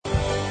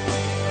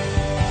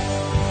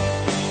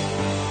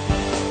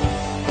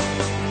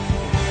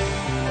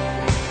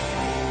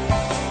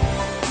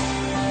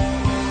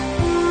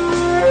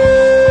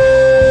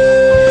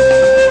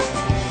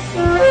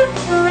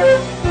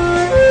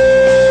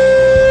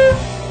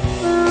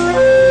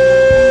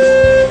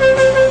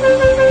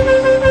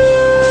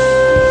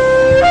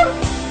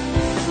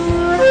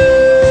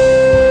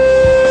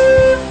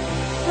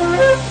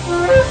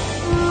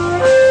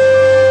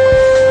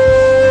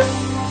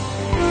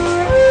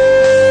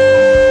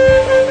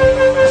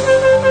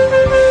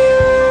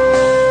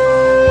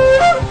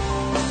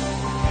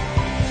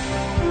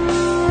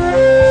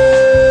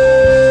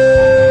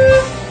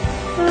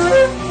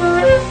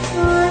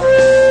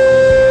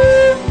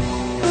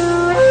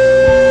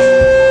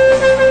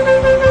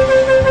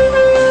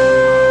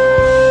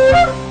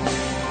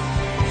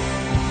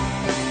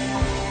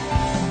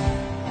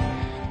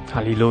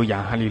路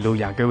亚，哈利路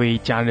亚！各位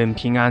家人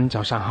平安，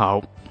早上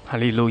好，哈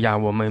利路亚！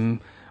我们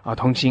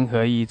同心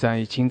合意，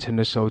在清晨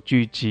的时候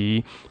聚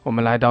集，我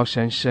们来到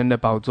神的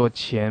宝座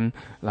前，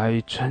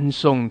来称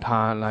颂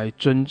他，来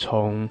尊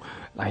崇，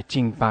来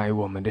敬拜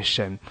我们的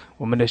神。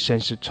我们的神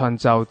是创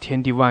造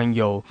天地万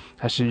有，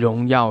他是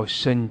荣耀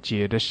圣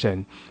洁的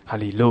神，哈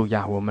利路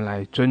亚！我们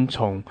来尊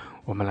崇，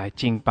我们来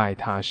敬拜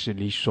他，是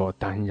理所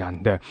当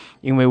然的，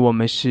因为我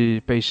们是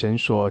被神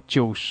所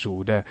救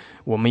赎的，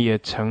我们也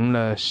成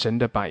了神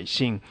的百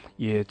姓，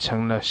也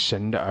成了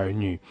神的儿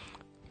女。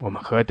我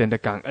们何等的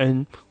感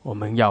恩，我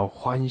们要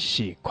欢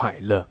喜快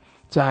乐，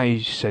在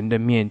神的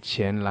面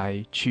前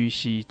来屈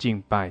膝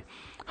敬拜。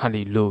哈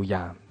利路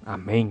亚，阿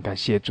们，感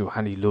谢主，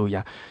哈利路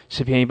亚。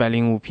诗篇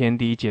105篇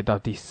第1节到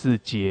第4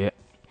节，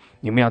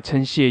你们要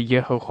称谢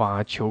耶和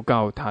华，求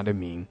告他的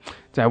名，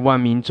在万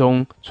民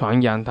中传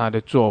扬他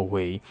的作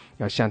为，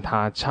要向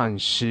他唱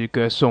诗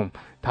歌颂，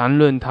谈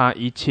论他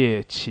一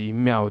切奇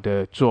妙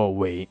的作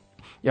为，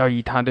要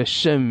以他的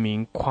圣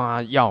名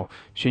夸耀。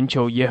寻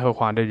求耶和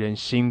华的人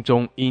心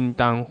中应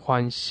当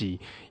欢喜，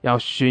要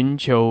寻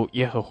求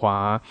耶和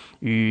华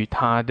与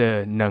他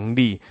的能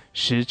力，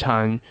时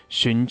常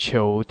寻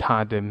求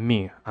他的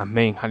面。阿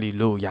们，哈利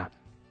路亚。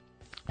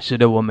是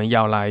的，我们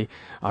要来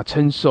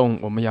称颂，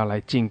我们要来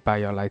敬拜，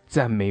要来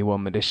赞美我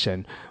们的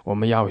神，我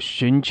们要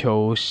寻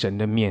求神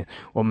的面，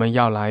我们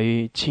要来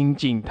亲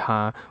近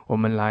他，我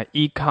们来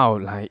依靠，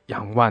来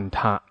仰望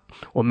他，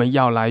我们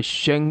要来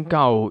宣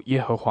告耶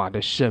和华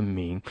的圣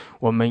名，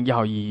我们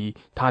要以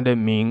他的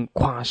名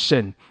夸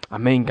胜。阿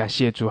们，感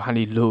谢主，哈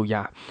利路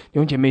亚。弟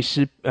兄姐妹，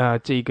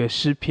这个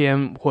诗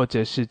篇或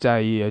者是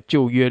在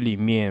旧约里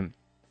面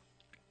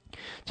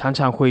常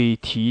常会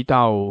提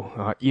到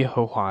耶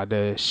和华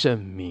的圣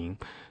名，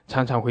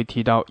常常会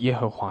提到耶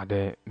和华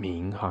的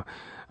名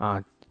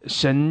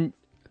神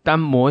当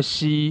摩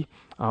西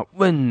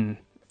问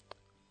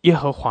耶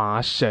和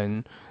华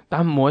神，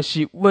当摩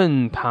西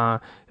问他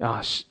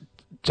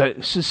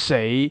是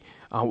谁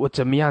我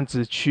怎么样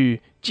子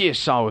去介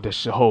绍的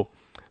时候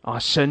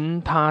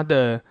神他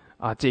的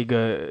这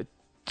个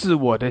自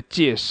我的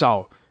介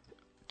绍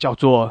叫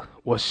做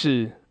我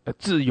是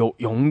自有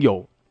永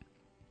有。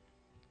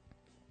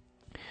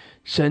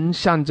神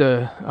向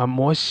着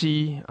摩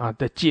西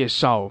的介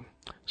绍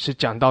是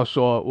讲到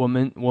说，我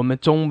们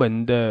中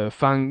文的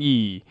翻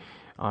译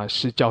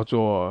是叫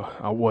做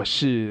我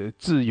是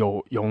自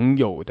有永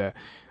有的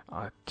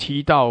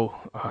提到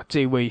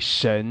这位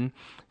神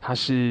他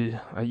是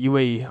一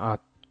位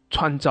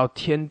创造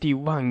天地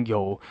万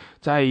有，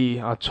在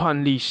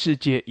创立世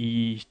界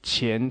以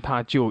前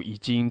他就已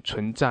经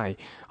存在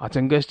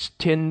整个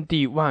天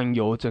地万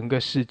有，整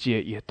个世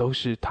界也都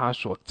是他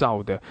所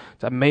造的，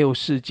在没有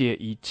世界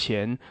以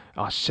前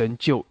神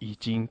就已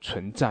经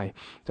存在。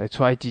在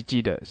出埃及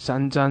记的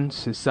3章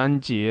13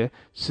节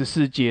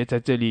14节，在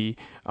这里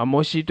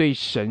摩西对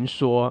神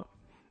说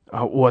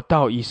我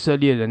到以色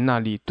列人那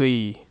里，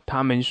对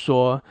他们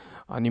说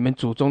你们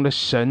祖宗的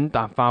神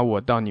打发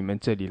我到你们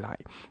这里来，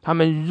他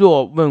们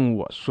若问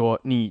我说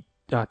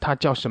他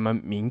叫什么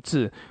名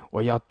字，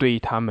我要对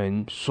他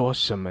们说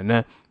什么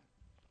呢？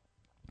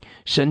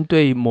神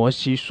对摩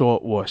西说，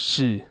我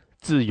是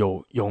自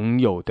有永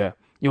有的，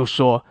又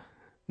说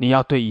你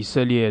要对以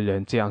色列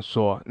人这样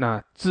说，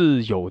那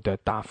自有的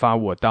打发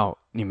我到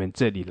你们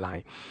这里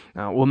来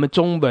我们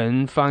中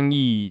文翻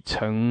译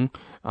成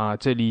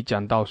这里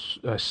讲到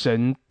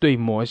神对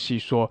摩西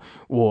说，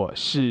我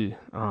是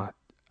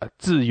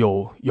自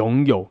有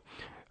永有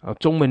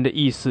中文的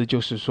意思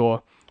就是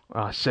说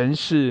神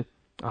是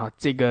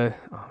这个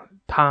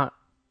他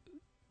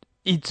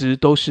一直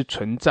都是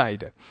存在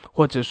的，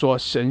或者说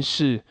神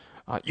是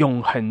永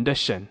恒的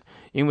神，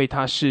因为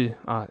他是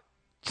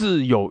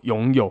自有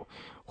永有，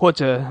或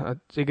者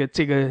这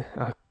个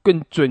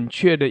更准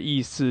确的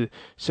意思，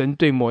神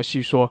对摩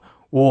西说，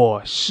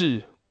我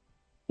是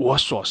我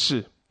所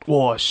是，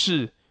我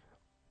是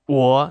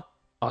我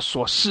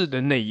所是的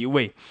那一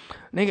位。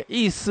那个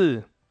意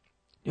思，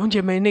弟兄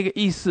姐妹，那个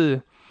意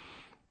思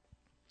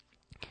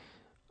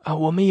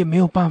我们也没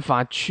有办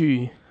法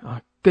去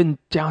更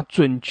加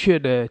准确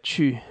的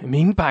去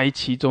明白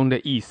其中的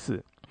意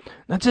思。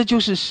那这就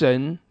是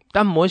神，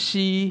当摩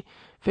西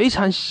非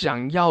常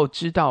想要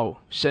知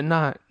道，神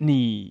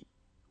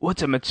我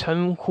怎么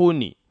称呼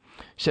你？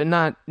神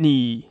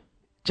你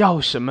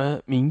叫什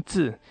么名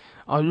字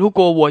如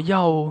果我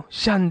要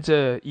向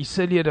着以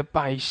色列的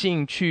百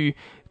姓去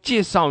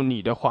介绍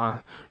你的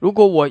话，如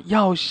果我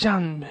要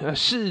向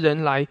世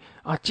人来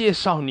介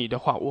绍你的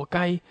话，我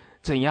该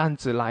怎样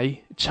子来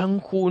称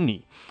呼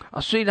你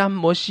虽然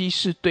摩西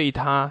是对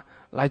他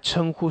来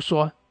称呼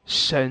说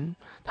神，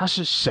他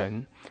是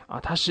神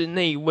他是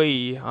那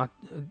位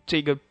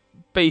这个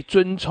被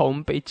尊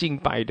崇被敬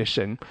拜的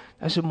神，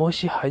但是摩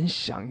西很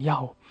想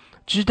要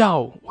知道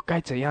我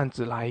该怎样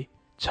子来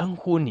称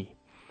呼你。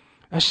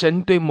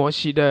神对摩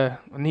西的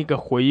那个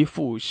回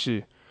复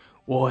是，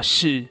我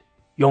是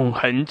永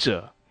恒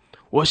者，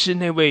我是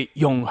那位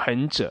永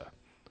恒者。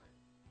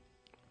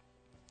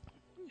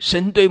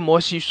神对摩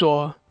西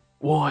说，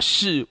我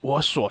是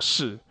我所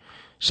是。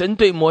神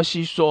对摩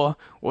西说，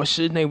我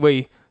是那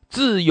位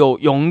自有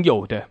永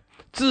有的。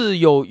自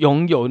有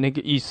永有那个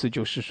意思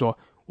就是说，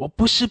我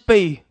不是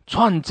被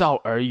创造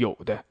而有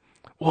的，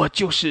我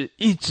就是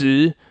一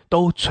直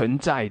都存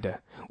在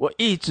的，我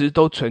一直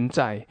都存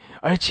在，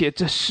而且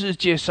这世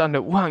界上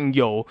的万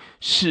有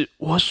是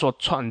我所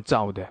创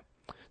造的。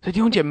所以弟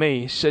兄姐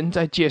妹，神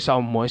在介绍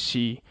摩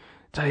西，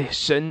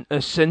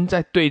神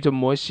在对着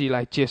摩西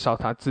来介绍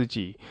他自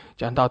己，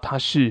讲到他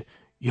是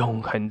永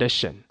恒的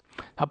神，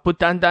他不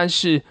单单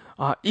是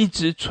一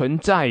直存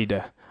在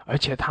的，而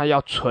且他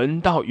要存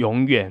到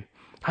永远，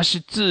他是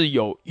自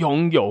有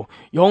永有，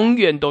永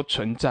远都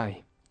存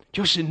在，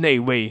就是那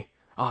位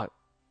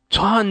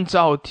创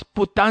造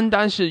不单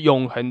单是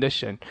永恒的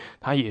神，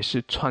他也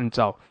是创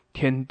造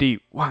天地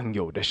万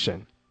有的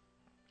神。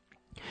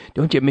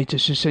弟兄姐妹，这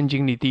是圣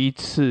经里第一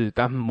次，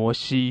当摩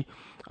西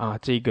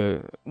这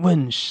个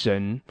问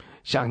神，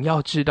想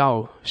要知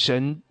道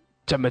神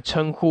怎么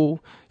称呼，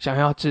想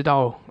要知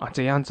道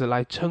怎样子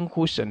来称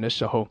呼神的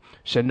时候，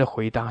神的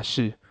回答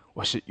是，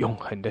我是永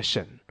恒的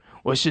神，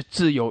我是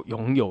自有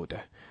永有的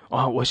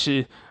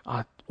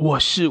我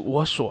是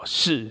我所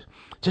是。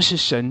这是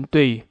神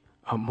对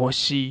摩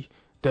西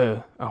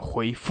的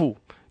回复，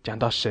讲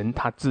到神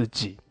他自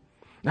己。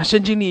那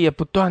圣经里也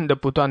不断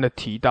的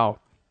提到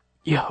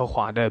耶和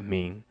华的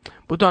名，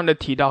不断的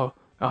提到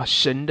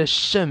神的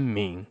圣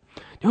名。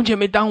弟兄姐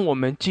妹，当我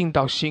们进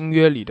到新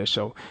约里的时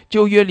候，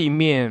旧约里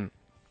面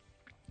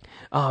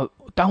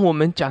当我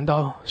们讲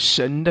到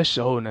神的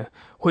时候呢，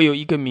会有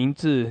一个名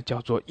字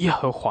叫做耶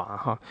和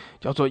华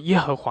叫做耶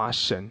和华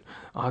神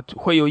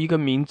会有一个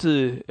名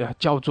字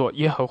叫做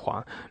耶和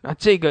华。那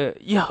这个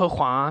耶和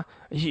华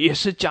也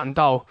是讲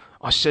到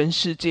神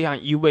是这样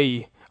一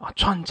位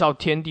创造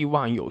天地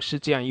万有，是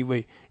这样一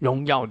位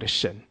荣耀的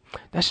神。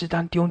但是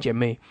当弟兄姐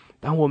妹，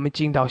当我们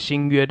进到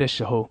新约的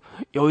时候，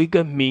有一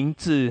个名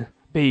字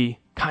被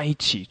开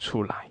启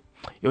出来，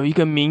有一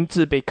个名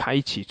字被开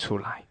启出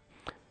来，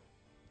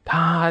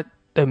他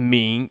的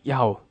名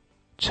要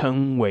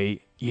称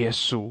为耶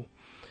稣。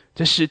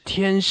这是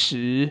天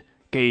使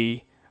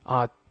给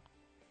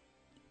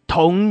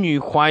童女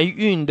怀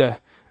孕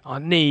的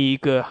那一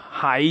个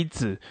孩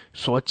子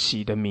所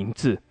起的名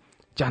字，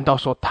讲到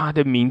说他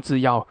的名字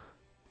要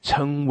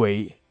称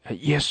为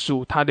耶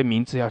稣，他的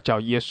名字要叫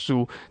耶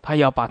稣，他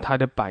要把他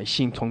的百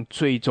姓从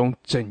罪中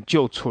拯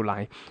救出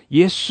来。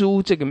耶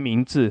稣这个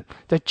名字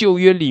在旧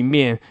约里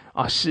面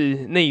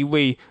是那一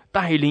位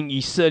带领以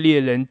色列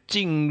人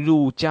进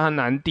入迦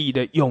南地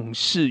的勇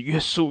士约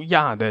书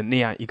亚的那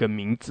样一个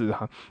名字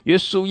约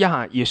书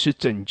亚也是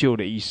拯救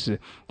的意思。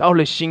到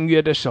了新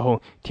约的时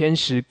候，天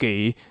使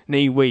给那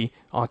一位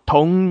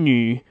童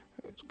女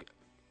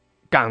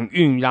感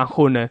孕，然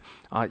后呢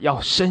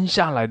要生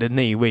下来的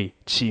那一位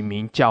起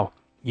名叫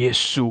耶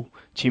稣，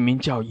起名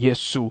叫耶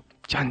稣，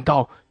讲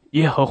到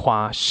耶和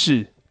华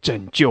是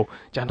拯救，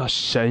讲到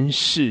神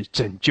是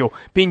拯救，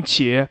并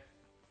且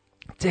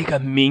这个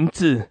名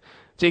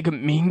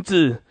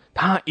字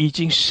他已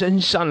经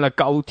升上了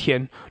高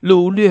天，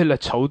掳掠了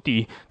仇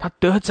敌，他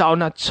得着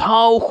那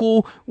超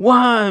乎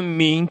万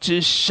名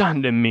之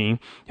上的名。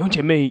弟兄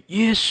姐妹，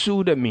耶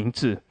稣的名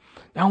字，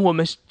然后我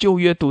们旧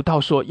约读到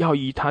说要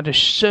以他的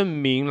圣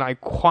名来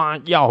夸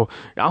耀，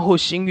然后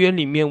新约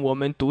里面我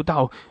们读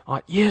到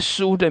耶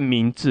稣的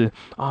名字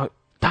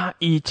他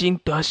已经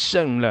得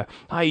胜了，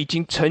他已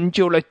经成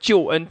就了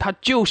救恩，他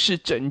就是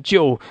拯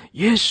救。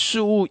耶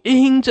稣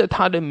因着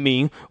他的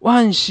名，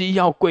万膝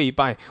要跪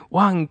拜，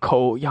万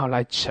口要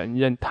来承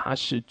认他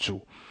是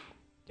主。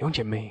弟兄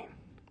姐妹，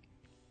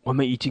我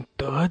们已经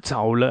得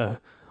着了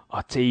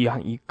这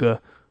样一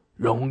个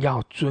荣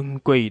耀尊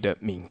贵的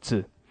名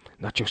字，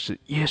那就是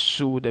耶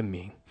稣的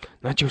名，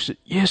那就是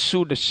耶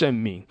稣的圣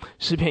名。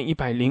诗篇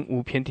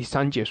105篇第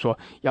3节说，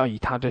要以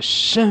他的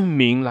圣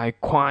名来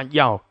夸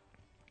耀。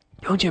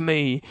弟兄姐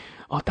妹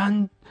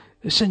当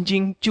圣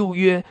经旧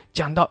约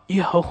讲到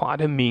耶和华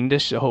的名的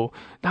时候，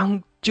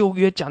当旧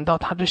约讲到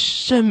他的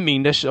圣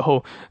名的时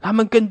候，他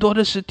们更多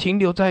的是停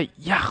留在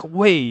亚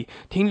威，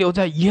停留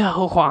在耶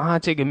和华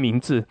这个名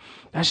字。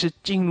但是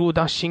进入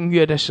到新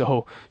约的时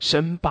候，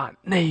神把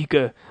那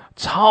个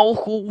超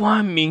乎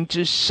万名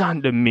之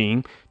上的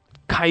名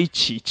开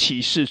启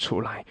启示出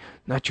来，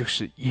那就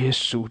是耶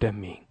稣的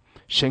名。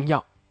神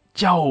要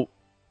叫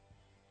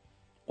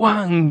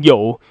万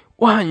有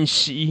万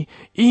膝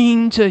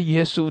因着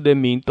耶稣的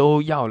名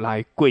都要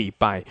来跪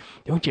拜。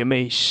弟兄姐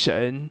妹，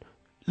神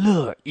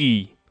乐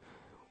意，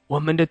我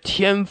们的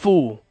天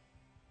父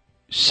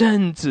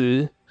圣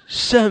子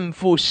圣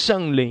父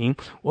圣灵，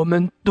我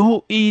们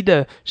独一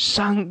的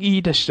三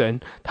一的神，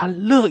他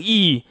乐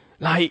意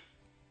来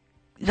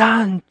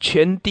让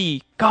全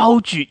地高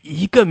举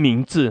一个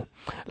名字，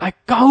来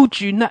高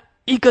举那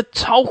一个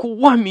超乎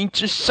万名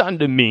之上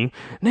的名，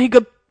那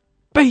个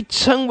被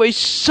称为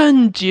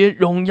圣洁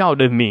荣耀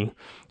的名，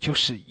就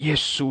是耶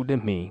稣的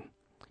名。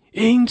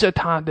因着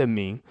他的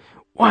名，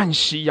万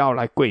膝要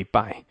来跪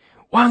拜，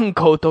万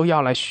口都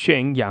要来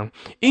宣扬，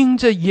因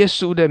着耶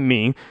稣的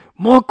名，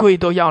魔鬼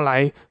都要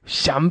来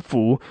降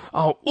服，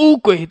污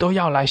鬼都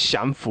要来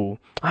降服。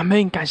阿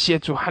们，感谢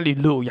主，哈利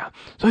路亚。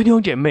所以弟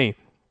兄姐妹，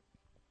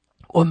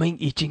我们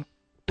已经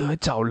得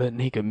着了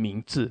那个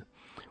名字，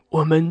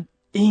我们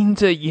因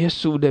着耶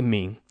稣的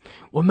名，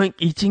我们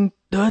已经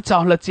得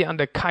着了这样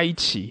的开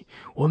启，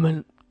我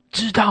们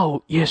知道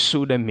耶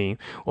稣的名，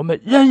我们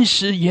认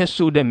识耶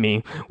稣的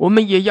名，我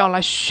们也要来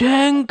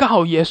宣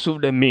告耶稣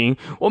的名，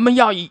我们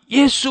要以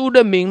耶稣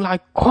的名来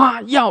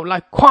夸耀，来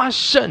夸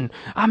胜。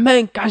阿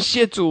们，感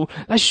谢主，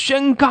来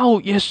宣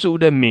告耶稣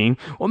的名，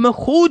我们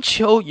呼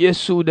求耶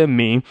稣的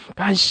名，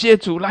感谢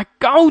主，来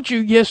高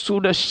举耶稣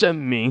的圣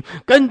名，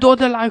更多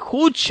的来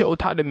呼求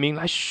他的名，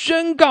来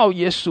宣告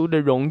耶稣的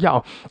荣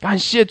耀。感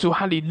谢主，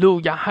哈利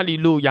路亚，哈利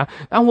路亚。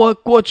当我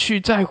过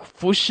去在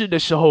服事的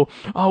时候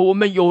我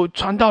们有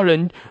传道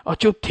人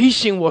就提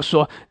醒我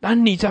说，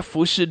当你在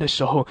服事的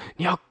时候，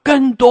你要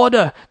更多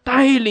的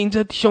带领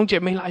着弟兄姐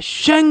妹来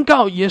宣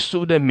告耶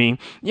稣的名，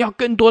你要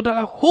更多的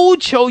来呼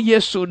求耶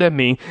稣的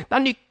名。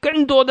当你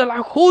更多的来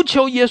呼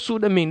求耶稣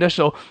的名的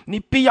时候，你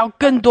必要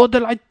更多的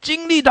来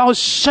经历到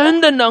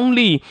神的能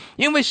力，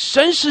因为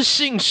神是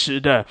信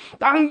实的。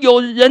当有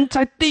人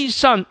在地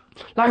上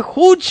来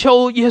呼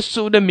求耶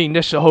稣的名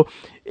的时候，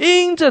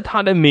因着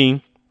他的名，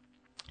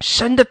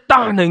神的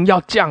大能要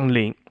降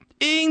临，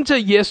因着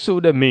耶稣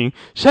的名，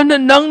神的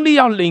能力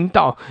要领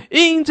导，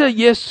因着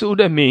耶稣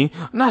的名，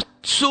那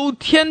属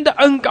天的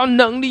恩膏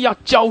能力要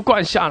浇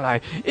灌下来，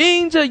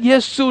因着耶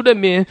稣的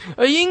名，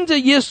因着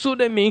耶稣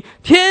的名，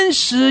天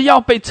使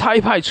要被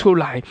差派出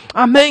来。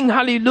阿们，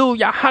哈利路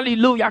亚，哈利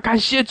路亚，感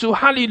谢主，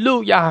哈利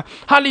路亚，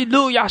哈利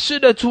路亚。是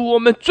的，主，我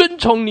们尊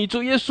崇你，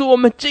主耶稣，我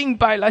们敬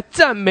拜来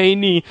赞美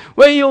你，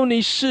唯有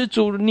你是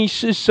主，你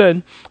是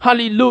神。哈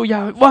利路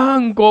亚，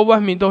万国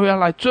万民都要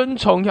来尊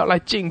崇，要来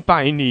敬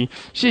拜你。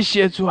谢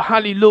谢主，哈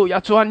利路亚。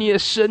主啊，你的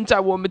神在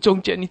我们中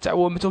间，你在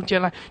我们中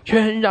间来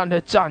全然的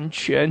掌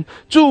权，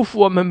祝福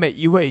我们每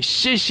一位。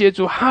谢谢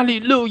主，哈利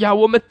路亚，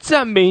我们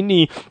赞美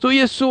你，主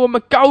耶稣，我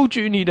们高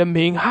举你的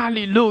名，哈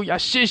利路亚。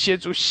谢谢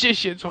主，谢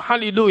谢主，哈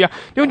利路亚。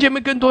弟兄姐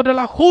妹，更多的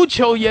来呼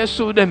求耶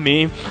稣的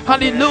名，哈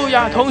利路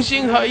亚，同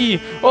心合意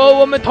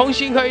我们同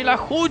心合意来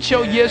呼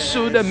求耶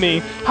稣的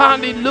名，哈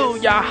利路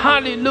亚，哈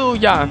利路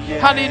亚，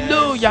哈利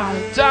路亚，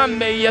赞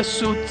美耶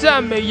稣，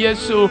赞美耶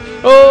稣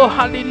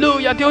哈利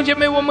路亚。弟兄姐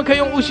妹，我们可以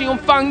用悟性，用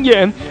方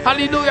言，哈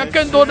利路亚，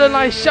更多的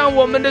来向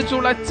我们的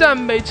主来赞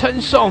美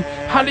称颂，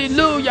哈利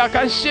路亚，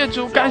感谢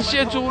主，感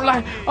谢主，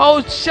来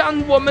向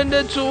我们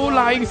的主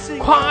来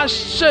夸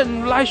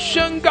胜，来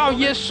宣告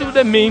耶稣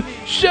的名，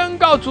宣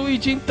告主已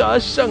经得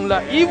胜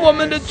了，以我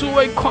们的主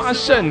为夸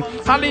胜，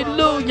哈利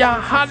路亚，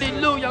哈利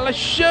路亚，来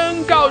宣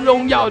告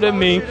荣耀的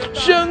名，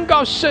宣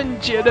告圣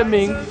洁的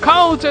名，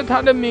靠着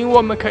他的名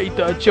我们可以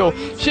得救。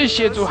谢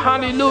谢主，哈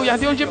利路亚。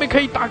弟兄姐妹可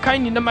以打开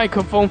你的麦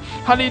克风，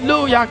哈利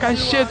路亚，感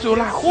谢主，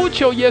来呼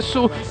求耶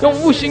稣，用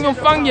悟性，用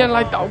方言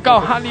来祷告，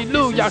哈利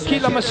路亚。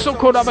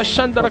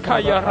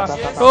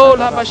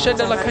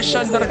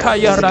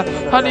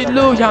哈利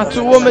路亚，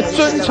主，我们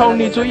尊崇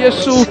你，主耶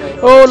稣，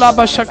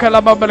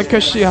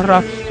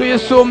主耶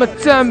稣，我们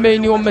赞美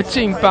你，我们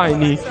敬拜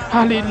你，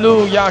哈利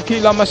路亚。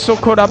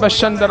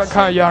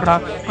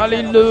哈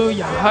利路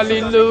亚，哈利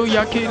路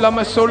亚，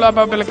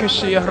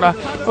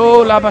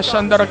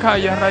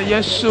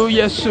耶稣，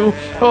耶稣，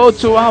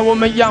主啊，我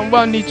们仰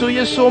望你，主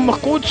耶稣，我们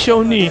呼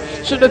求你。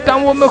是的，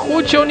当我们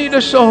呼求你的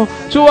时候，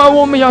主啊，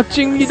我们要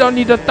经历到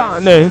你的大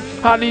能，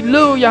哈利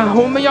路亚，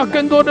我们要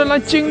更多的来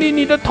经历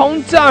你的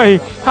同在，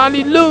哈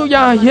利路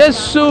亚，耶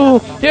稣，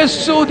耶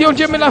稣，弟兄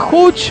姐妹来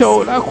呼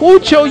求，来呼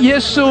求耶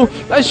稣，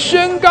来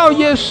宣告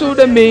耶稣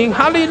的名，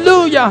哈利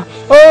路亚。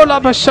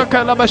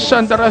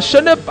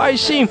神的百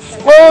姓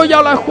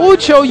要来呼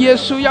求耶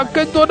稣，要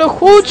更多的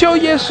呼求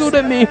耶稣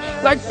的名，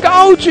来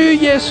高举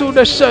耶稣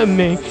的圣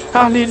名，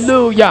哈利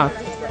路亚。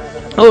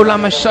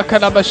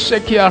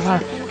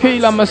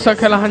Kila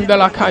masakala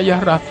handala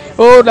kayara.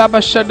 La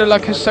bashadala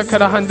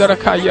kasakara handara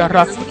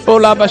kayara.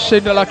 La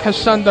bashadala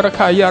kasandara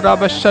kayara.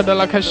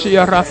 Bashadala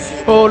kashiara.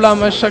 La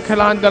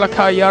masakala handala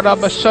kayara.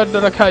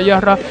 Bashadala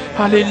kayara.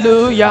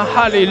 Hallelujah,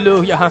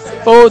 hallelujah.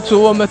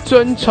 主，我们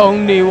尊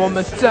崇你，我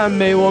们赞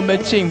美，我们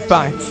敬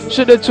拜。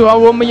是的，主啊，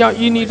我们要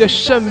以你的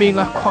圣名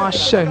来夸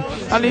胜。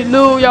哈利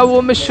路亚，我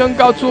们宣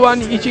告，主啊，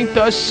你已经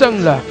得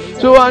胜了。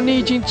主啊，你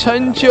已经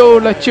成就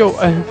了救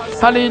恩。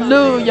哈利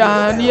路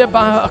亚，你也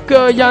把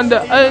各样的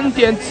恩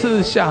典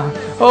赐下，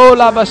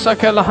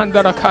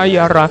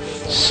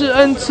施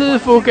恩赐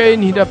福给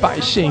你的百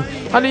姓。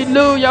哈利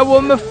路亚，我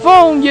们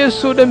奉耶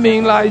稣的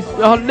名来，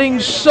然后领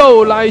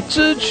受，来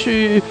支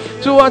取，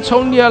主啊，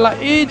从你而来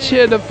一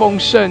切的丰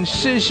盛。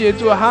谢谢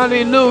主，哈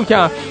利路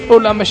亚。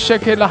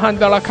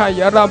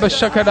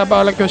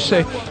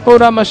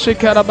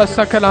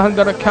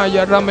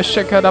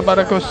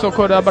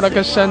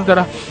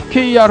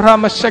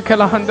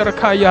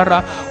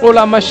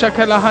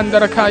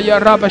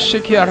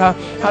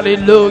哈利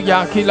路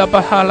亚，基拉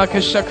巴哈拉克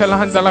沙克拉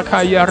汉达拉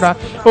卡亚拉，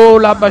哦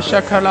拉巴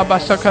沙克拉巴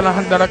沙克拉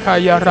汉达拉卡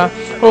亚拉。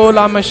哦，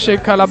拉玛西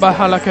卡拉巴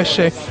哈拉克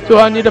西，主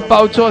啊，你的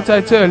宝座在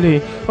这里。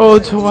哦，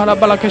主啊，拉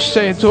巴拉克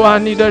西，主啊，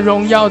你的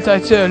荣耀在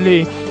这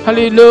里。哈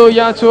利路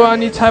亚，主啊，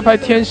你差派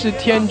天使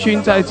天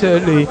军在这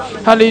里。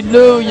哈利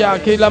路亚，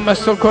给拉玛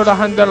索科拉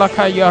汉德拉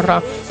卡亚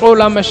拉，哦，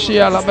拉玛西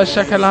亚拉巴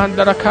沙克拉汉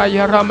德拉卡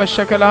亚拉玛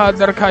沙克拉汉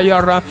德拉卡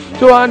亚拉，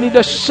主啊，你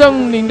的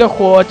圣灵的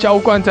火浇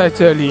灌在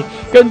这里，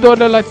更多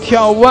的来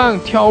眺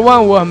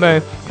望我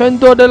们，更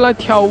多的来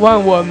眺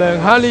望我们。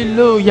哈利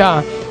路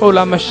亚。哦，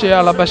拉玛西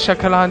亚拉巴沙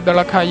克拉汉德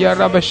拉卡亚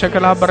拉巴沙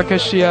克拉巴拉克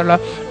西亚拉，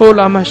哦，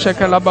拉玛沙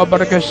克拉巴巴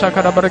拉克沙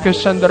克拉巴拉克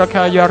山德拉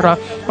卡亚拉，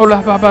哦，拉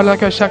巴巴拉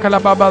克沙克拉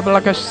巴巴拉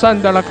克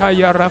山德拉卡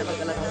亚拉。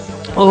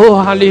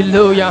哦，哈利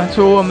路亚，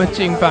主，我们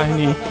敬拜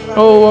你。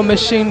哦，我们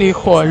心里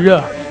火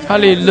热。哈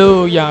利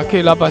路亚，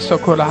给拉巴索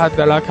库拉哈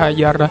德拉卡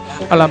亚拉，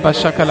阿拉巴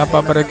沙克拉巴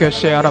巴拉克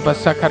西阿拉巴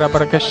萨卡拉巴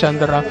拉克山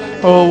德拉。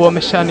哦，我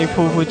们向你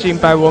匍匐敬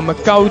拜，我们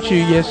高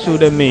举耶稣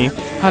的名。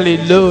哈利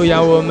路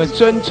亚，我们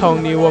尊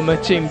崇你，我们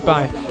敬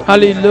拜。哈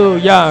利路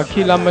亚，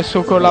给拉玛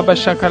索库拉巴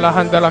沙克拉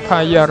哈德拉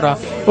卡亚拉，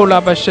哦，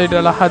拉巴谢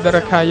德拉哈德拉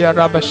卡亚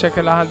拉巴沙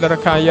克拉哈德拉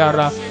卡亚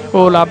拉。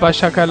哦，拉巴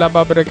沙克拉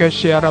巴巴拉克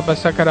西阿拉巴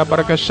萨卡拉巴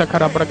拉克沙卡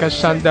拉巴拉克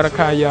山德拉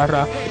卡亚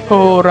拉。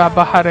哦，拉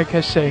巴哈德克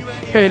西，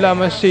给拉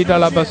玛西德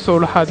拉巴苏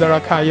拉哈德拉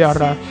卡亚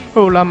拉。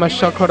哦，拉玛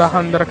沙克拉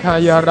哈德拉卡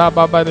亚拉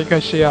巴巴拉克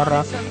西阿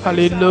拉。哈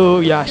利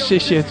路亚，谢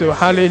谢主，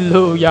哈利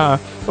路亚。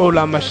哦，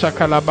拉玛沙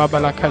克拉巴巴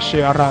拉克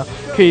西阿拉。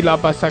给拉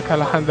巴萨卡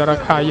拉汉德拉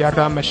卡亚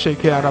拉玛西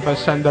克阿拉巴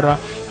山德拉。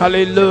哈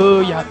利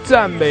路亚，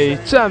赞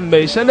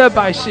美神的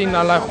百姓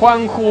啊，来欢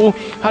呼。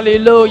哈利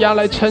路亚，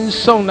来称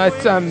颂，来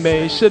赞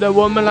美。是的，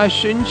我们来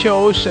寻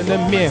求神的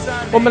面，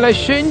我们来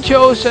寻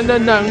求神的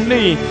能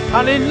力。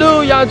哈利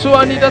路亚，主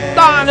啊，你的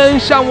大能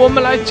向我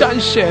们来展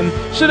现。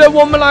是的，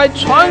我们来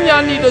传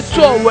扬你的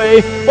作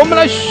为，我们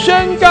来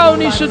宣告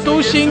你是独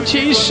行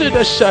其事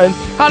的神。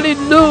哈利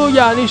路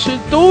亚，你是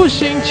独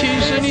行其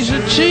事，你是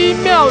奇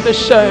妙的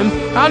神。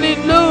哈利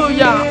路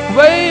亚，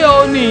唯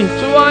有你，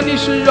主啊，你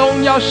是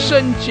荣耀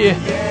圣洁。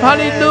哈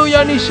利路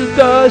亚，你是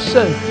得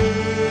胜。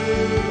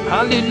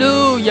哈利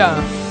路亚，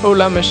哦，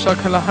拉玛沙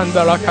克拉汉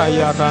德拉卡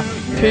亚拉，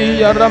提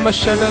亚拉玛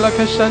沙德拉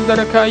卡山德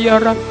拉卡亚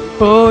拉，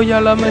哦，亚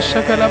拉玛沙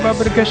克拉巴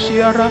布格西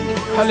亚拉。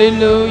哈利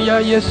路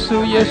亚，耶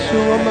稣，耶稣，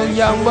我们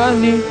仰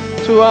望你，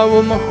主啊，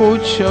我们呼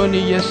求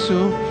你，耶稣，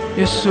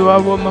耶稣啊，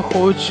我们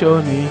呼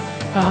求你。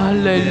哈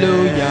利路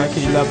亚，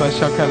基拉巴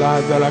沙克拉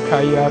德拉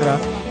卡亚拉。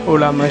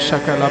Ola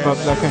mashakala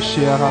bablaka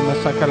shiara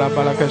masakala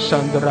balaka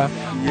shandra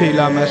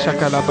Kila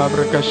mashakala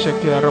babraka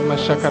shakira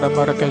mashakala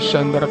baraka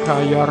shandra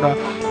kayara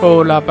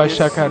Ola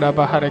bashakala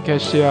baharaka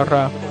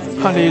shiara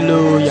哈利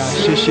路亚，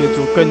谢谢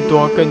主，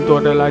更多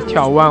的来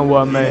眺望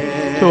我们，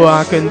主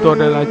啊，更多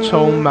的来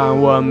充满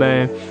我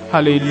们。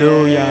哈利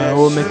路亚，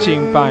我们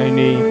敬拜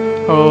你。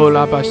哦，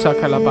拉巴沙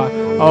卡拉巴，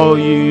哦，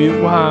与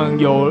万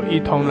有一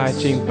同来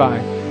敬拜。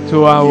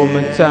主啊，我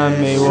们赞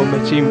美，我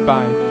们敬拜。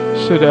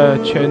是的，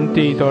全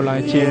地都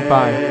来敬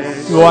拜，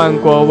万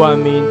国万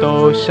民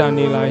都向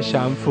你来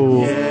降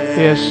服。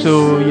耶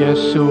稣，耶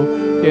稣，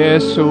耶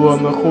稣，我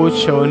们呼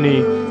求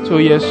你，主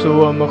耶稣，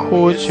我们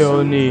呼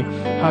求你。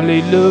哈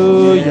利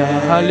路亚，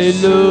哈利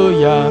路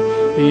亚。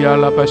Ya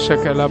la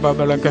bashaka la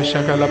babala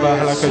kashaka la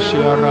bahala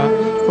kashiara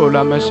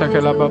Ola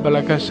mashaka la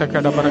babala kashaka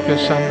la baraka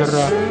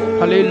shandra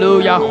哈利路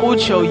亚，呼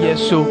求耶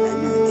稣，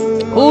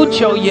呼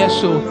求耶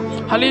稣。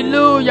哈利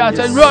路亚，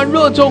在软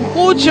弱中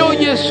呼求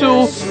耶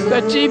稣，在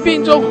疾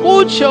病中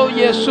呼求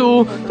耶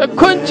稣，在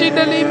困境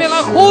的里面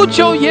来呼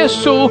求耶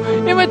稣，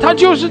因为他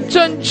就是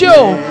拯救。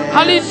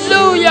哈利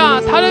路亚，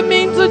他的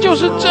名字就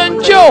是拯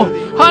救。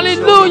哈利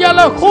路亚，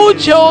来呼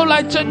求，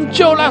来拯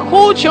救，来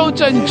呼求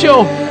拯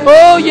救。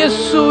哦，耶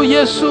稣，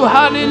耶稣，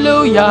哈利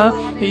路亚。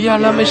呀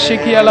拉玛西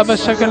基亚拉巴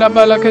沙克拉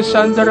巴拉克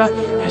山德拉，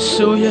耶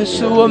稣，耶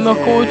稣，我们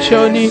呼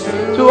求你，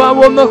主啊，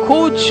我们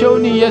呼求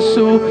你，耶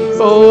稣。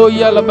哦，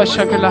呀拉巴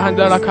沙克拉汉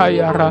德拉卡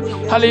亚拉，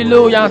哈利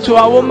路亚，主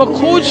啊，我们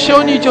呼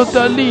求你就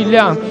得力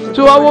量，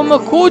主啊，我们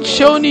呼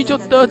求你就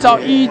得着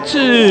医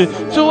治，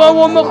主啊，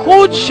我们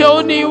呼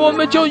求你，我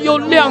们就有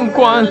亮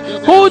光，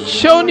呼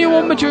求你，我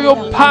们就有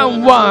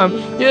盼望。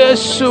耶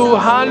稣，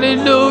哈利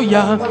路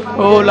亚。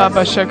哦，拉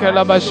巴沙克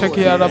拉巴沙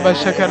克亚拉巴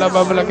沙克拉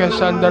巴布拉克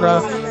山德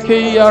拉。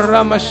Kia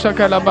Rama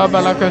Shakala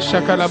Babalaka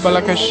Shakala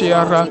Balaka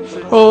Shiara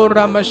O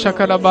Rama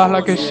Shakala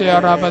Balaka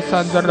Shiara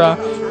Basandra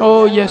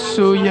O 耶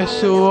稣耶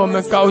稣，我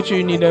们高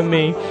举你的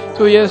名，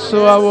主耶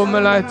稣啊，我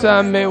们来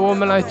赞美，我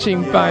们来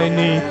敬拜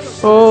你。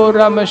O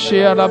Rama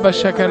Shiara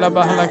Bashakala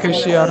Balaka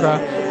Shiara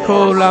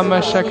O Rama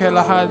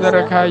Shakala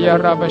Hadaraka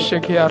Yara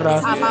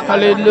Bashakiara 哈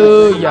利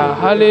路亚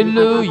哈利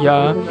路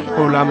亚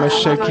O Rama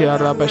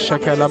Shakiara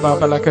Bashakala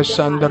Babalaka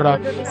Sandra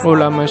O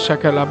Rama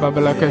Shakala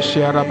Babalaka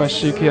Shiara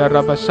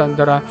Bashikiara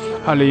Basandra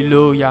哈利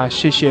路亚，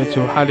谢谢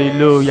主，哈利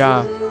路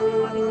亚。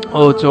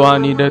哦，主啊，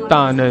你的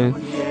大能，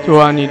主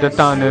啊，你的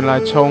大能来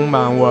充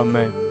满我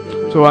们，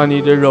主啊，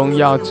你的荣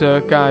耀遮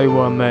盖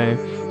我们，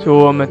主，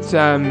我们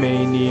赞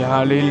美你，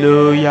哈利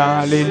路亚，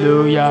哈利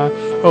路亚。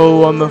哦，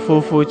我们匍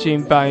匐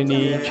敬拜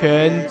你，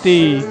全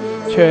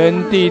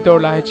地都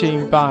来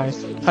敬拜，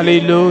哈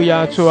利路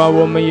亚。主啊，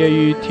我们也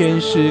与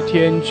天使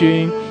天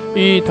军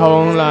一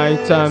同来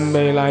赞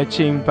美来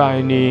敬拜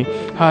你。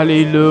哈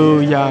利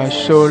路亚，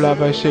苏拉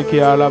巴西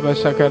基阿拉巴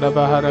萨卡拉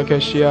巴哈拉克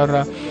西亚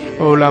拉，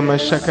乌拉玛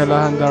萨卡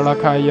拉汉达拉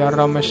卡亚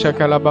拉玛萨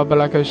卡拉巴巴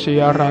拉克西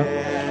亚拉。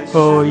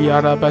哦，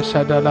亚拉巴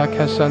萨达拉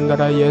卡桑达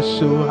拉耶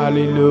稣，哈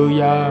利路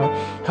亚，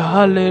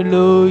哈利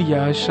路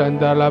亚，桑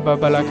达拉巴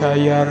巴拉卡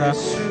亚拉，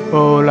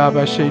哦，拉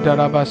巴西达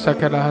拉巴萨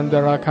卡拉汉达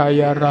拉卡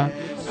亚拉，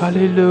哈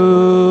利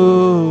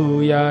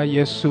路亚，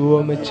耶稣，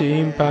我们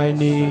敬拜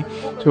你，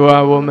主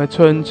啊，我们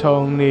尊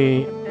崇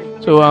你，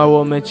主啊，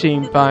我们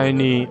敬拜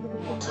你。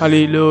哈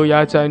利路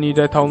亚，在你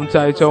的同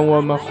在中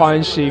我们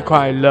欢喜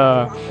快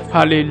乐。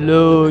哈利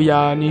路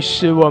亚，你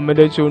是我们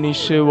的主，你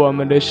是我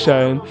们的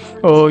神。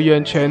哦，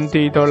愿全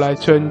地都来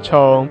尊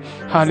崇。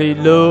哈利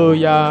路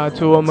亚，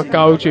主，我们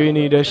高举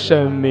你的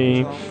圣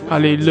名。哈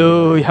利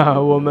路亚，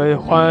我们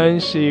欢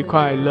喜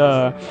快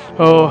乐。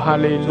哦，哈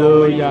利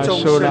路亚，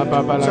苏拉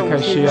巴巴拉卡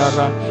西亚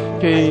拉，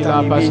基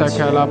拉巴萨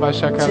卡拉巴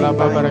萨卡拉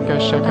巴巴拉卡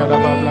萨卡拉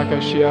巴巴拉卡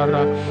西亚拉。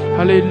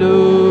哈利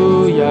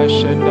路亚，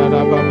神达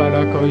拉巴巴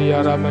拉科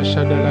亚拉玛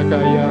萨达拉卡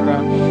亚拉，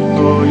哦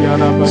亚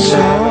拉巴萨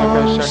拉卡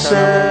萨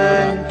卡拉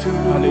巴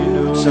巴拉，哈利路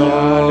亚，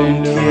哈利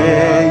路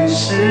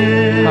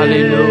亚，哈利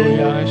路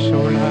亚，苏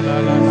拉拉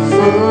拉拉，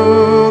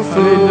哈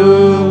利路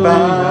亚，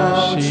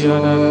西亚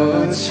拉拉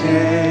拉，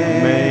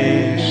美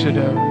是的，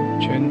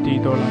全地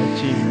都来敬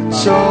拜。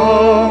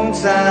颂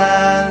赞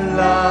老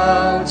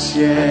前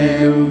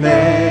辈，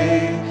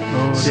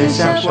卸下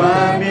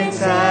冠冕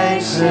在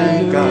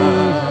身高，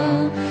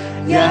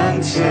仰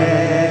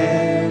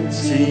前敬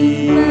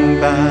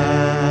拜。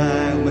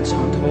我们长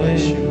头来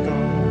宣告，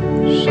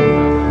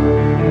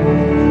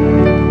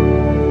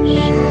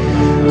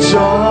众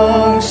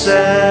神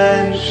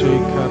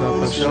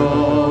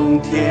众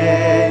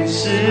天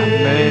使，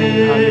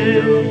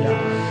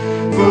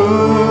匍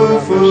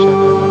匐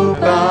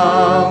宝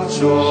座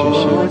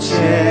前。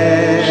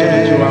是的，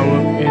主啊，我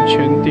愿全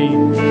地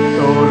都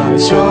来尊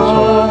崇，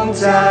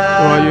主啊，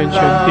愿全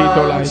地都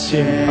来敬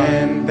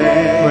拜，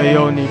唯有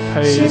你配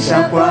的。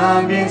哈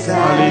利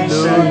路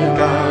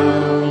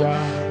亚，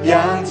仰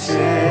前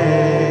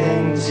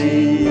敬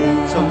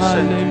众神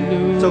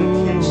众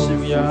天使，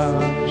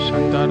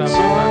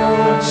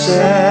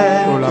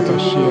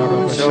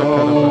众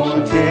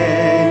天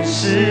使，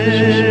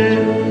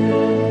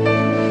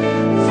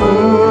匍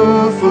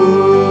匐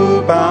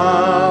宝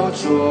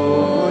座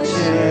前，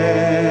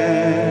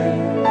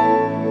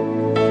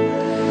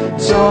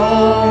众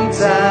赞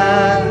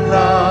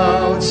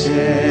老前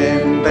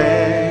辈，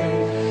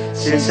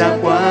献上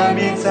冠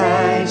冕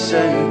在身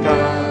高。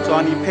主啊，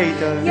你配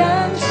的，你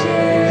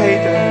配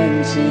的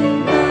敬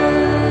拜，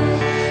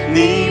你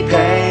配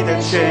的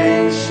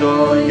全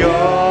所有，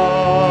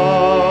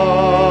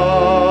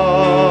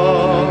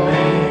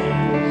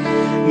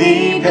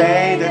你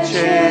配的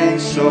全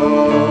所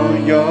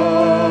有，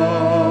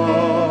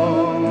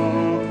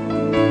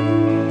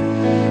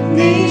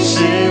你是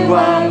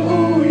万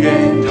物源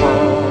头，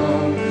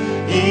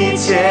一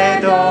切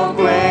都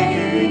归于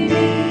你，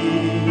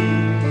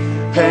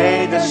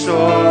配的所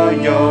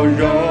有荣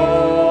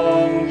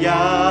耀。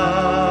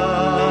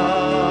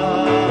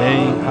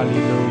哈利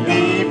路亚，你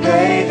配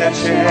的全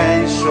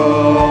所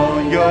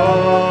有。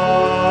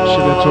是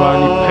的，主啊，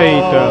你配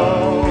的。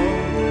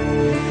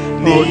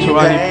哦，主啊，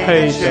你配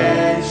的。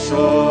主，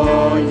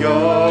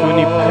你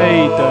配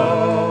的。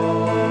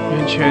愿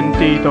全地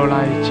都来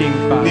敬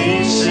拜。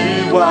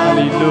哈利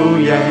路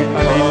亚，哈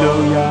利路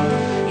亚，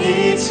一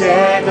切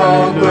都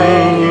归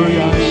于你。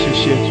谢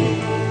谢主。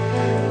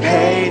配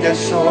的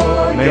所有。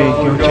每弟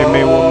兄姐妹，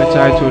我们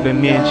在主的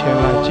面前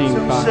来敬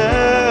拜。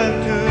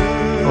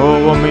哦，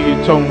我们与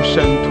众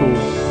圣徒、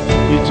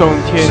与众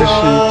天使、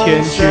天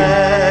君，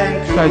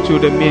在主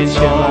的面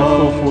前来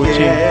匍匐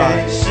敬拜。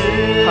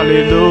哈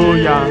利路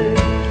亚！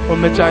我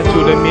们在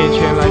主的面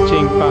前来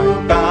敬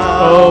拜。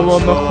哦，我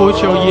们呼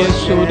求耶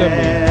稣的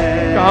名，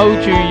高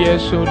举耶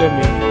稣的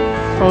名。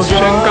哦，宣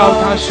告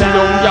他是荣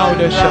耀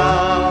的神，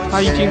他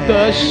已经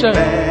得胜。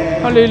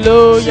哈利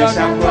路亚！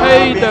他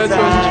配的尊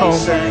崇，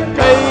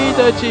配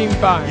的敬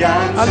拜。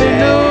哈利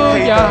路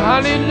亚！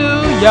哈利路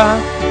亚！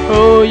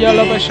哦，亚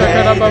拉巴沙卡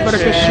拉巴巴拉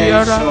克西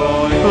亚拉，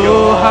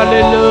哦，哈利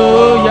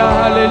路亚，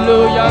哈利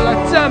路亚，来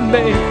赞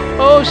美，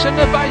哦，神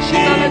的百姓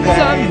来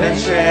赞美，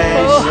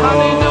哦，哈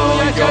利路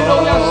亚，将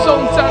荣耀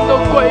颂赞都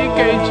归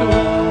给主，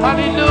哈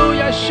利路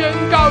亚，宣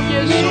告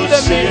耶稣的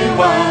名，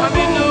哈利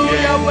路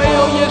亚，唯有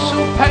耶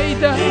稣配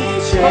的，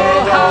哦，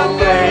哈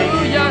利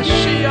路亚，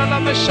西亚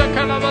拉巴沙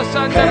卡拉巴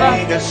山的拉，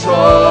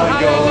哦，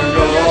哈利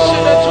路亚，是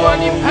的，主啊，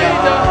你配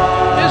的，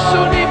耶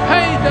稣你配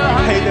的，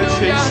哈利路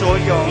亚，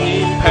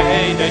你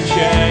配的。全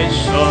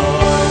所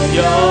有，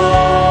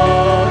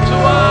主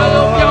啊，荣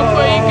耀归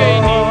给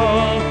你，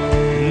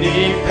你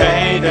配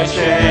的全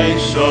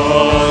所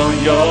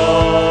有，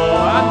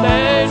阿门，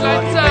来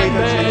赞美，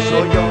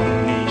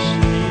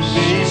你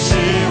是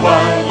万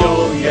有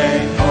源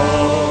头，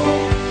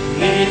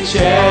一切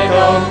都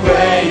归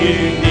于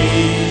你，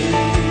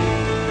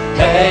配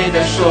的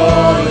所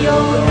有。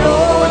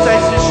我们再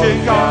次宣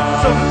告，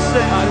众圣、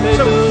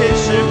众天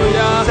使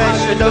在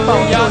神的宝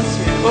座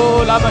前。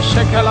哦，拉巴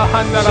谢克拉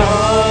汉达拉，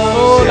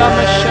哦，拉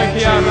巴谢克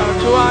亚拉，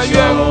主啊，愿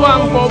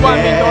万国万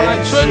民都来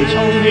尊崇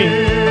你，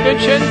愿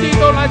全地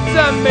都来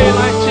赞美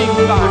来敬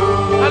拜。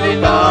哈利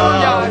路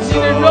亚，你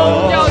的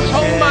荣耀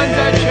充满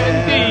在全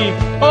地。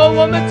哦，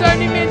我们在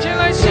你面前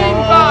来敬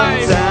拜。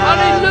哈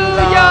利路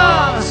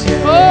亚，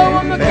哦，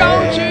我们高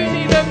举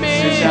你的名。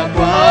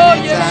哦，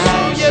耶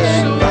稣，耶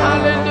稣，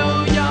哈利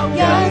路亚，我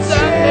们赞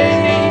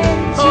美你。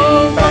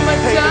哦，我们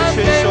赞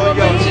美，我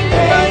们敬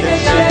拜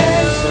你。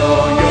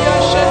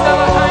神的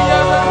啦，哈呀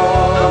啦，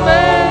阿门。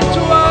主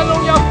啊，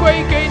荣耀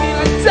归给你，来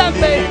赞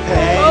美。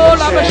哦，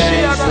拉巴西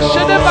亚啦，神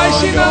的百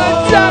姓来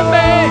赞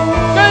美，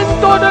更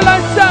多的来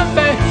赞美。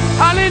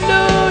哈利路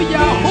亚，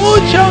呼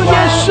求耶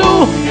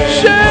稣，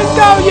宣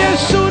告耶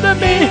稣的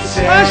名。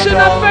他是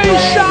那被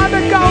杀的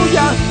羔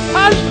羊，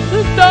他是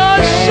得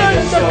胜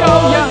的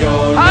羔羊。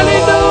哈利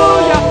路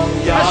亚，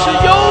他是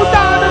犹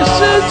大的狮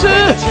子，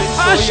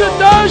他是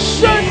得胜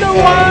的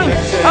王。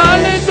哈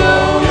利路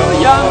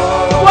亚，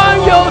万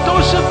有都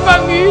是本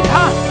于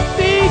他，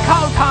依靠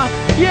他，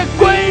也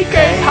归给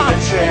他，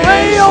唯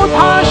有他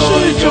是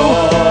主。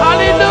哈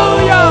利路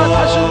亚，他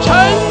是承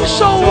受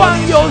万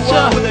有者，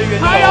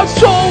他要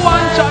做完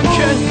掌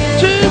权，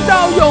直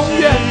到永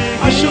远。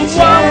他是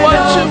万万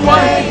之王，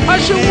他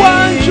是万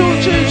主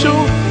之主。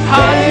哈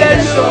利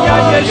路亚，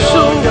耶稣，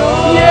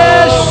耶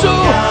稣，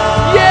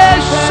耶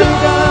稣，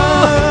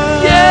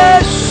耶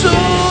稣，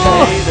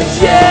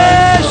耶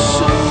稣，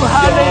哈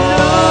利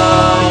路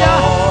亚，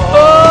哦，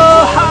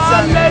哈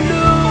利路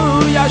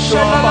亚，神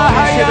啊，哈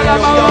呀啦，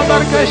巴巴巴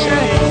克西，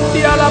迪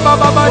亚啦，巴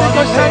巴巴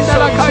克山的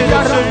啦，卡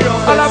呀啦，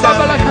阿拉巴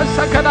巴啦，卡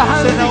萨卡啦，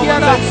哈利亚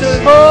啦，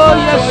哦，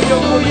耶稣，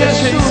耶稣，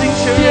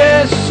耶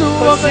稣，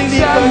我们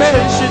赞美，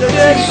耶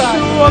稣，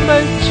我们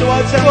敬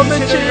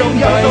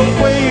拜，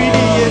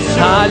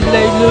哈利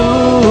路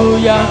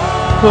亚。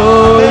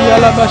Oh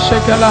ya la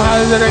bashaka la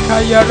hazara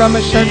kaya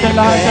ramashaka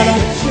la hazara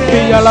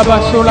ya la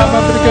basula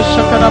baraka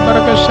shakara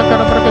baraka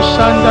shakara baraka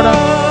shandara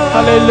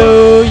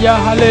hallelujah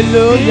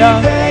hallelujah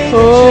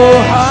oh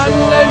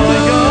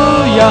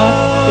hallelujah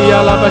ya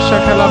la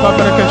bashaka la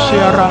baraka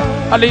shara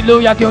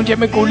hallelujah 弟兄姐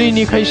妹鼓励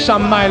你可以上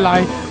麦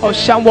来哦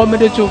向我们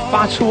的主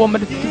发出我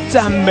们的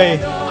赞美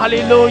哈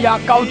利路亚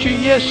高举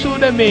耶稣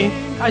的名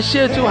感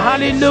谢主，哈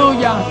利路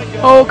亚！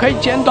哦，可以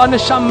简短的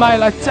上麦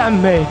来赞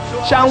美，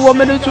向我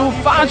们的主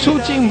发出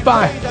敬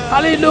拜，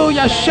哈利路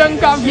亚！宣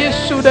告耶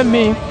稣的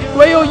名，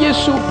唯有耶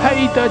稣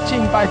配得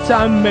敬拜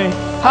赞美，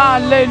哈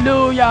利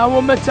路亚！我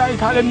们在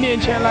他的面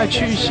前来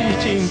屈膝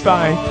敬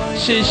拜，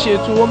谢谢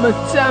主，我们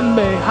赞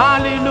美，哈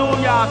利路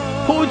亚！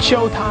呼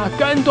求他，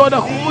更多的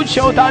呼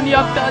求他，你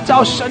要得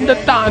着神的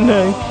大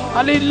能，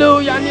哈利路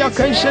亚！你要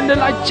跟神的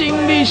来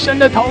经历神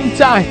的同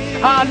在，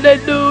哈利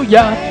路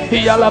亚！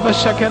呀拉巴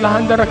沙克拉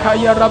汉德拉卡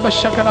呀拉巴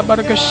沙克拉巴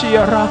格西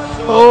亚拉，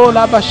哦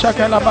拉巴沙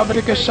克拉巴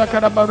格沙克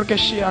拉巴格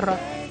西亚拉。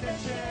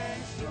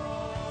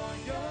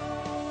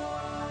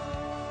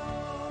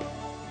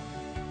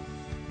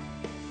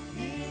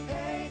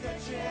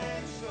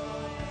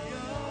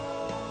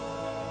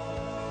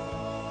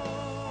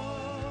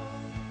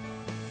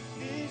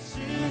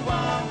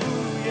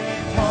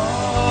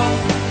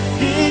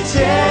一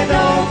切都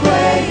归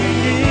于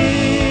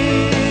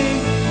你，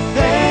配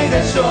得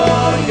所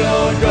有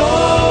荣耀。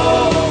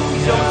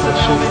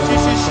我们继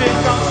续宣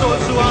告说：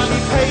主啊，你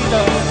配的，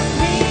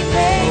你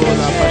配的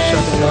全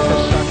所阿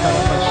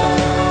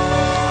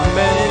门，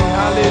哈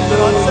利路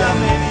亚，赞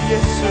美你耶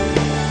稣，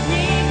你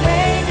配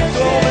的全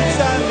我们赞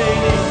美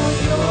你。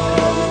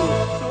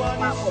主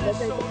啊，我们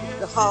在这个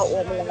时候，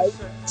我们来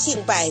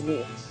敬拜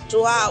你。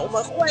主啊，我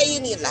们欢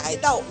迎你来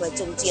到我们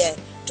中间。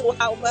主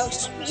啊，我们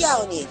需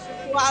要你。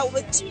主啊，我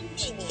们经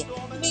历你，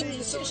因为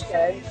你是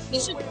神，你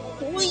是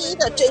独一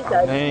的真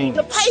神，你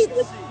是配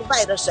得敬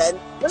拜的神，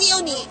唯有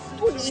你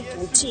不离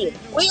不弃，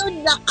唯有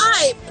你的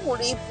爱不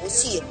离不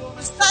弃。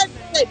山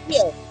在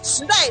变，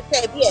时代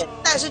在变，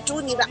但是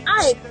主你的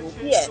爱不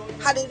变。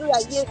哈利路亚，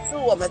耶稣，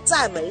我们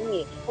赞美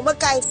你，我们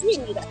感谢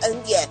你的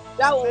恩典，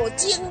让我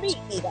经历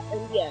你的恩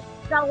典，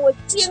让我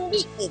经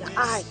历你的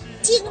爱，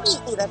经历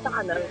你的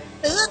大能，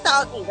得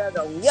到你的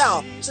荣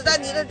耀，使得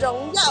你的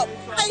荣耀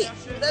配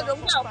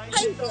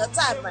得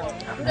赞美，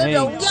你的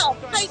荣耀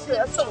配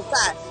得颂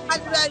赞。哈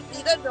利路亚，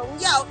你的荣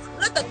耀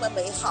何等的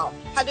美好！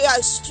哈利路亚，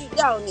需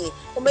要你，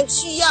我们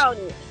需要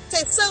你。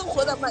在生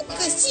活的每一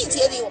个细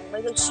节里，我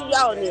们都需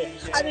要你。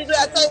哈利路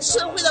亚，在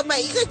社会的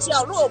每一个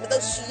角落，我们都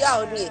需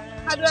要你。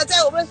哈利路亚，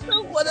在我们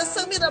生活的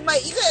生命的每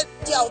一个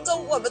角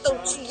中，我们都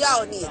需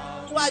要你。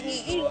主啊，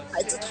你与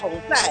孩子同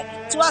在。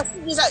主啊，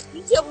世界上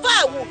一切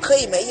万物可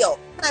以没有，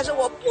但是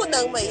我不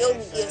能没有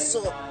你，耶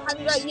稣。哈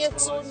利路亚，耶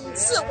稣，你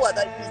是我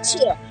的一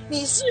切，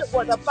你是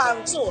我的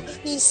帮助，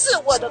你是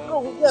我的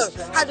供应。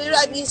哈利路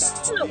亚，你是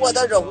我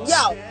的荣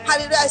耀。哈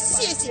利路亚，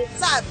谢谢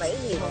赞美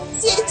你，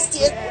谢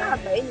谢赞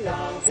美你，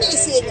谢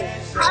谢你。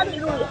哈利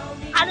路亚，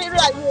哈利路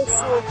亚，耶稣，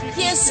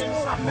耶稣，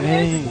阿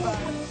门。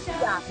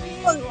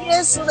奉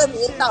耶稣的名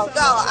祷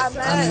告，阿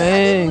门。阿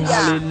门。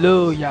哈利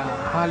路亚，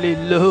哈利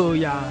路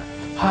亚，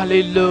哈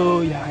利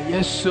路亚，耶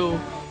稣，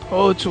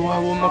哦主啊，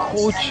我们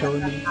呼求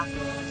你。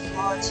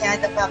亲爱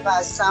的爸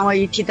爸，三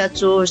位一体的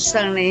主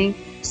圣灵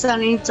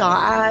早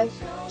安，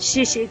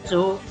谢谢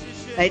主，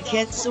每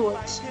天是我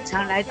经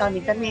常来到你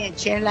的面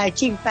前来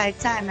敬拜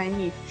赞美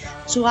你。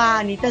主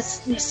啊，你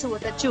是我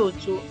的救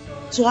主，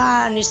主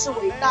啊，你是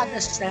伟大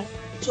的神，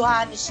主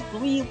啊，你是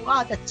独一无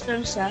二的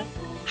真神。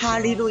哈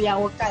利路亚，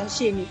我感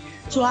谢你，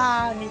主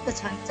啊，你的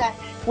存在，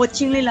我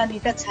经历了你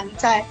的存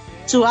在。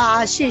主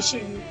啊，谢谢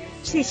你，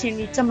谢谢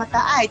你这么的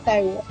爱戴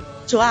我。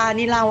主啊，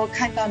你让我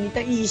看到你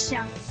的异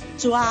象。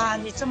主啊，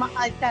你这么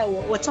爱戴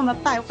我，我这么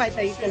败坏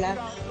的一个人，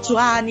主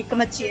啊，你这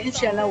么拣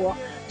选了我。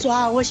主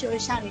啊，我想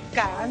向你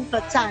感恩和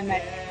赞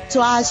美。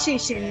主啊，谢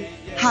谢你，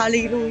哈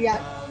利路亚。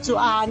主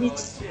啊，你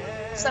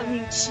生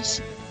命气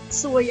息，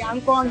赐我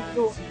阳光雨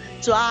露。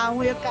主啊，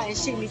我要感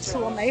谢你赐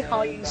我美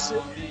好饮食。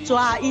主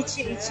啊，一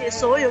切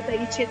所有的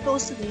一切都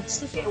是你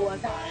赐给我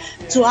的。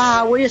主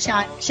啊，我也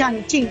想向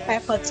你敬拜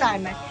和赞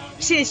美，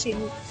谢谢你，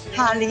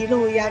哈利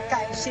路亚，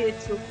感谢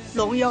主，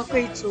荣耀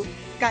归主，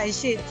感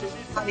谢主，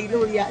哈利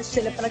路亚，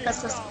谢了巴拉卡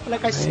萨巴拉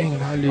卡谢，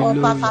哦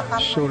巴巴巴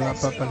受了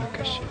巴巴拉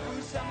卡谢，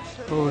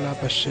哦拉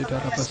巴谢达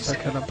拉巴萨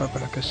卡拉巴巴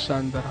拉卡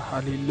桑达，哈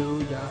利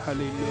路亚，哈利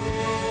路亚。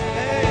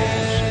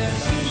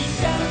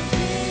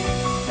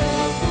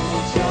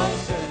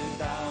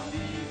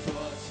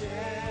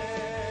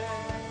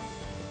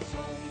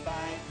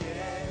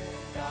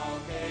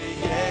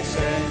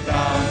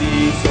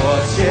所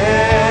见，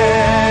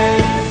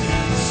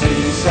心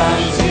上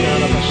记，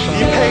你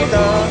配得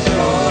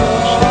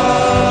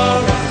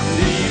你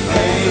配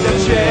得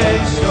全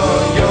所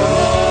有。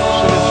是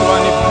的，主啊，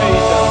你配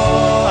得，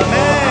阿门。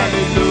哈利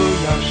路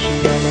亚，是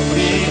的，你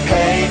配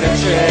得全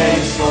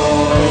所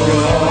有。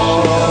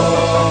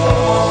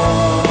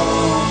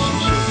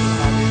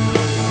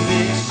你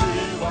是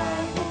万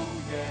物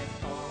源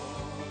头，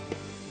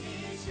一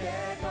切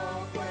都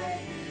归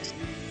于你。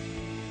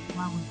哇，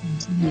我感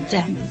谢你赞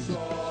美你。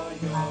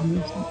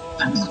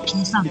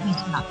天上地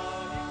下，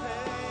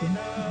天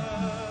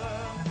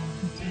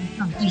上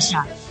地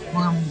下，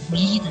我唯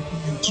一的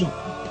救，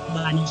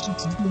你是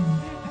值得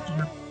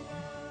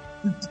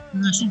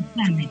歌颂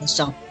赞美的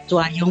神。主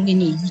啊，因为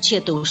你一切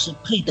都是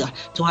配的。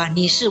主啊，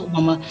你是我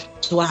们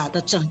主啊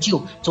的拯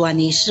救。主啊，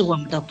你是我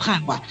们的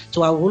盼望。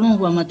主啊，无论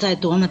我们在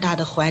多么大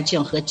的环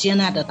境和艰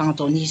难的当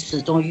中，你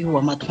始终与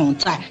我们同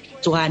在。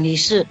主啊，你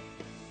是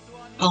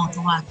主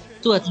啊，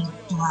坐着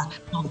主啊，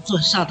座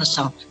上的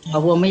神，主啊，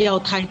我们要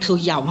抬头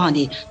仰望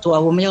你，主啊，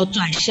我们要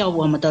转向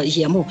我们的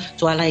眼目，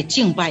主啊，来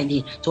敬拜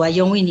你，主啊，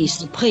因为你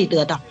是配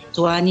得的，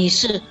主啊，你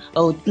是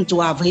主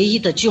啊唯一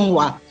的君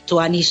王，主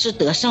啊，你是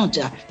得胜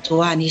者，主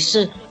啊，你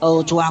是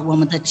主啊我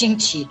们的旌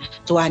旗，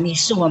主啊，你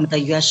是我们的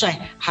元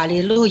帅，哈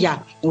利路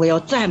亚！我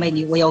要赞美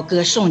你，我要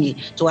歌颂你，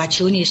主啊，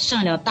求你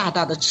圣灵大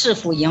大的赐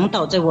福引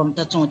导在我们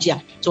的中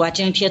间，主啊，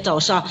今天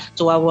早上，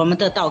主啊，我们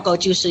的祷告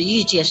就是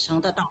遇见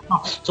神的祷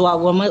告，主啊，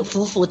我们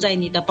匍匐在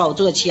你的宝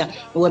座前，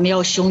我们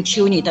要寻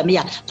求你的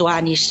面，主啊，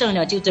你圣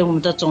灵就在我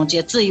们的中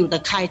间自由的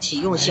开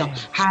启用心，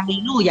哈利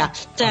路亚！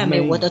赞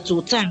美我的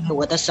主，赞美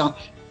我的神。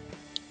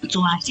主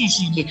啊，谢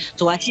谢你，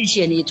主啊，谢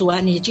谢你，主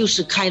啊，你就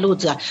是开路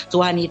者，主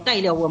啊，你带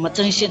了我们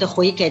真心的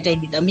悔改在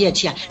你的面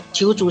前，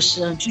求主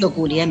施恩眷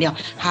顾怜悯，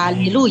哈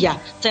利路亚！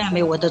赞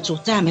美我的主，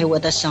赞美我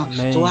的神，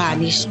主啊，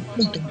你是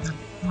配得的，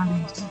你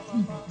是配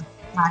得的。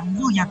哈利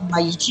路亚！主啊，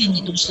一切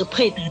你都是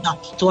配得的。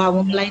主啊，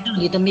我们来到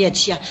你的面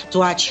前，主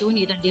啊，求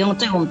你的灵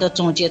在我们的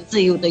中间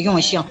自由的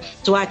运行。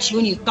主啊，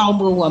求你高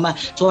牧我们，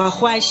主啊，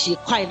欢喜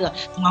快乐。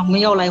主啊，我们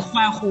要来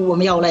欢呼，我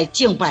们要来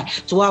敬拜。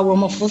主啊，我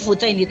们匍匐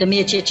在你的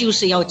面前，就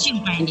是要敬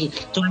拜你。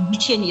主啊，一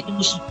切你都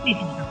是配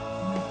得的。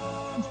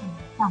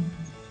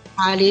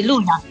哈利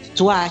路亚！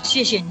主啊，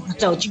谢谢你的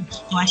造就，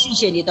主啊，谢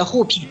谢你的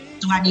护庇，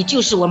主啊，你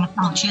就是我们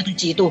掌权的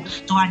基督，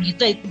主啊，你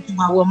在主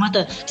啊我们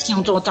的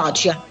心中掌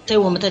权，在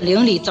我们的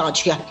灵里掌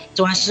权，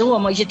主啊，使我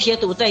们一天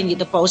都在你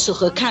的保守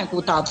和看顾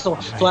当中，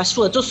主啊，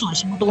所作所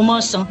行多么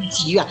神的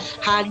喜悦，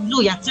哈利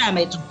路亚！赞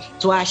美主，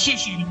主啊，谢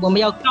谢你，我们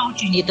要高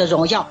举你的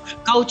荣耀，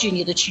高举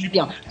你的权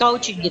柄，高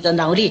举你的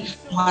能力，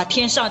主啊，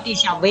天上地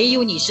下唯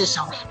有你是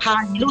神，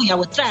哈利路亚！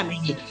我赞美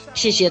你，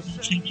谢谢主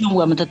垂听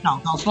我们的祷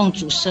告，奉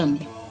主圣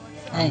名。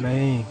阿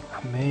门，阿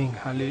门，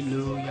哈利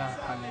路亚，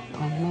哈利路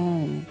亚，阿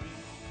门。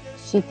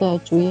是的，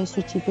主耶稣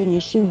基督，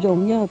你是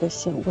荣耀的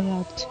神，我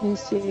要称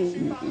谢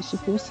你，你是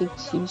独行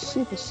其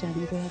事的神，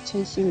我要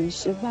称谢你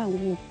是万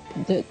物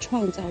的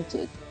创造者、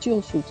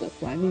救赎者、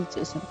管理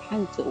者、审判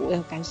者，我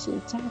要感谢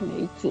赞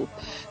美主。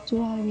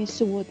主啊，你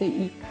是我的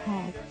依靠，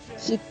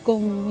是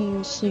供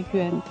应，是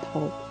源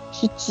头，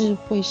是智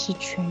慧，是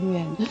泉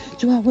源。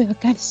主啊，我要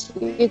感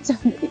谢赞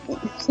美你，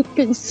是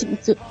更新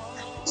者，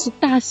是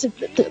大胜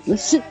的得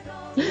胜，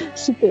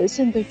是得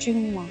胜的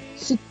君王，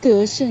是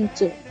得胜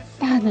者、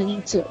大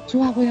能者。主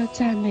啊，我要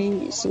赞美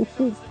你，是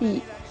护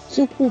庇，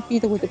是护庇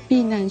的我的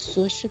避难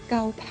所，是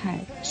高台，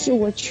是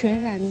我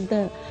全然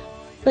的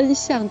奔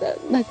向的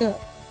那个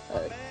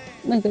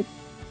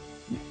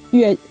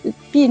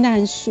避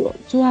难所。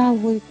主啊，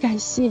我感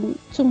谢你，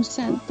众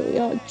山都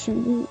要举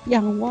目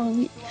仰望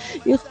你，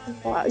耶和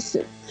华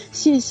神，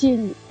谢谢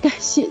你，感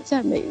谢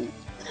赞美你。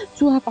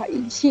主啊，把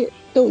一切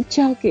都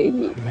交给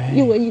你，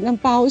因为你能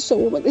保守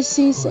我们的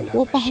心胜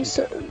过保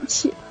守一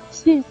切。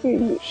谢谢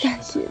你，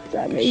感谢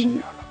赞美你，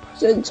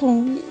尊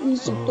崇你，你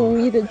是独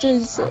一的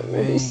真神，我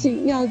的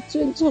心要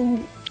尊崇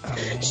你，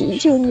寻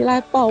求你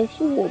来保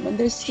护我们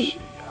的心，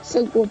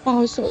胜过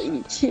保守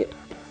一切。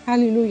哈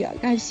利路亚，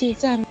感谢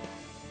赞美。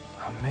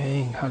阿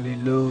门，哈利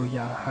路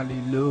亚，哈利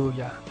路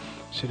亚。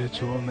是的，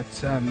主，我们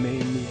赞美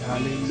你，哈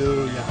利路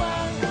亚。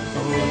哦，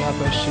拉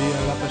巴西亚，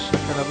拉巴沙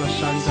卡，拉巴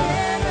山达，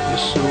也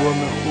是我们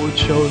呼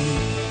求你，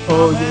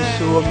哦，也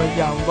是我们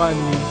仰望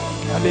你，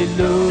哈利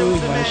路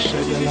亚。是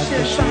的，拉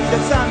巴西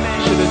亚，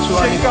是的，主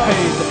啊，你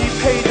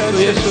配的，主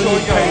耶稣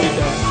你配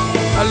的，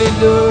哈利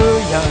路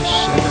亚。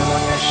是的，拉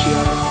巴西亚，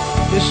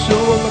也是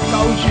我们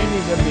高举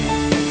你的名，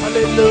哈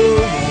利路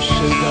亚。是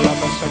的，拉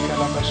巴沙卡，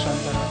拉巴山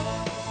达。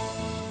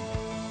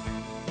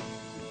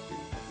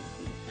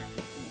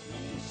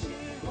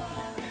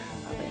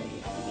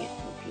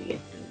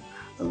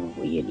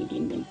我愿你里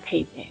面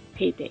配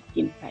得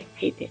敬拜，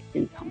配得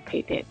珍藏，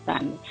配得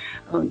赞美。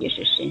你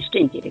是神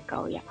圣洁的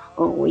羔羊。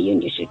我有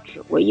你是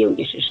主，我有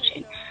你是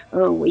神。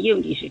我有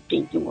你是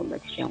拯救我们的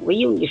神，我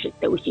有你是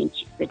斗行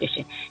启示的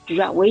神。主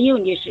啊，我有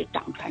你是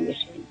掌权的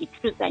神，你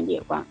住在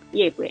列邦，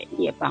列国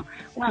列邦，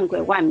万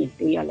国万民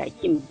都要来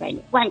敬拜你，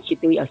万体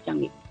都要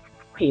向你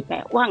跪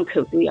拜，万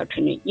口都要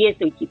承认耶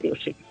稣基督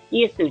是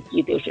耶稣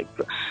基督是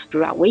主。主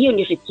啊，我有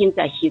你是今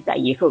在昔在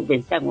以后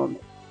人在我们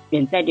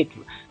人在的主。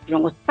让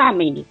我赞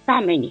美你，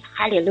赞美你，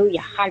哈利路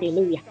亚，哈利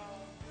路亚。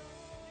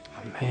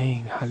阿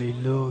门，哈利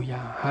路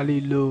亚，哈利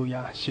路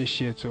亚，谢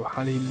谢主，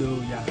哈利路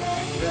亚。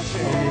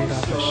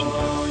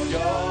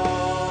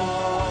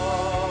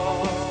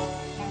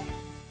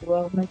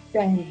我们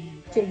赞美，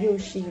这又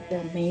是一个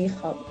美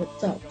好的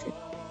早晨，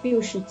又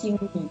是经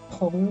历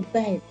同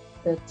在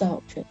的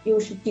早晨，又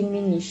是经历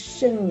你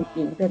圣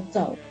灵的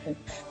早晨。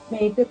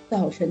每个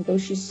早晨都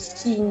是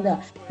新的，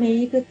每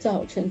一个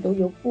早晨都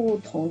有不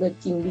同的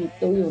经历，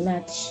都有那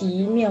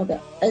奇妙的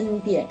恩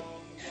典。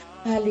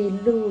哈利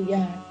路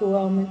亚，主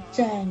啊，我们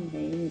赞美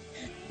你，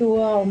主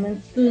啊，我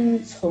们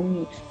尊崇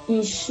你，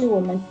你是我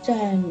们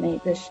赞美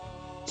的神，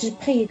只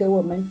配得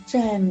我们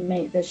赞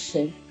美的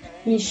神。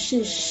你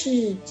是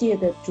世界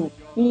的主，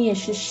你也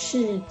是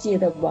世界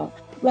的王，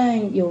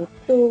万有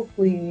都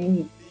归于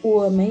你，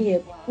我们也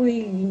归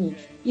于你。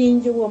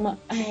因着我们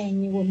爱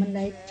你，我们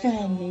来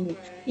赞美你；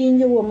因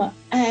着我们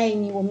爱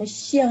你，我们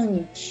向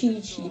你屈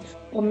膝，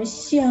我们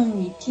向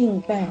你敬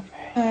拜。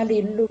哈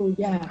利路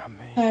亚，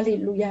哈利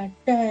路亚，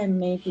赞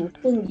美主，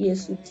奉耶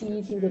稣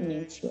基督的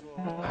名求。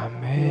阿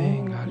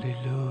门，哈利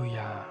路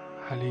亚，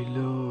哈利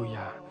路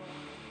亚，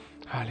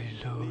哈利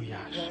路亚。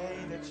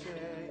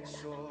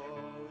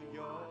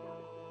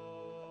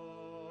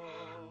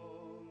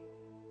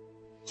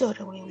做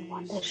着为我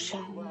们的神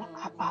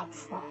阿爸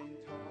父，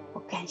我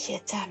感谢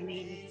赞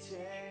美你，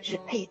是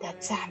配得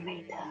赞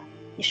美的。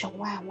你是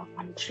万王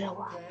之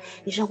王，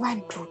你是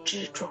万主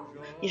之主，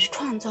你是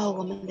创造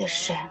我们的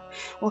神。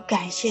我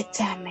感谢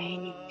赞美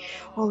你，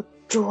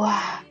主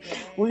啊，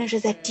无论是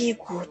在低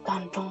谷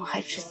当中，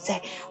还是在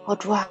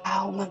主啊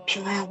我们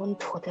平安稳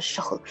妥的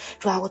时候，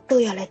主啊我都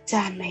要来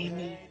赞美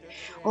你。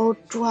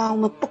主啊，我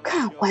们不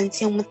看环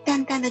境，我们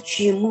单单的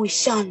举目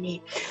向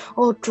你。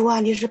主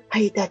啊，你是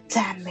配得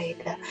赞美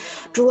的。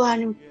主啊，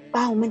你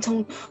把我们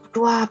从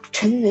主啊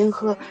沉沦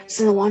和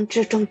死亡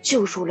之中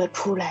救赎了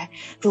出来。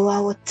主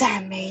啊，我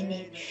赞美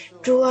你。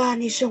主啊，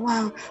你是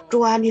主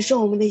啊，你是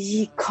我们的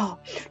依靠。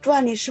主啊，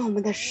你是我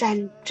们的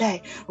山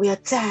寨，我要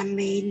赞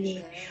美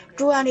你。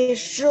主啊，你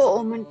是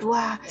我们主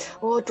啊，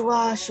主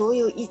啊，所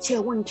有一切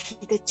问题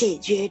的解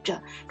决者。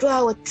主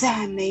啊，我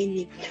赞美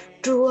你。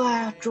主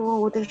啊，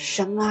我的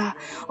神啊，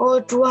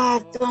主啊，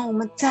当我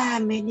们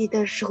赞美你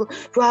的时候，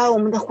主啊，我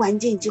们的环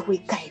境就会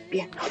改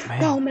变；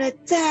当我们来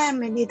赞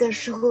美你的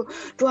时候，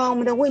主啊，我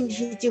们的问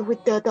题就会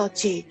得到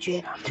解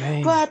决；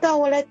主啊，当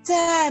我来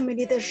赞美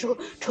你的时候，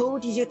仇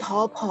敌就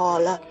逃跑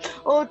了。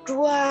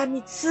主啊，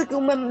你赐给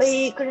我们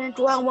每一个人，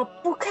主啊，我们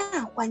不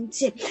看环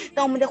境，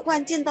当我们的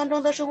环境当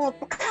中的时候，我们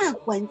不看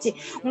环境，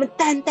我们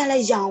单单来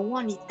仰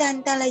望你，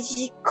单单来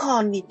依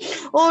靠你。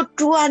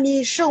主啊，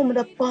你是我们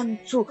的帮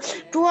助，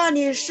主啊，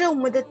你是我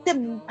们的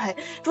盾牌，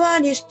主啊，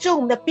你是我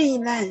们的避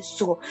难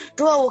所。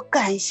主啊，我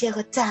感谢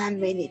和赞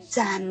美你，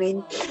赞美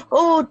你。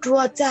主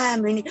啊，赞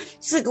美你，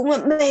赐给我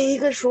们每一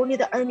个属你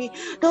的儿女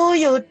都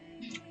有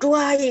主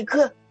啊一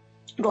颗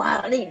主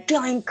啊，这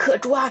样一颗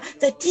主啊，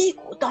在低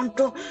谷当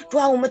中，主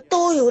啊，我们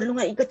都有那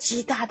么一个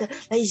极大的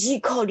来依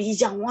靠你、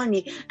仰望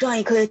你，这样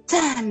一颗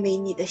赞美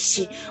你的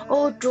心。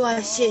主啊，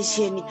谢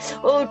谢你。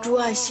主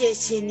啊，谢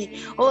谢你。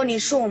你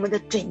是我们的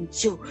拯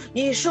救，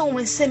你是我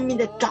们生命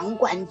的掌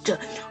管者。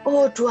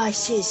主啊，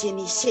谢谢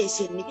你，谢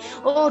谢你。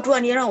主啊，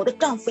你让我的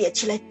丈夫也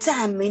起来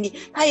赞美你，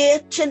他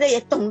也现在也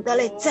懂得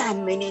来赞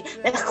美你，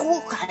来呼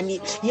喊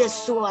你，耶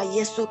稣啊，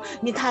耶稣，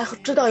他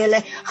知道也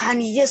来喊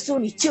你，耶稣，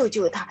你救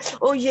救他。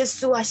耶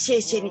稣主啊，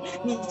谢谢你，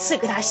你赐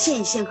给他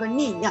信心和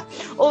力量。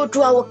哦，主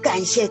啊，我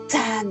感谢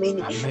赞美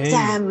你，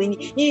赞美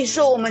你，你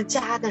是我们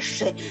家的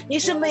神，你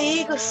是每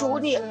一个属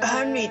你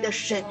儿女的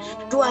神。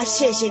主啊，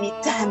谢谢你，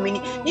赞美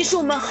你，你是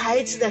我们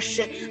孩子的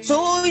神。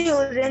所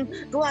有人，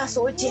主啊，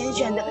所拣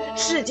选的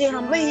世界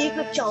上每一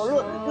个角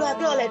落，主啊，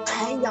都要来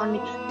传扬你，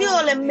都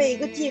要来每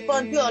个地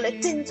方都要来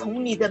尊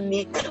崇你的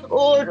名。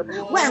哦，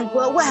万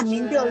国万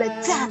民都要来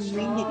赞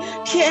美你，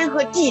天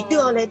和地都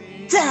要来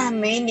赞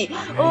美你。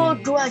哦，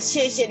主啊，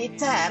谢谢你，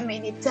赞美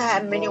你，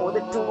赞美你，我的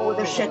主，我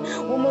的神，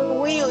我们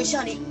唯有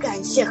向你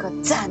感谢和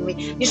赞美。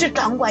你是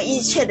掌管一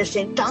切的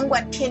神，掌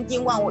管天地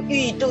万物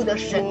宇宙的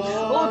神。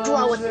哦，主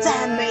啊，我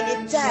赞美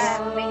你，赞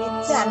美你，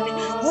赞美你，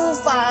无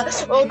法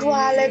哦，主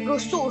啊，来个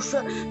诉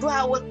说。主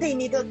啊，我对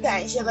你的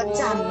感谢和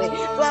赞美。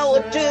主啊，我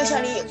只有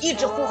向你一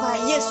直呼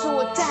喊，耶稣，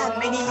我赞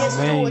美你，耶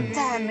稣，我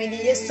赞美你，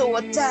耶稣，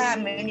我赞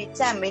美你，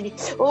赞美你。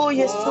哦，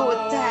耶稣，我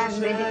赞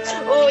美你，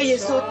哦，耶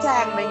稣，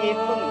赞美你，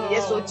奉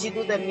耶稣基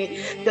督的名，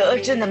得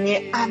胜的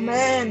名，阿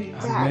门。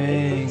阿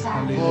门，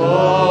哈利路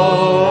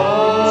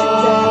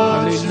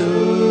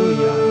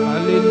亚，哈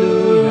利路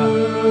亚。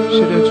是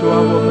的，主啊，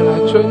我们来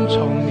尊崇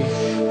你，耶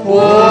稣，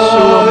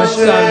我们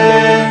赞美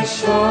你，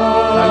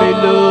哈利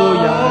路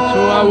亚。主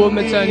啊，我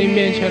们在你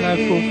面前来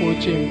匍匐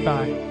敬拜。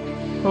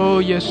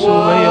哦，耶稣，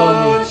唯有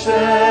你，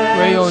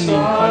唯有你，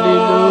哈利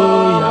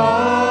路亚，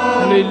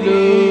哈利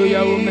路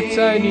亚。我们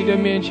在你的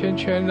面前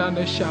全然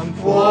的降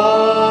服。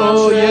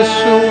哦，耶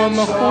稣，我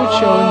们呼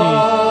求你，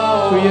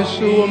主耶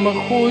稣，我们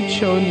呼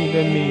求你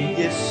的名，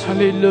哈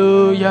利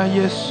路亚，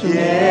耶稣，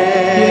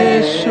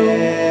耶稣，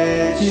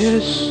耶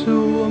稣，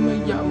我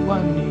们仰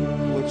望你，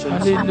哈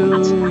利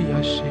路亚，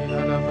是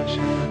阿拉巴是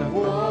阿拉巴。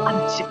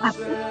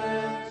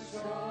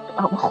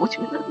主，我呼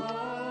求你，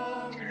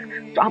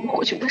主，我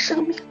呼求你的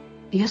生命，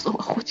耶稣，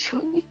我呼求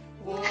你，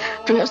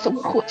主耶稣，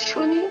我呼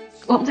求你，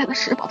我们在那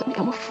施宝的面，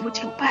我们服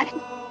敬拜你，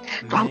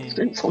主，我们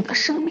尊崇的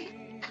生命，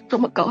主，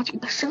我们高举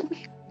的生命，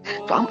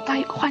主，我们当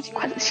一个欢喜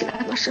快乐起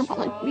来的施宝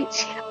的面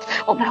前，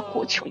我们来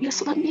呼求耶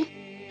稣的名，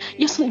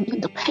耶稣的名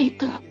的配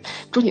得，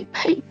主，你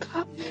配得，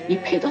你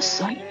配得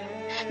所有，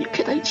你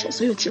配得一切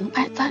所有敬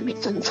拜赞美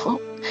尊崇。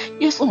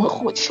耶稣，我们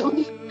呼求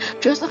你，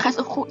主耶稣，孩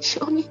子呼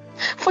求你，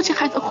父亲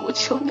孩子呼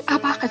求你，阿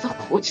爸孩子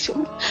呼求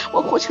你，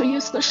我呼求耶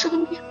稣的生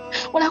命，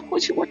我来呼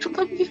求我主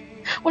的名，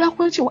我来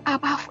呼求我阿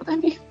爸父的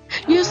名。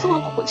耶稣，我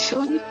呼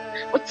求你，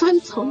我尊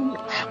崇你，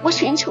我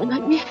寻求你的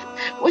面，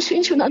我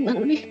寻求你的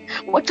能力，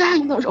我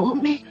赞你的荣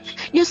美。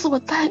耶稣，我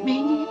赞美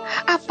你，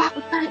阿爸，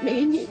我赞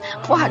美你，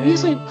父啊，耶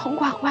稣，你统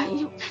管万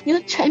有，你的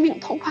权柄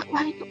统管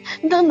万有，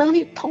你的能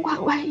力统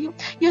管万有。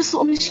耶稣，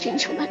我们寻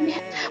求的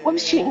面，我们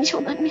寻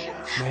求的面。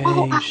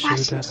哦，阿爸，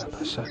谢谢你，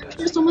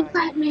耶稣，我们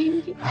赞美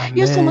你，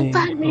耶稣，我们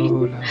赞美你，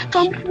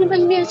专门你的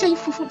面向你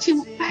夫妇敬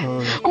拜，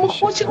我们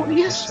呼求我的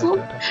耶稣，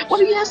我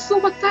的耶稣，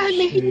我赞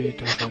美你，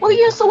我的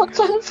耶稣，我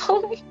尊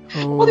崇你，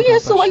我的耶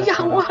稣，我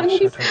仰望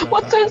你，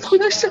我尊崇你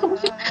的生命，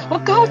我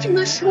高举你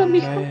的生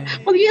命，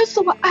我的耶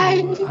稣，我爱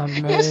你，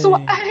耶稣，我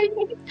爱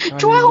你，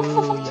主啊，我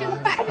夫妇敬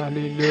拜，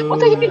我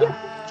在你面前。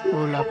我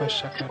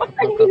在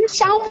你的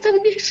想我在你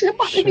面前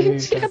把你面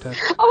前，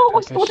哦，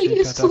我的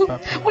耶稣，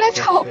我来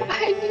朝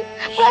拜你，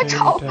我来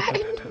朝拜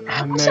你，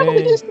我向我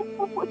的耶稣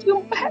我敬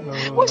拜，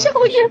我向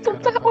我的耶稣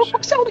赞，我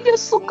向我的耶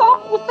稣高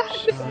呼赞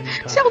美，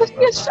向我的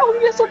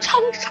耶稣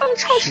唱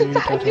诗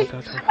赞美，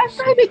来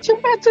赞美敬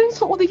拜尊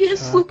崇我的耶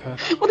稣，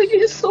我的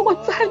耶稣我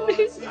赞美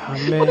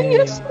你，我的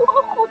耶稣我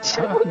呼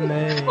求你，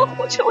我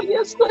呼求耶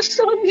稣的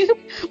生命，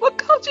我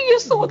高举耶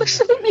稣我的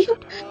生命，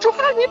主啊，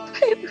你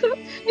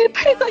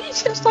配得一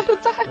切所有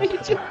赞美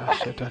敬拜，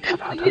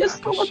耶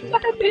稣我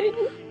赞美你，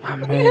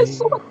耶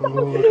稣我赞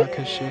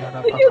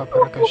美你，耶稣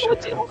我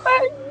敬拜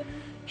你，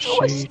主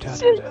我谢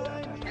谢你，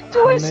主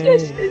我谢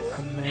谢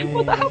你，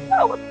我的阿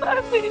爸我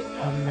赞美你，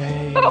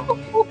阿爸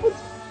我不敬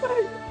拜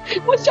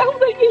你，我向我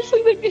的耶稣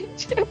的面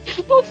前，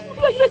我伏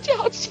在你的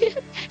脚前，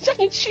向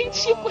你屈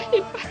膝跪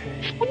拜，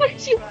我耐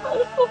心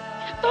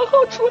等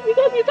候出你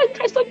的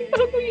开设你的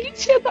一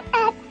切的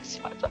阿爸西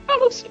巴的阿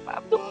鲁西巴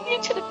的一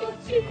切的命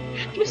令，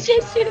主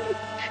谢谢你，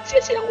谢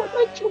谢我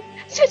的主，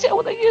谢谢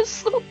我的耶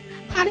稣，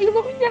哈利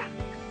路亚，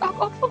祷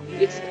告奉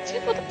耶稣基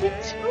督的名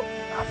求，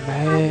阿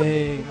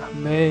门，阿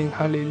门，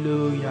哈利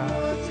路亚，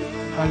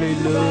哈利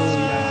路亚，哈利路亚，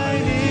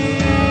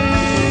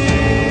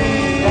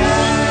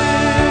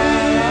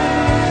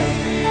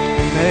阿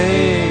门，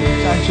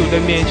在主的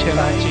面前来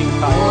敬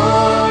拜，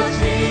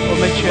我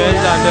们全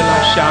然的来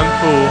降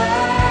服。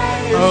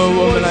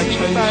我们来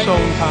称颂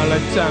他，来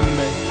赞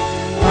美，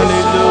哈利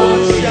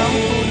路亚！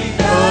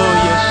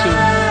耶稣，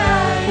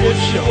呼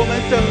求，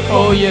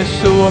耶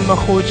稣，我们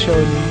呼求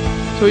你，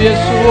主耶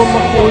稣，我们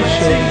呼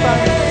求你，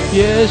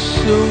耶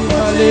稣，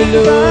哈利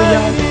路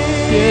亚！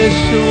耶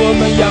稣，我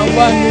们仰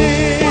望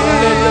你，哈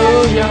利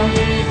路亚！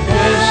耶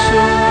稣，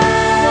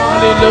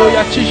哈利路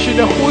亚！继续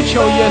的呼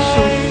求耶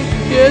稣，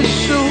耶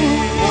稣，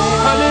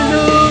哈利路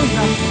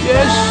亚！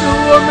耶稣，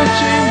我们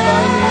敬拜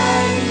你。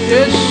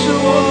耶稣，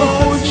我们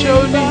呼求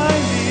你，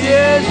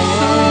耶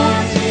稣，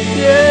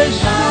耶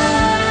稣，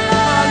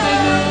哈利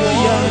路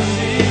亚！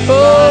耶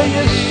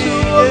稣，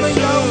我们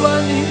仰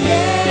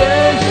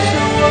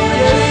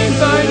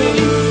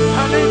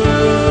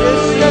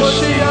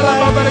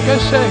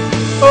谁？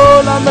哦，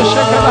拉玛谢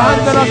卡拉汉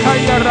德拉卡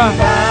亚拉，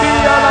比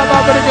亚拉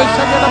巴布格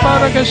萨格拉巴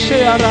格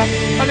谢亚拉，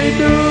哈利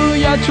路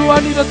亚！主啊，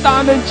你的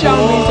大能降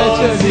临在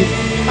这里，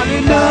哈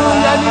利路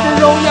亚！你的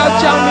荣耀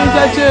降临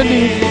在这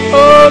里。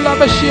哦，拉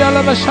玛西亚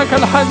拉巴萨卡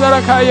拉汉德拉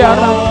卡亚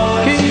拉，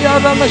比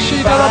亚拉玛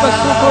西德拉巴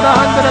苏库拉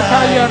汉德拉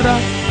卡亚拉。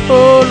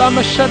哦，拉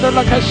玛沙德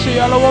拉卡西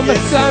亚拉，我们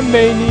赞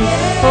美你。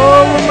哦，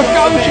我们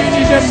高举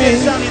你的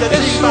名，耶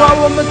稣啊，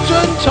我们尊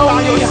崇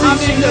你，哈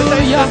利路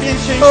亚。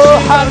哦，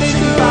哈利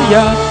路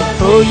亚。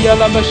哦，亚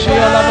拉玛西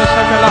亚拉巴萨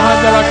卡拉汉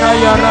德拉卡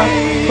亚拉。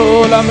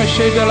哦，拉玛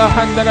西德拉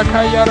汉德拉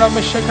卡亚拉，玛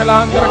西卡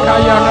拉汉德拉卡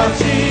亚拉。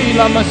伊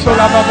拉玛苏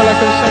拉巴布拉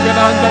克萨格拉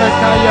汉德拉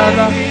卡亚拉。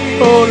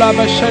哦，拉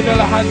玛西德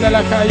拉汉德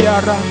拉卡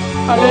亚拉。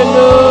哈利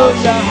路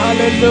亚，哈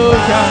利路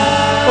亚。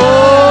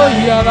Oh,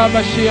 ya la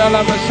basia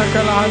la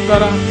basakala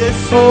handara.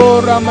 Oh,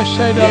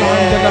 ramashayda la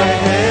handara.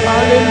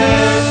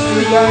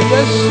 Hallelujah,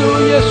 Yesu,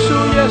 Yesu,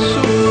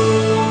 Yesu.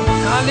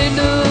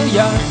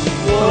 Hallelujah.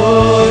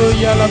 Oh,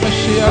 ya la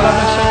basia la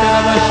basakala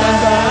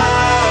bashandara.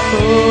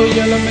 Oh,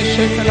 ya la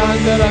mashakala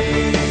handara.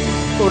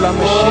 Oh, la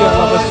mashia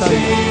la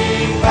basandara.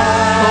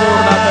 Oh,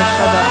 la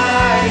bashada.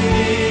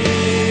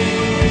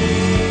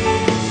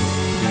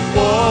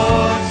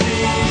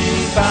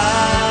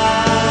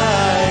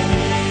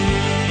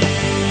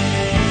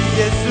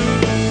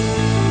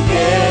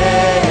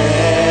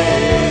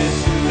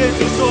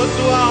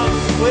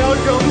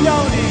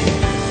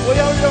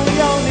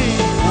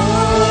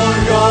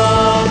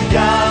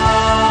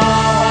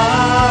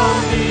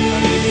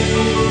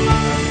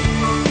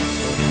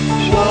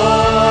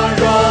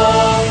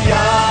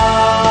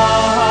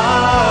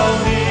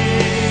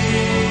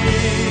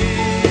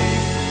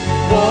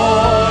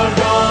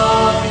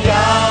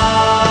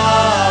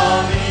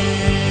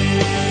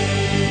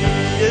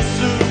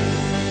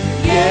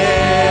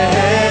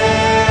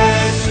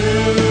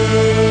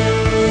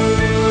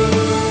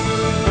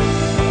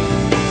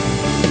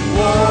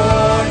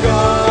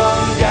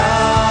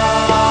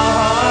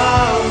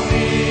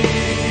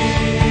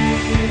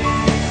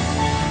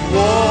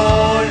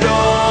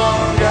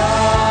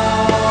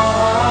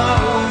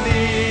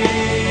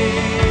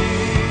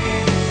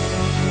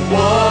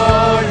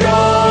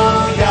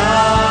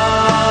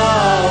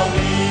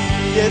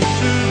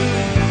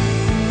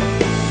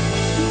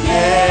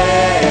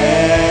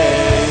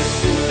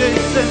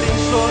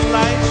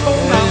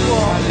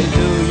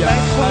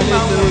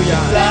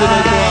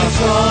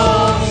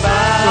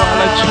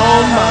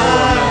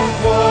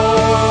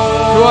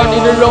主啊，你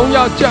的荣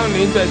耀降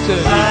临在这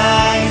里。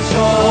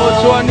哦，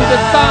主啊，你的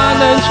大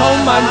能充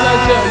满在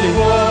这里。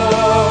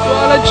主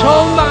啊，来充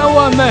满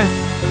我们。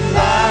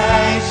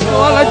主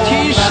啊，来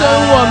提升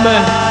我们。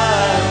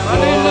哈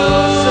利路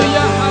亚，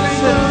哈利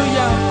路亚。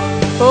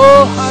哦，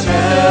哈利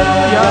路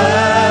亚。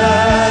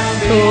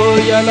哦，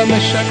呀拉玛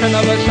沙卡拉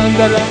巴桑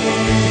德拉，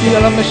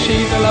呀拉玛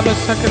西德拉巴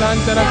萨克兰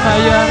德拉卡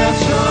亚拉。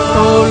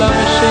哦，拉玛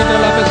西德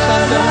拉巴桑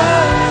德拉。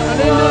哈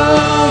利路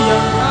亚，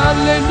哈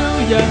利路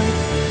亚。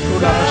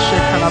拉巴谢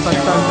卡拉巴桑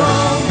德拉，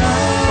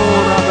哦，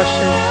拉巴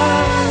谢，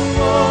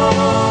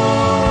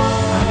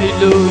哈利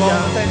路亚，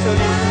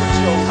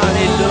哈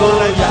利路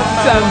亚，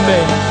赞美，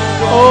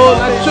哦，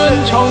来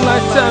尊崇，来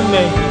赞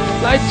美，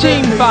来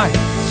敬拜，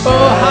哦，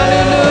哈利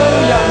路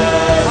亚，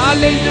哈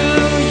利路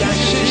亚，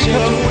谢谢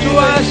主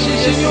啊，谢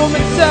谢你，我们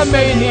赞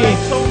美你，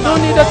有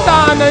你的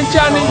大能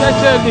降临在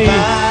这里，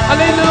哈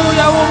利路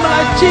亚，我们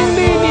来经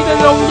历你的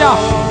荣耀，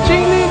经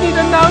历你的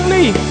能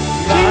力。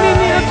经历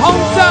你的同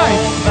在，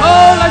哦，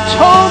来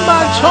充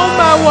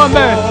满我们，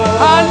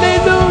哈利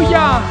路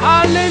亚，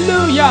哈利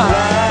路亚，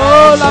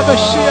哦，拉巴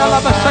西亚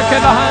拉巴萨克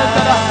拉汉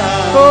德拉，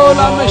哦，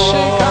拉巴西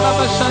卡拉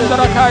巴桑德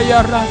拉卡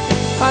亚拉，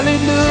哈利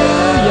路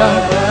亚，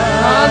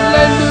哈利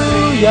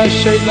路亚，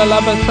谁拉拉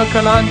巴萨克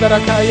拉汉德拉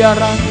卡亚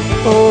拉，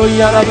哦，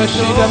亚拉巴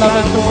西德拉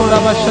巴苏库拉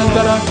巴桑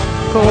德拉，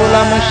哦，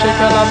拉巴西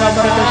卡拉巴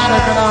巴拉克沙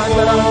克拉汉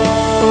德拉，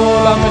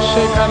哦，拉巴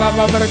西卡拉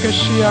巴巴拉克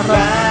西亚拉，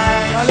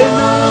哈利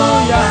路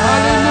亚，哈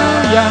利路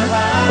亚。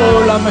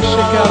Oh, la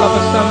mashika la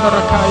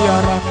basambara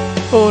kayara.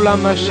 Oh, la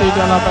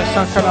mashida la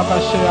basaka la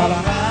bashara.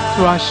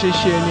 主啊，谢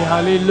谢你，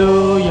哈利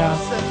路亚。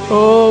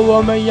哦，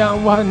我们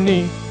仰望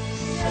你，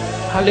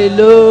哈利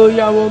路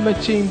亚，我们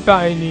敬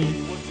拜你。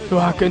主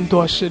啊，更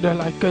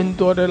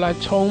多的来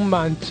充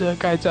满遮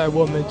盖在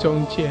我们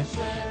中间。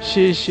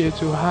谢谢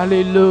主，哈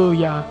利路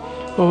亚。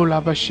哦，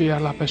拉巴西亚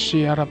拉巴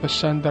西亚拉巴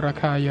桑德拉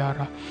卡亚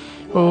拉。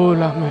哦，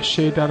拉玛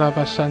西达拉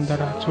巴桑德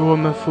拉。主，我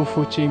们夫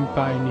妇敬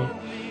拜你。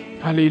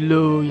哈利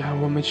路亚，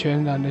我们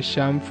全然的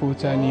降服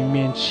在你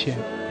面前。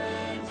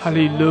哈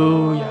利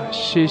路亚，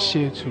谢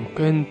谢主，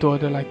更多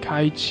的来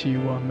开启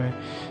我们。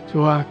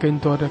主啊，更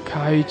多的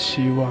开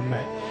启我们，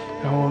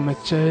让我们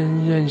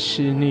真认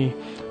识你。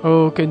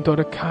哦，更多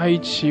的开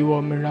启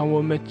我们，让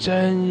我们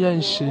真认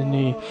识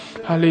你。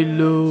哈利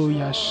路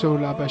亚，苏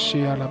拉巴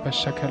西亚拉巴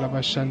沙卡拉巴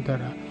桑德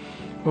拉。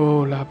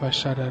哦，拉巴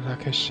沙达拉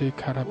克西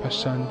卡拉巴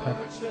桑德拉。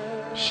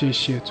谢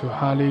谢主，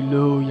哈利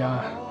路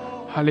亚。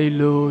哈利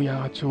路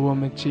亚，主，我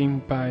们敬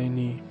拜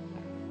你。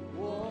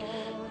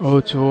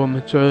哦，主，我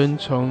们尊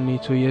崇你，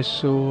主耶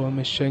稣，我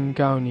们宣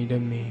告你的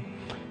名。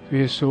主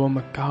耶稣，我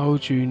们高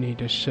举你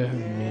的生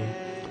命。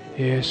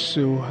耶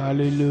稣，哈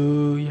利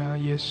路亚！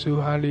耶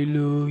稣，哈利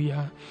路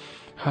亚！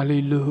哈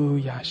利路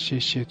亚！谢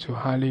谢主，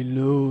哈利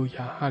路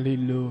亚！哈利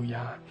路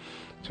亚！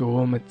主，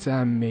我们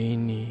赞美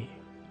你。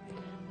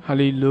哈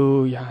利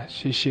路亚！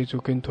谢谢主，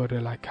更多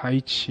的来开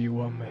启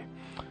我们。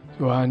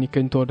主啊，你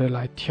更多的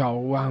来挑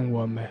旺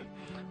我们，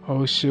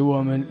使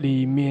我们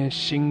里面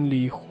心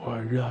里火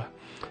热，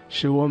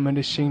使我们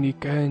的心里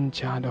更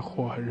加的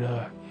火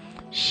热。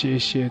谢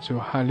谢主，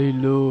哈利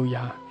路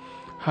亚！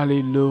哈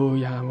利路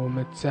亚！我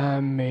们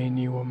赞美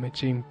你，我们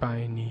敬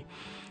拜你。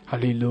哈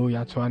利路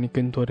亚！主啊，你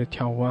更多的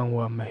挑旺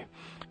我们，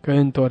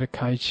更多的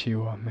开启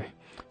我们。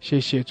谢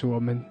谢主，我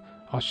们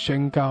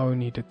宣告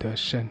你的得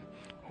胜，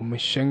我们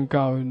宣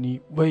告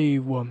你为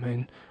我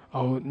们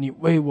你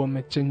为我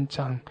们征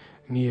战，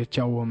你也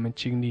叫我们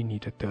经历你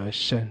的得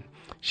胜。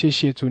谢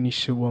谢主，你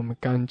使我们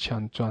刚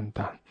强壮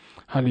胆。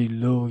哈利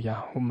路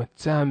亚！我们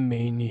赞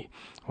美你，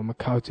我们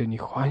靠着你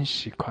欢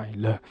喜快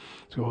乐。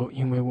主，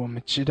因为我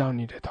们知道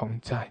你的同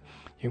在，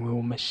因为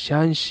我们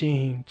相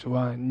信主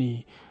啊，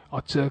你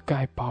遮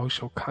盖保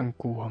守看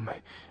顾我们，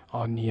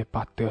你也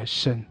把得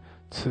胜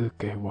赐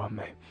给我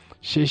们。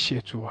谢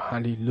谢主，哈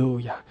利路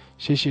亚！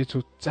谢谢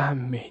主，赞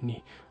美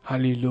你，哈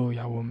利路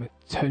亚！我们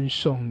称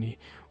颂你，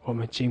我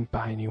们敬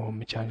拜你，我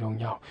们将荣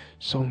耀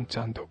颂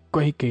赞都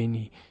归给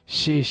你。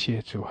谢谢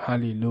主，哈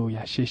利路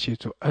亚！谢谢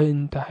主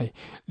恩待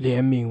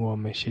怜悯我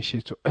们，谢谢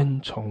主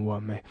恩宠我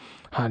们，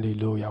哈利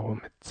路亚！我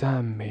们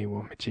赞美，我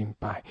们敬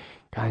拜，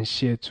感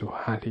谢主，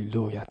哈利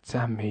路亚！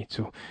赞美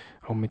主，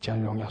我们将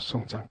荣耀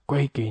颂赞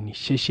归给你。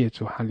谢谢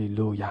主，哈利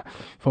路亚！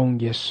奉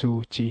耶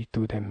稣基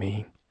督的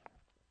名，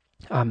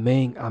阿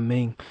们，阿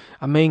们，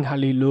阿们，哈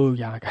利路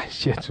亚！感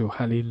谢主，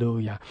哈利路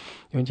亚！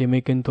弟兄姐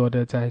妹，更多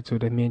的在主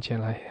的面前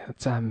来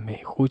赞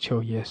美呼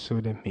求耶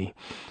稣的名，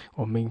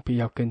我们必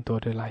要更多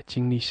的来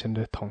经历神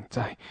的同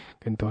在，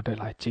更多的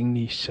来经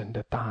历神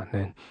的大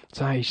能。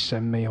在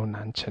神没有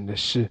难成的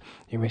事，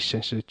因为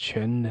神是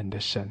全能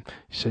的神，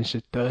神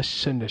是得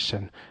胜的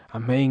神。阿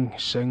们！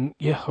神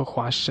耶和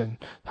华神，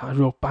他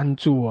若帮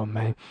助我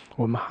们，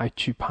我们还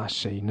惧怕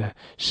谁呢？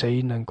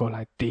谁能够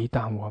来抵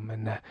挡我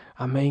们呢？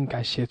阿们！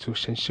感谢主，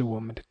神是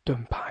我们的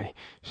盾牌，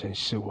神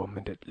是我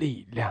们的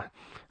力量。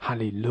哈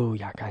利路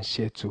亚！感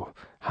谢主，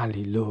哈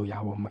利路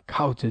亚！我们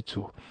靠着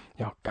主，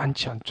要刚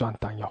强壮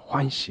胆，要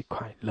欢喜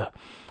快乐。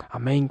阿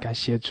们！感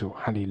谢主，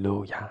哈利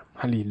路亚！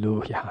哈利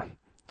路亚！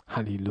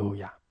哈利路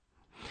亚！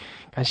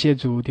感谢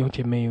主，弟兄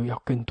姐妹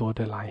要更多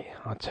的来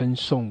称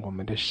颂我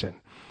们的神，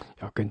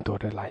要更多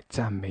的来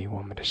赞美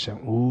我们的神，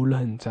无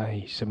论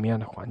在什么样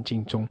的环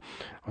境中，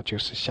就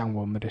是向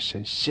我们的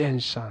神献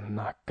上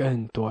那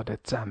更多的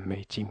赞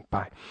美敬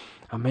拜。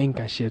阿们！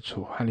感谢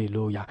主，哈利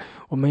路亚！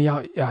我们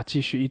要继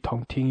续一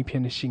同听一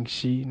篇的信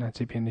息。那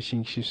这篇的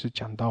信息是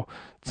讲到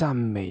赞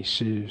美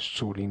是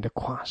属灵的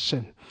跨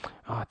胜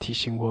提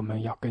醒我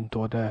们要更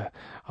多的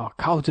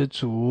靠着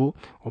主，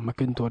我们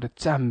更多的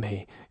赞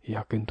美，也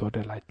要更多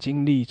的来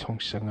经历从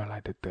神而来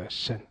的得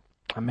胜。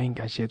阿们！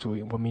感谢主，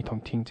我们一同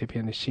听这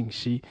篇的信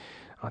息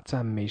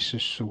赞美是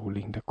属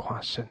灵的跨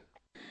胜。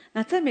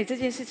那赞美这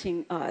件事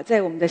情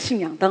在我们的信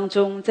仰当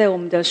中，在我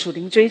们的属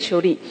灵追求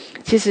里，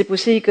其实不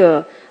是一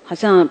个好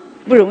像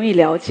不容易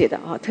了解的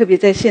特别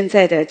在现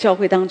在的教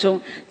会当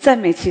中，赞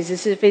美其实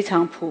是非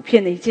常普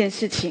遍的一件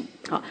事情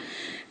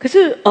可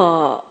是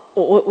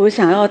我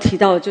想要提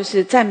到的就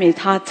是赞美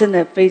它真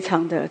的非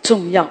常的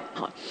重要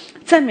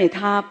赞美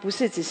它不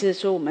是只是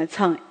说我们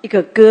唱一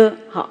个歌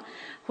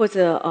或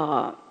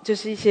者就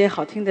是一些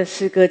好听的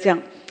诗歌这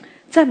样。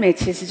赞美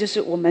其实就是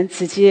我们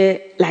直接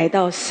来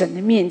到神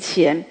的面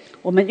前，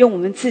我们用我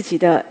们自己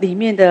的里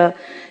面的，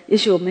也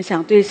许我们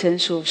想对神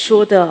所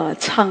说的、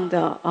唱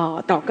的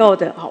祷告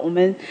的我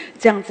们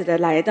这样子的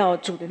来到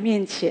主的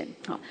面前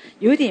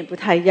有一点不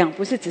太一样，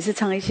不是只是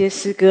唱一些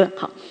诗歌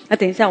那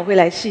等一下我会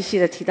来细细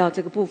的提到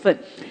这个部分。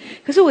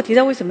可是我提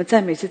到为什么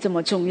赞美是这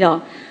么重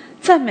要？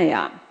赞美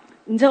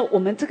你知道我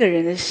们这个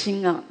人的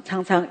心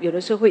常常有的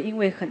时候会因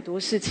为很多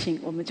事情，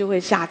我们就会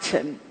下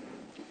沉，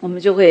我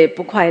们就会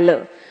不快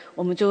乐，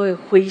我们就会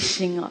灰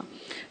心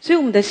所以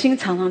我们的心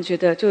常常觉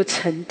得就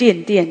沉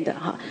甸甸的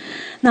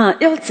那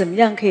要怎么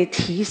样可以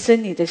提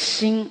升你的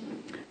心，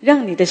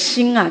让你的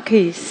心可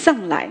以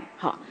上来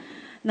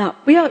那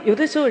不要有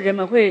的时候人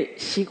们会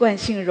习惯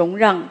性容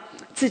让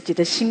自己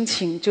的心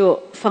情就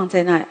放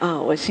在那里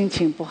我心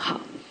情不好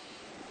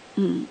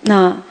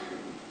那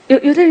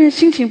有的人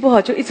心情不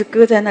好就一直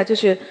搁在那，就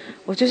觉得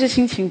我就是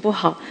心情不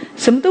好，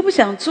什么都不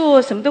想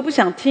做，什么都不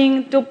想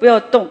听，都不要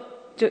动，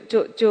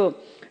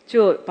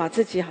就把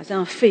自己好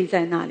像废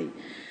在那里。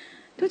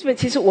都觉得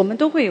其实我们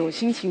都会有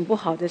心情不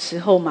好的时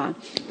候嘛，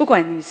不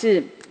管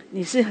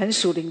你是很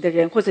属灵的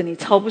人，或者你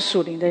超不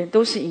属灵的人，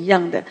都是一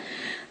样的。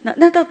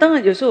那当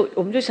然有时候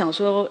我们就想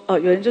说有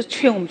人就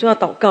劝我们就要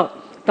祷告，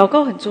祷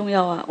告很重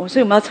要所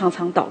以我们要常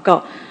常祷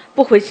告，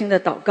不灰心的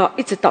祷告，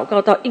一直祷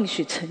告到应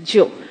许成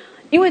就。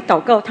因为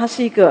祷告它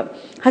是一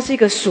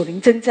个属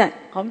灵征战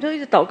我们就一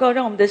直祷告，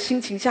让我们的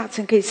心情下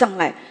沉可以上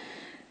来。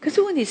可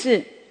是问题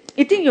是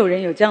一定有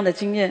人有这样的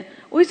经验。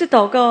我一直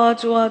祷告啊，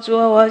主啊，主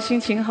啊，我要心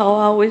情好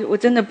啊，我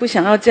真的不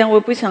想要这样，我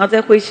不想要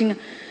再灰心啊，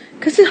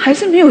可是还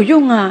是没有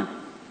用啊。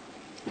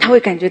他会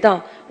感觉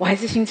到我还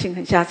是心情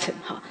很下沉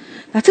哈。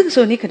那这个时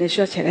候你可能需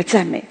要起来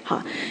赞美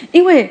哈，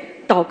因为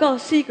祷告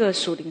是一个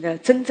属灵的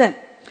征战，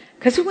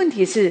可是问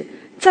题是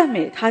赞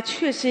美它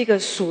却是一个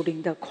属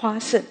灵的夸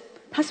胜，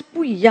它是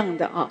不一样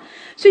的啊。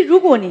所以如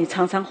果你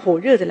常常火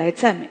热的来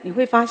赞美，你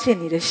会发现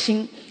你的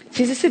心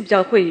其实是比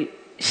较会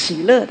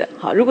喜乐的。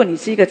好，如果你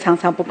是一个常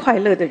常不快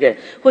乐的人，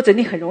或者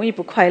你很容易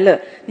不快乐，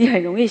你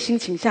很容易心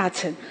情下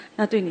沉，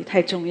那对你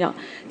太重要。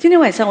今天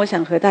晚上我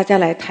想和大家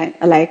来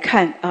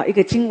看一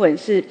个经文，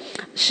是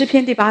诗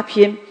篇第8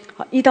篇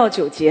1到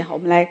9节。好，我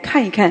们来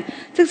看一看，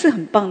这是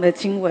很棒的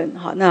经文。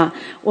好，那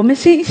我们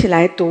先一起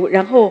来读，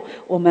然后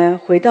我们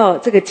回到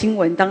这个经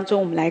文当中，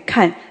我们来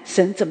看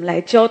神怎么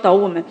来教导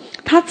我们，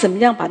他怎么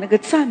样把那个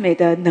赞美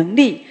的能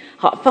力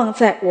好放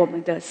在我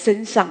们的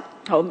身上。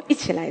好，我们一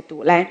起来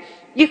读。来，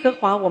耶和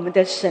华我们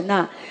的神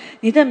啊，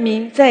你的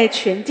名在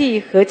全地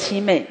何其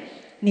美！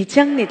你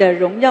将你的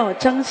荣耀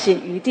彰显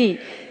于地，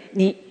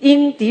你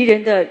因敌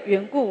人的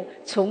缘故，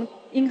从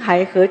婴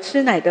孩和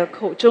吃奶的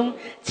口中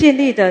建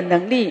立的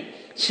能力，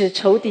使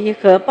仇敌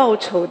和报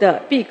仇的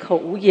闭口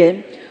无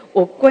言。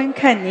我观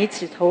看你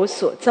指头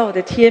所造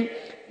的天，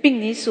并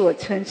你所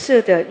陈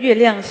设的月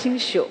亮星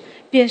宿，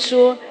便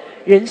说：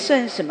人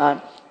算什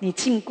么？你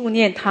竟顾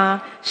念他；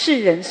世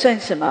人算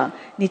什么？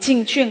你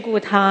竟眷顾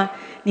他？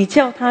你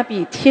叫他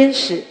比天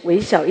使微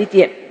小一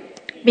点，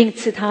并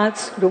赐他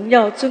荣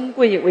耀尊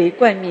贵为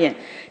冠冕。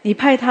你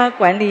派他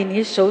管理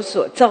你手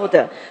所造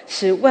的，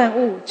使万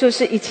物，就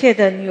是一切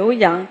的牛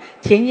羊、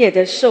田野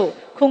的兽、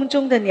空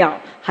中的鸟、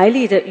海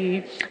里的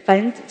鱼，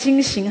凡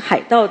经行海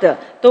道的，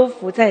都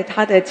伏在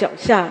他的脚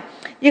下。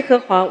耶和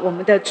华我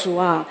们的主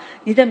啊，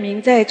你的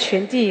名在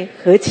全地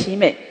何其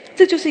美！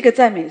这就是一个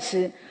赞美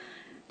诗。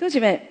弟兄姐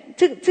妹，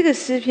这个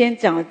诗篇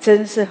讲的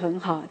真是很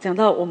好，讲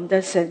到我们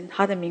的神，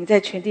他的名在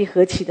全地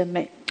何其的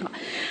美。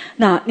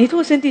那尼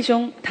托生弟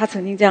兄他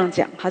曾经这样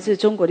讲，他是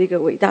中国的一个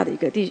伟大的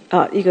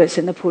一个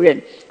神的仆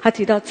人，他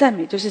提到赞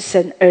美就是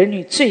神儿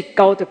女最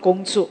高的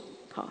工作，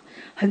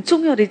很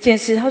重要的一件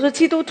事。他说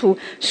基督徒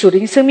属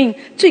灵生命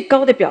最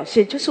高的表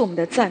现就是我们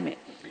的赞美。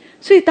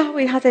所以大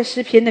卫他在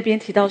诗篇那边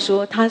提到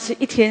说，他是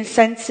一天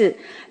3次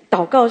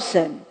祷告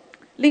神，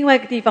另外一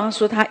个地方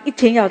说他一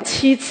天要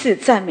7次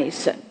赞美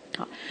神。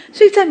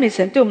所以赞美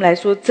神对我们来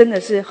说真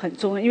的是很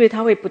重要，因为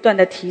它会不断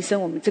的提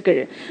升我们这个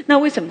人。那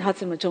为什么它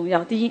这么重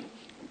要？第一，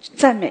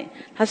赞美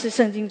它是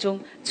圣经中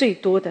最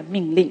多的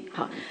命令。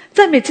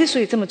赞美之所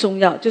以这么重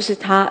要，就是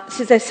它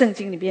是在圣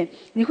经里面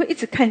你会一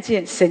直看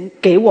见神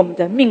给我们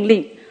的命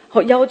令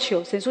和要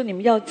求。神说你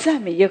们要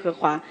赞美耶和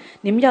华，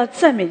你们要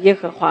赞美耶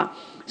和华。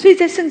所以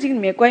在圣经里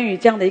面关于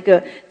这样的一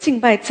个敬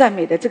拜赞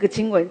美的这个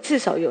经文至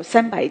少有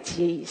300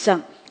节以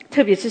上，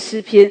特别是诗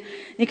篇，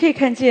你可以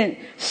看见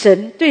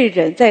神对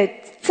人在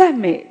赞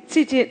美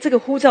这个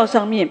呼召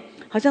上面，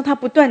好像他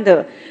不断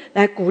的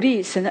来鼓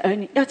励神的儿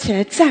女要起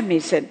来赞美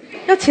神，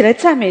要起来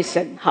赞美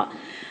神。好，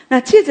那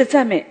借着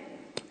赞美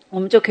我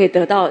们就可以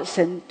得到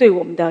神对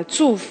我们的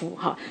祝福。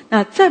好，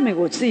那赞美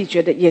我自己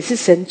觉得也是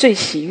神最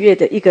喜悦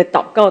的一个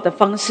祷告的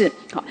方式。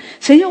好，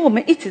神要我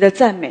们一直的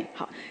赞美，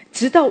好，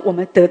直到我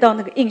们得到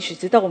那个应许，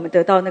直到我们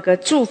得到那个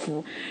祝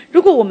福。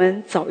如果我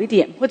们早一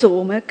点，或者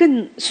我们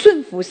更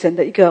顺服神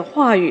的一个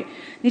话语，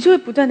你就会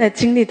不断的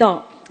经历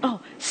到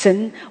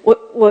神，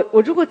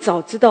我如果早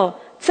知道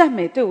赞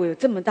美对我有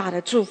这么大的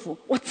祝福，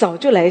我早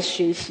就来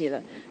学习了。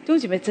弟兄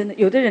姐妹，真的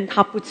有的人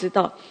他不知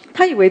道，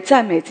他以为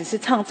赞美只是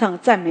唱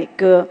赞美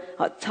歌，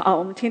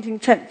我们听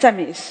赞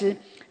美诗，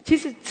其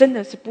实真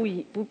的是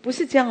不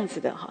是这样子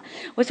的哈。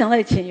我想到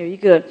以前有一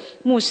个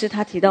牧师，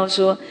他提到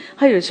说，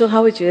他有时候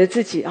他会觉得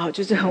自己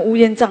就是很乌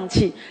烟瘴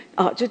气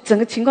就整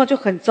个情况就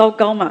很糟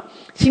糕嘛，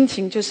心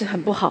情就是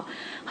很不好。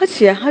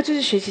他就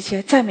是学习起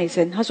来赞美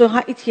神。他说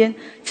他一天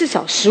至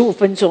少15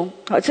分钟，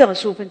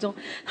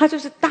他就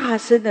是大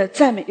声的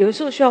赞美，有的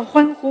时候需要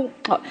欢呼，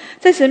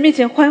在神面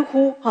前欢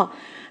呼。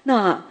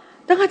那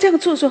当他这样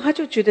做的时候，他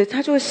就觉得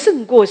他就会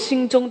胜过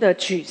心中的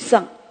沮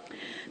丧。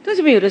但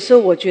是有的时候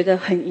我觉得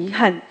很遗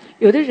憾，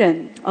有的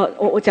人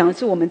我讲的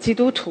是我们基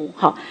督徒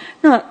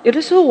那有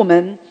的时候我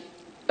们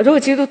如果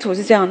基督徒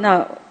是这样，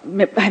那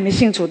还没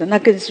信主的那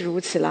更是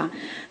如此啦。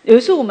有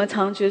的时候我们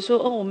常常觉得说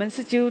我们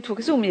是基督徒，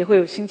可是我们也会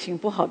有心情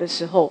不好的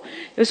时候。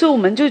有时候我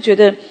们就觉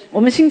得我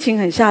们心情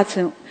很下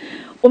沉，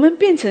我们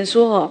变成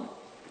说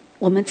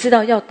我们知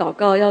道要祷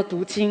告要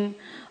读经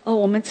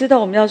我们知道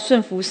我们要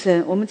顺服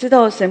神，我们知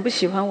道神不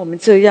喜欢我们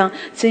这样，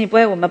神也不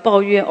爱我们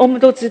抱怨我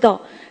们都知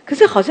道，可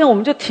是好像我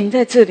们就停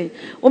在这里，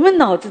我们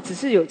脑子只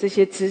是有这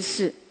些知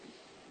识。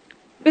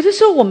有的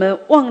时候我们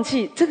忘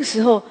记，这个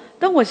时候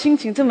当我心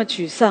情这么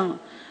沮丧，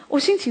我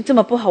心情这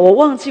么不好，我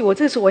忘记我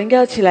这个时候我应该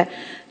要起来，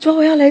主，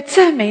我要来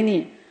赞美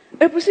你，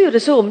而不是有的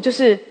时候我们就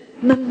是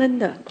闷闷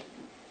的。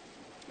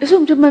有时候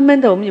我们就闷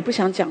闷的，我们也不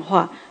想讲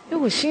话，因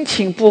为我心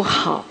情不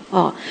好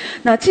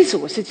那即使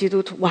我是基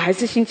督徒，我还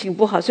是心情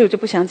不好，所以我就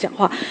不想讲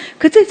话。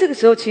可在这个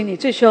时候，其实你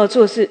最需要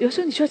做的是，有时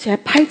候你需要起来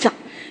拍掌，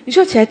你需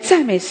要起来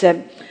赞美神，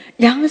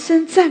扬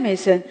声赞美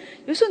神。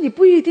有时候你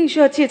不一定需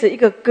要借着一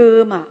个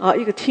歌嘛，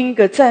听一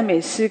个赞美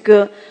诗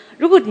歌。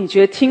如果你觉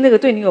得听那个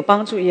对你有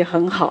帮助也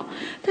很好，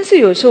但是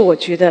有时候我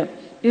觉得，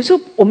有时候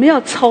我们要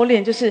操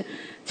练，就是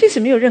即使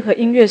没有任何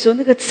音乐的时候，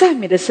那个赞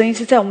美的声音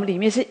是在我们里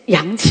面是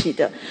扬起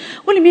的。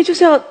我里面就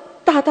是要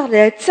大大的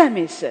来赞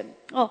美神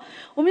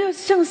我们要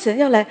向神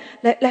要来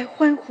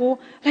欢呼，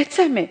来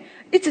赞美，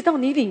一直到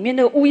你里面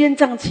那个乌烟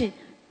瘴气，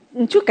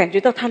你就感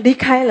觉到他离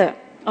开了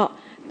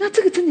那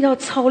这个真的要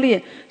操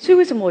练。所以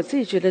为什么我自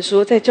己觉得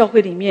说，在教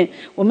会里面，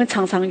我们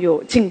常常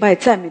有敬拜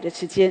赞美的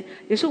时间。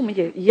有时候我们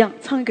也一样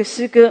唱一个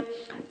诗歌，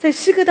在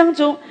诗歌当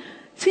中，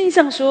圣经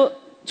上说，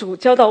主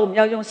教导我们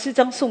要用诗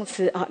章颂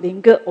词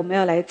灵歌，我们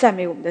要来赞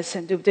美我们的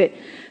神，对不对？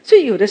所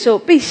以有的时候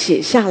被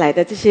写下来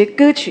的这些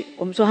歌曲，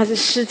我们说它是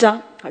诗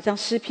章，好像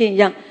诗篇一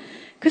样。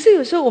可是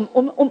有时候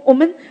我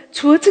们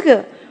除了这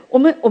个，我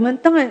们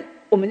当然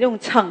我们用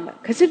唱了，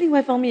可是另外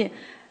一方面，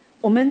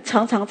我们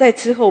常常在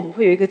之后我们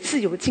会有一个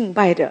自由敬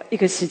拜的一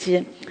个时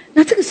间。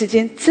那这个时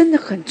间真的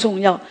很重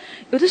要。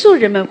有的时候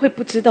人们会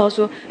不知道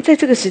说，在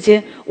这个时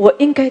间我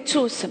应该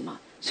做什么。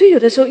所以有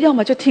的时候要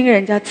么就听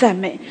人家赞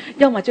美，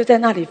要么就在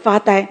那里发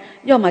呆，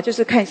要么就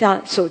是看一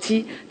下手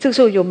机，这个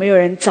时候有没有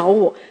人找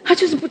我。他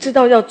就是不知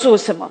道要做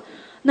什么。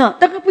那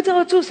当他不知道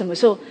要做什么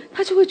时候，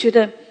他就会觉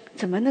得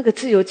怎么那个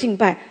自由敬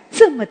拜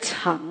这么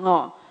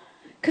长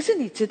可是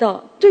你知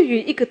道，对于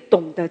一个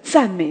懂得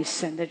赞美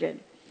神的人，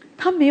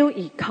他没有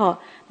依靠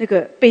那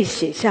个被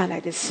写下来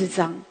的诗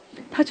章，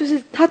他就是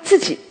他自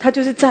己，他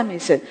就是赞美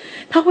神，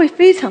他会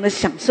非常的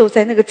享受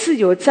在那个自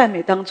由赞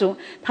美当中。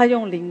他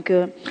用灵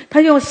歌，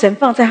他用神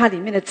放在他里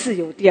面的自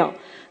由调，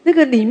那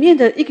个里面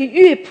的一个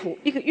乐谱，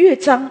一个乐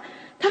章，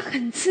他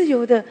很自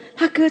由的，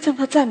他歌唱，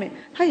他赞美，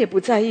他也不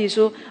在意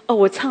说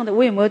我唱的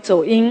我有没有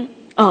走音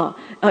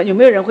有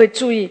没有人会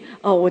注意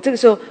我这个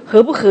时候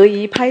合不合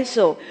宜拍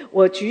手，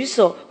我举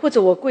手或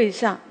者我跪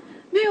下。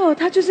没有，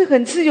他就是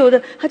很自由的，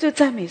他就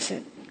赞美神。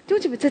弟兄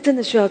姐妹，这真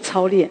的需要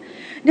操练。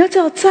你要知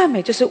道，赞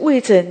美就是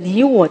为着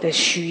你我的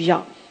需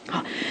要。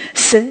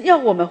神要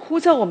我们呼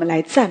召我们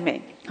来赞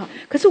美。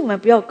可是我们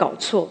不要搞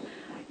错，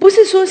不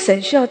是说神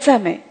需要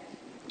赞美，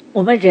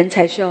我们人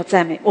才需要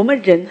赞美。我们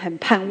人很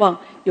盼望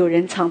有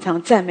人常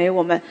常赞美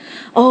我们。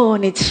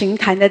你琴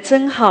弹得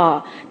真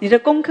好，你的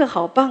功课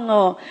好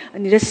棒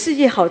你的事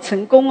业好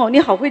成功你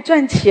好会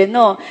赚钱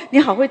你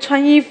好会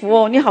穿衣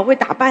服你好会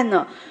打扮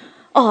呢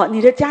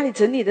你的家里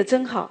整理得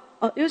真好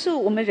有时候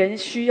我们人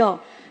需要，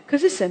可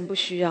是神不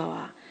需要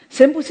啊。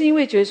神不是因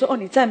为觉得说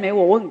你赞美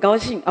我，我很高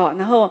兴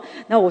然后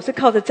我是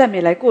靠着赞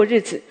美来过日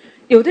子。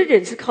有的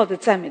人是靠着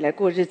赞美来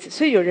过日子，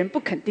所以有人不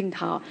肯定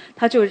他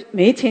他就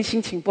每一天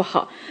心情不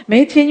好，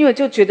每一天因为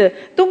就觉得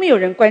都没有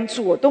人关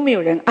注我，都没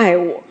有人爱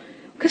我。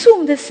可是我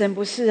们的神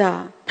不是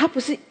啊，他不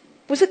是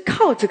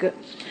靠这个。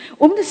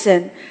我们的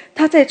神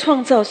他在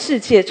创造世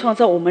界创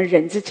造我们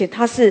人之前，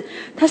他是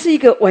一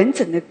个完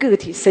整的个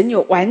体。神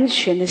有完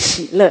全的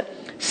喜乐，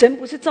神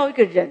不是造一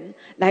个人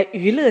来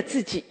娱乐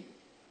自己，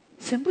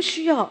神不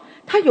需要，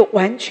他有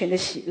完全的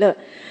喜乐。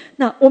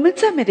那我们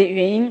赞美的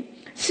原因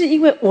是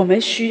因为我们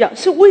需要，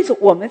是为着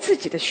我们自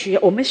己的需要，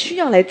我们需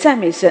要来赞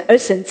美神，而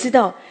神知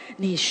道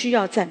你需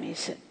要赞美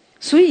神，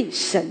所以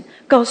神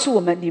告诉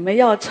我们，你们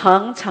要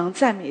常常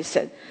赞美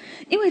神。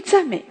因为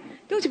赞美，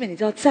弟兄姐妹，你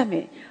知道赞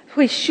美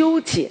会修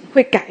剪，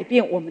会改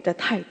变我们的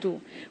态度，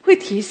会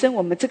提升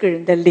我们这个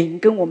人的灵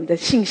跟我们的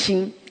信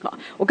心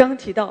我刚刚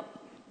提到，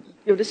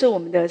有的时候我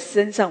们的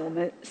身上，我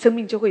们生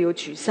命就会有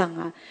沮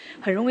丧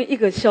很容易一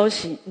个消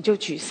息你就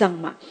沮丧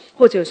嘛。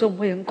或者有时候我们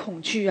会很恐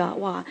惧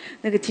哇，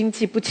那个经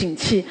济不景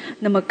气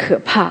那么可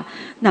怕。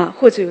那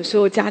或者有时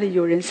候家里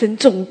有人生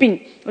重病，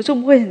有时候我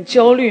们会很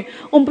焦虑，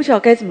我们不晓得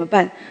该怎么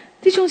办。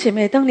弟兄姐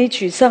妹，当你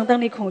沮丧，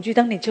当你恐惧，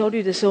当你焦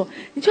虑的时候，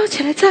你就要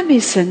起来赞美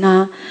神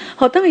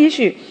好，当然也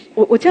许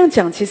我这样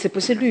讲其实不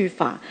是律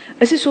法，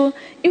而是说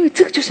因为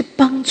这个就是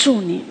帮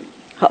助你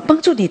帮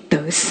助你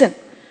得胜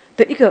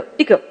的一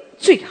个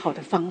最好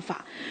的方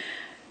法。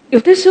有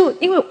的时候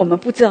因为我们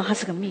不知道它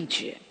是个秘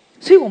诀，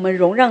所以我们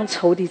容让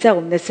仇敌在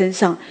我们的身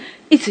上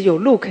一直有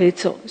路可以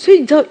走。所以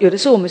你知道，有的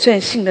时候我们虽然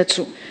信了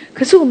主，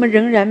可是我们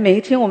仍然每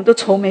一天我们都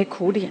愁眉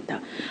苦脸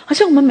的，好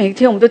像我们每一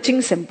天我们都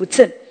精神不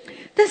振。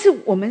但是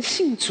我们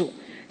信主，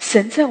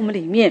神在我们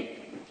里面，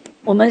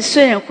我们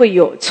虽然会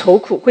有愁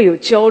苦，会有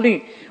焦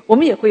虑，我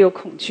们也会有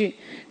恐惧，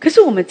可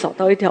是我们找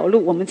到一条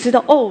路，我们知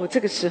道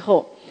这个时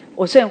候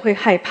我虽然会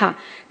害怕，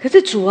可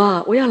是主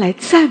我要来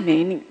赞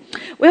美你，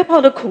我要把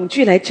我的恐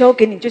惧来交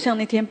给你。就像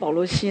那天保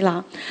罗西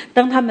拉，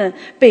当他们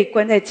被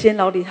关在监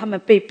牢里，他们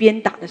被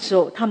鞭打的时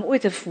候，他们为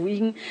着福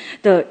音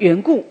的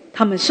缘故，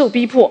他们受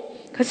逼迫，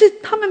可是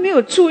他们没有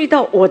注意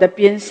到我的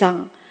鞭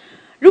伤。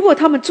如果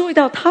他们注意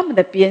到他们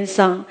的鞭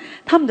伤，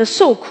他们的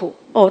受苦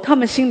他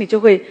们心里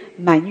就会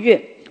埋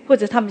怨，或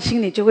者他们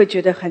心里就会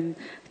觉得很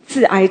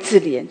自哀自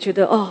怜，觉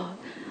得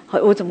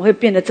我怎么会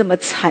变得这么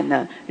惨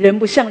呢？人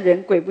不像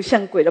人，鬼不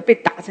像鬼了，被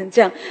打成这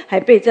样，还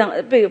被这样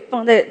被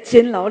放在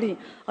监牢里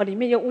里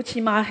面又乌漆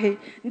抹黑。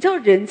你知道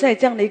人在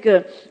这样的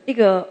一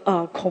个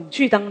恐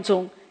惧当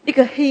中，一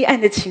个黑暗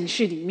的情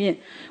绪里面，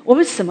我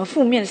们什么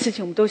负面的事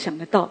情我们都想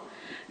得到。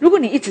如果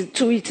你一直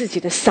注意自己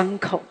的伤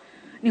口，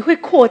你会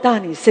扩大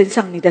你身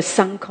上你的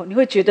伤口，你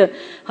会觉得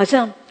好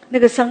像那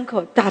个伤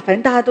口反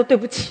正大家都对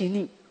不起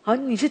你，好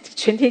像你是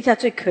全天下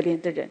最可怜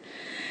的人。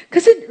可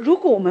是如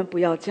果我们不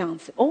要这样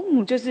子，我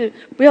们就是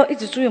不要一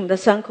直注意我们的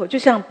伤口，就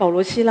像保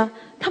罗希拉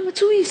他们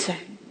注意神，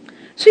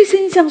所以圣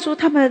经上说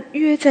他们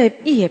约在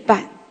夜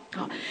半，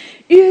好，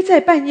约在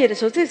半夜的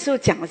时候，这时候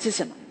讲的是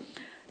什么？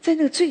在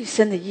那个最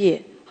深的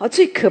夜，好，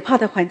最可怕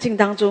的环境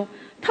当中，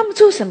他们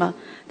做什么？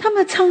他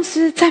们唱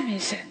诗赞美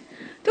神。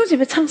弟兄姐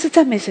妹，唱诗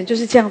赞美神就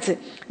是这样子，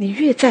你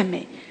越赞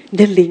美，你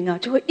的灵啊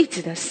就会一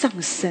直的上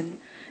升。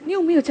你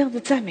有没有这样子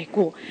赞美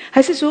过？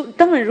还是说，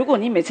当然如果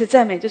你每次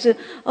赞美就是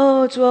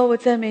主啊我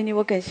赞美你，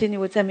我感谢你，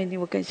我赞美你，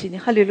我感谢你，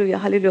哈利路亚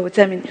哈利路亚，我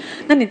赞美你，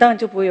那你当然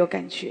就不会有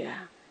感觉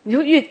啊。你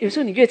会有时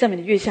候你越赞美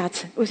你越下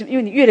沉，为什么？因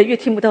为你越来越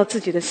听不到自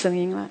己的声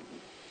音啊。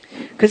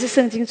可是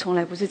圣经从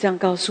来不是这样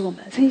告诉我们，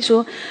圣经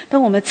说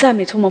当我们赞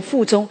美从我们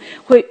腹中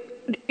会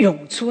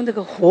涌出那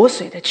个活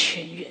水的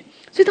泉源。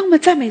所以当我们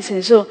赞美神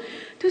的时候，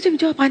对这边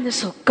就要把你的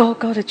手高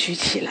高的举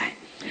起来，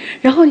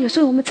然后有时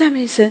候我们赞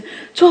美神，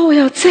说我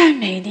要赞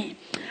美你，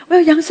我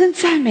要扬声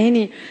赞美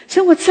你，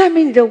神，我赞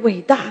美你的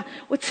伟大，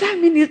我赞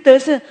美你的得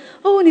胜。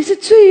你是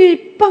最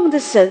棒的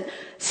神，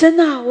神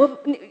啊，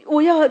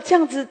我要这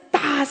样子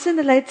大声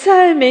的来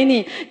赞美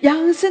你，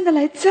扬声的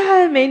来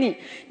赞美你。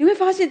你会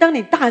发现，当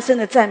你大声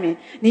的赞美，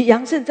你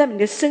扬声赞美，你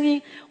的声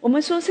音，我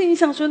们说圣经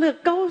上说那个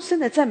高声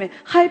的赞美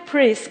 ，high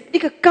praise， 一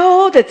个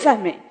高的赞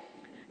美。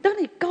当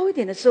你高一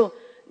点的时候，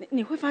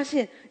你会发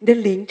现你的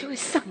灵就会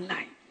上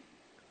来。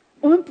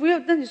我们不要，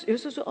但你有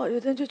时候说有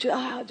的人就觉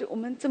得就我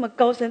们这么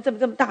高声，这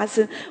么大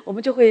声，我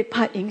们就会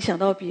怕影响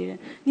到别人。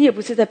你也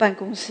不是在办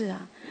公室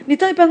啊，你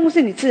在办公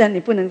室，你自然你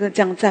不能够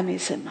这样赞美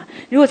神嘛。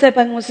如果在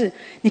办公室，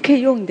你可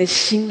以用你的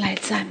心来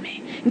赞美，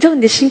你知道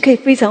你的心可以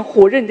非常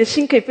火热，你的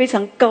心可以非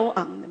常高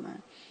昂的嘛。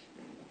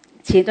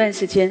前一段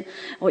时间，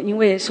我因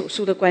为手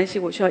术的关系，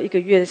我需要1个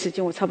月的时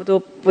间，我差不多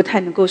不太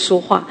能够说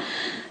话，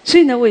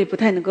所以呢，我也不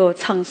太能够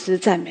唱诗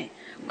赞美。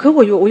可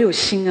我有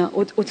心啊，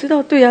我知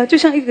道，对啊，就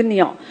像一个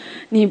鸟，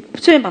你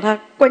虽然把它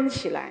关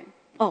起来，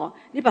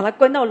你把它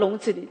关到笼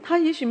子里，它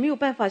也许没有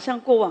办法像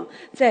过往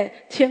在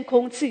天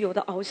空自由的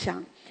翱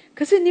翔，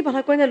可是你把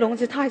它关在笼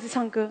子，它还是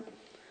唱歌。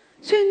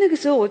所以那个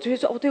时候我就会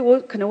说，对，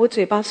可能我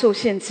嘴巴受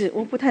限制，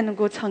我不太能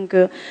够唱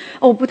歌，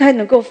我不太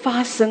能够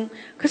发声，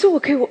可是我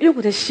可以用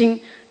我的心，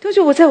就是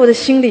我在我的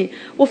心里，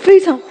我非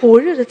常火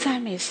热的赞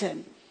美神，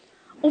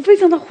我非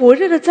常的火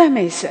热的赞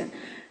美神。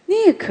你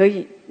也可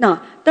以，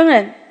那当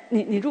然。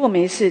你如果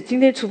没事，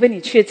今天除非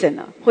你确诊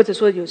了，或者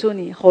说有时候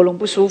你喉咙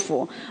不舒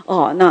服，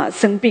那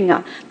生病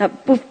啊，那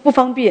不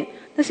方便，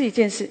那是一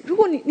件事。如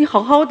果你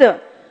好好的，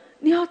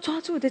你要抓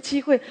住的机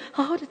会，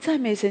好好的赞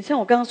美神。像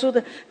我刚刚说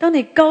的，当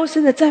你高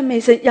声的赞美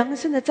神，扬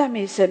声的赞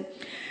美神，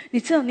你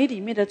知道你里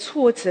面的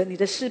挫折、你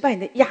的失败、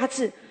你的压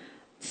制，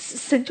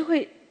神就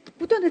会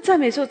不断的赞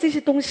美的时候，这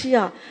些东西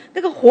啊，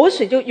那个活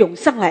水就涌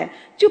上来，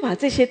就把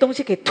这些东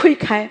西给推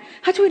开，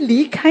它就会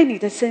离开你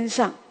的身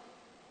上。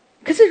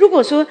可是如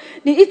果说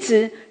你一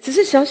直只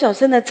是小小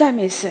声的赞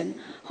美神，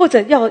或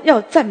者要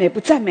赞美不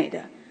赞美的，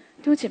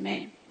弟兄姐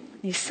妹，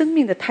你生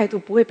命的态度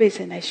不会被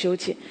神来修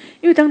剪。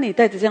因为当你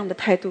带着这样的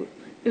态度，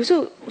有时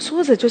候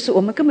说着就是我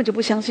们根本就不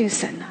相信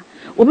神啊，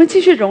我们继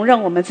续容让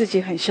我们自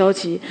己很消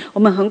极，我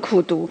们很苦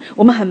毒，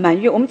我们很埋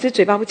怨，我们只是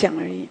嘴巴不讲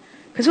而已。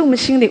可是我们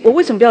心里，我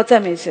为什么不要赞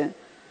美神？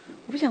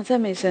我不想赞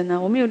美神啊，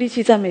我没有力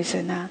气赞美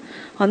神啊。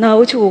好，那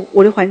而且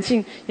我的环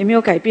境也没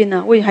有改变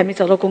啊，我也还没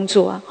找到工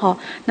作啊。好，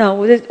那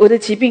我的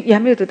疾病也还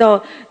没有得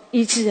到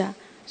医治啊，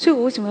所以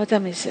我为什么要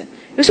赞美神？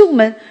有时候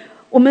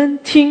我们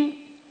听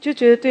就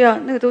觉得对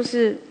啊，那个都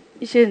是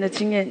一些人的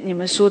经验，你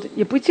们说的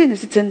也不见得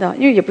是真的，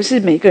因为也不是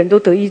每个人都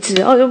得医治。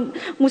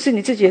牧师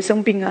你自己也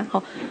生病啊。好，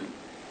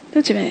弟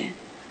兄姐妹，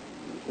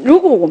如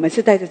果我们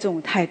是带着这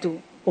种态度，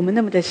我们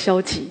那么的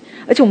消极，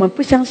而且我们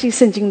不相信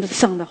圣经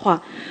上的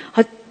话，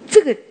好，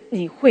这个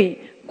你会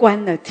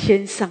关了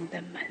天上的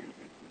门。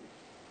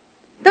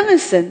当然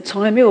神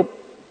从来没有，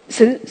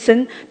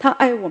神他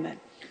爱我们，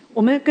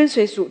我们跟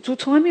随主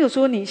从来没有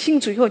说你信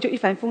主以后就一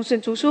帆风顺。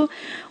主说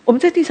我们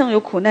在地上有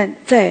苦难，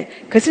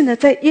可是呢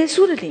在耶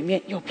稣的里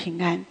面有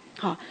平安。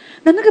好，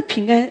那个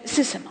平安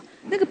是什么？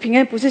那个平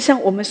安不是像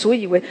我们所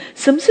以为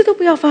什么事都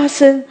不要发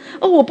生，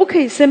我不可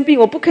以生病，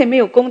我不可以没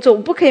有工作，我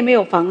不可以没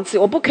有房子，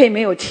我不可以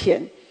没有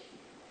钱。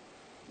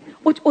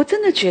我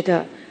真的觉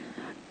得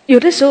有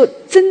的时候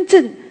真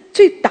正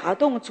最打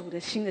动主的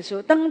心的时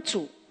候，当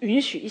主允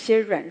许一些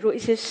软弱、一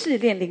些试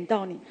炼临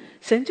到你，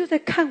神就在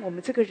看我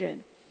们这个人。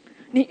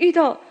你遇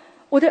到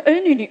我的儿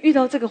女，你遇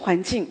到这个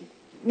环境，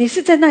你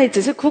是在那里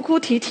只是哭哭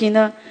啼啼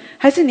呢，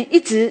还是你一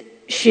直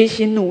学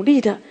习努力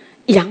的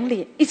仰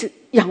脸，一直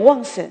仰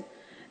望神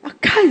啊，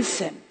看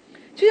神？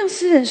就像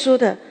诗人说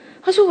的，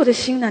他说：“我的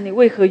心啊，你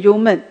为何忧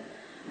闷？”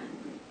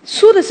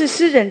说的是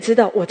诗人知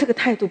道我这个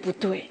态度不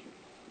对，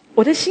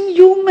我的心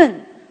忧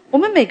闷。我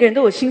们每个人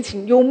都有心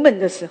情忧闷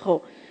的时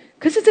候，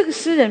可是这个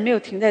诗人没有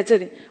停在这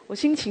里。我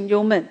心情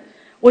忧闷，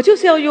我就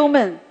是要忧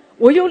闷，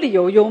我有理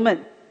由忧闷，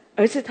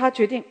而是他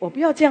决定我不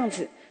要这样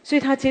子。所以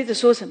他接着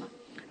说什么？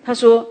他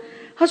说：“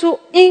他说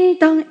应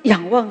当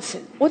仰望神。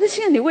我的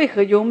心啊，你为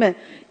何忧闷？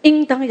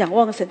应当仰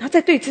望神。他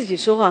在对自己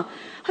说话，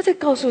他在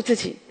告诉自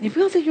己，你不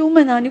要再忧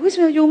闷啊，你为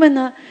什么要忧闷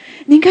呢？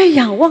你应该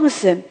仰望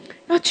神，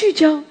要聚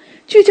焦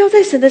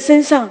在神的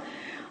身上。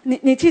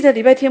你记得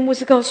礼拜天牧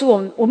师告诉我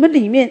们，我们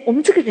里面，我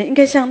们这个人应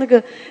该像那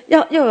个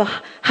要有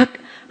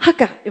哈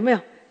嘎，有没有？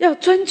要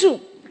专注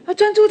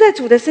在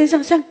主的身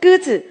上，像鸽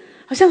子，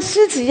好像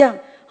狮子一样。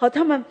好，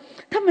他们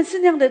是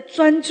那样的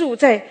专注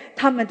在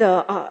他们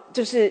的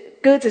就是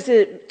鸽子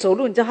是走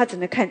路，你知道他只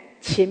能看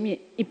前面，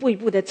一步一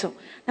步的走。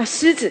那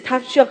狮子他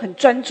需要很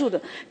专注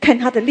的看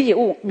他的猎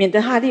物，免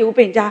得他的猎物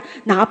被人家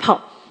拿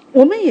跑。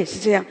我们也是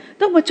这样，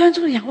当我们专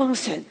注的仰望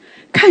神，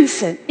看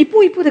神，一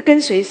步一步的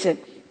跟随神。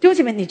弟兄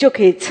姐妹，你就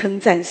可以称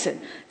赞神。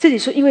这里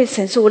说，因为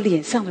神是我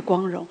脸上的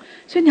光荣，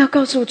所以你要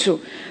告诉主，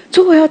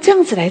主我要这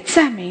样子来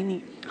赞美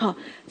你，好，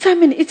赞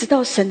美你，一直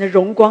到神的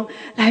荣光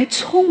来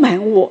充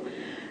满我。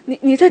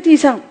你在地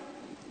上，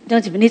弟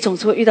兄姐妹，你总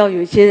是会遇到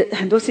有一些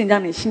很多事情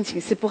让你心情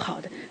是不好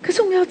的，可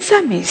是我们要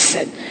赞美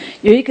神。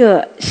有一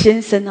个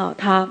先生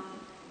他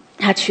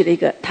娶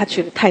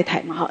了太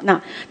太嘛，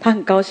那他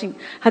很高兴，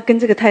他跟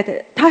这个太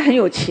太，他很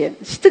有钱，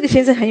这个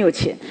先生很有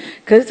钱，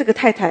可是这个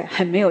太太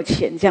很没有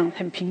钱，这样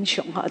很贫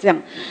穷这样。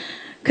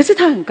可是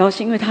他很高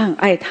兴，因为他很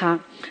爱他，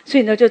所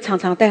以呢就常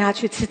常带他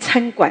去吃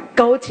餐馆，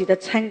高级的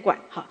餐馆，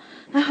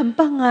那很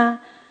棒啊。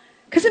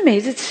可是每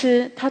一次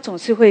吃，他总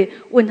是会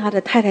问他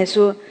的太太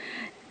说：“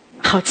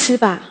好吃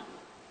吧？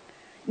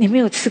你没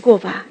有吃过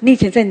吧？你以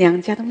前在娘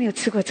家都没有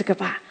吃过这个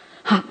吧？”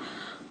好，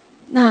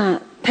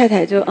那太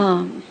太就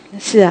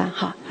是啊，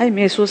好，他也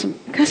没有说什么，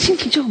可他心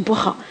情就很不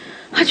好。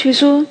他觉得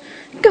说，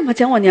干嘛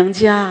讲我娘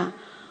家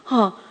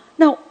啊？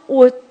那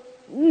我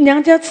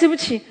娘家吃不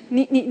起，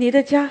你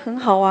的家很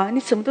好啊，你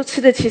什么都吃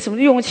得起，什么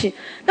都用得起。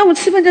那我们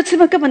吃饭就吃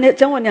饭，干嘛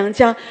讲我娘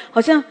家？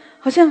好像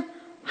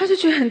他就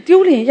觉得很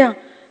丢脸一样。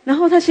然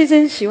后他先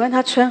生喜欢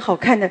他穿好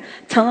看的，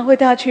常常会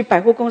带他去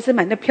百货公司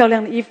买那漂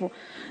亮的衣服。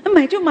那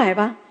买就买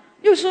吧，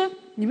又说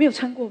你没有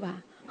穿过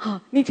吧？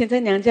你以前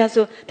在娘家的时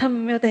候，他们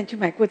没有带你去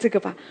买过这个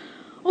吧？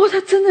他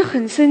真的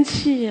很生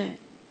气耶。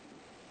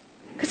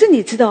可是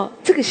你知道，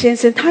这个先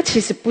生他其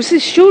实不是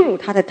羞辱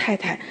他的太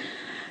太，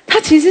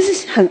他其实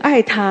是很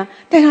爱他，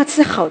带他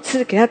吃好吃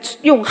的，给他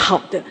用好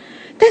的。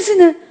但是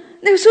呢，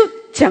那个时候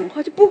讲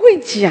话就不会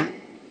讲。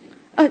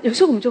有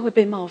时候我们就会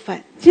被冒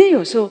犯。今天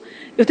有时候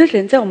有的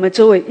人在我们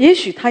周围，也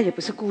许他也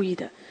不是故意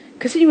的，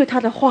可是因为他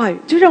的话语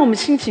就让我们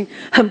心情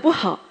很不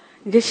好，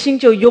你的心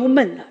就忧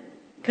闷了。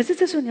可是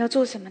这时候你要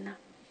做什么呢？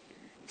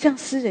像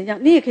诗人一样，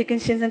你也可以跟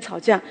先生吵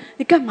架。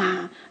你干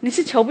嘛？你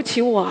是瞧不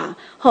起我啊？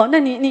好，那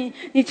你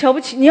瞧不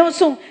起，你要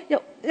送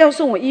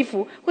我衣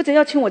服，或者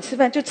要请我吃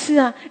饭就吃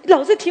啊！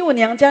老是提我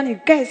娘家，你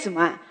干什么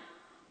啊？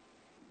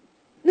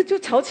那就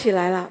吵起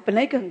来了。本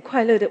来一个很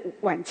快乐的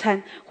晚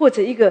餐，或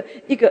者一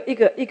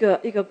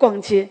个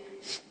逛街，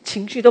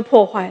情绪都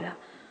破坏了。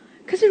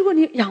可是如果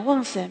你仰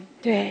望神，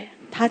对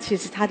他其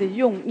实他的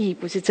用意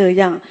不是这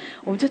样，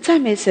我们就赞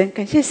美神，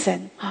感谢神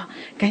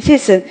感谢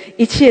神，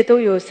一切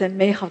都有神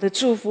美好的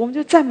祝福，我们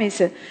就赞美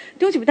神。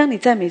弟兄姐妹，当你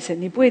赞美神，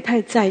你不会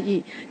太在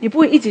意，你不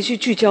会一直去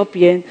聚焦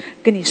别人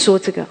跟你说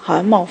这个好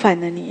像冒犯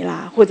了你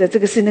啦，或者这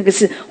个是那个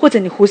是，或者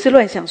你胡思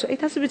乱想说，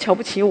他是不是瞧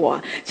不起我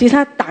啊？其实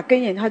他打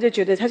根眼，他就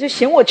觉得他就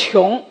嫌我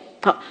穷，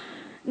好，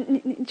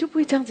你就不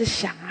会这样子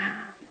想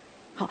啊。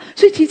好，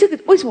所以其实这个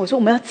为什么我说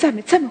我们要赞美？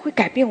赞美会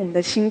改变我们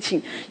的心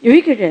情。有一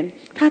个人，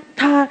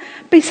他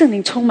被圣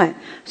灵充满，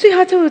所以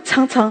他就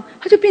常常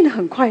他就变得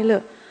很快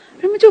乐。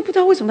人们就不知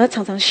道为什么他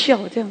常常笑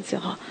这样子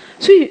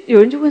所以有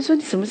人就问说：“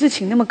你什么事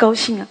情那么高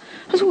兴啊？”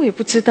他说：“我也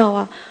不知道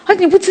啊。”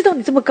你不知道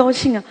你这么高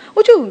兴啊？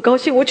我就很高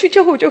兴，我去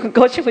教会我就很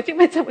高兴，我敬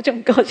拜赞我就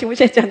很高兴，我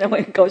现在讲我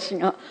也很高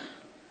兴啊。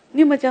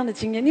你有没有这样的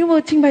经验？你有没有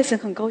敬拜神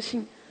很高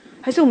兴？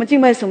还是我们敬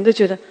拜神我们就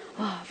觉得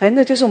反正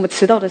那就是我们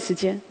迟到的时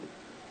间？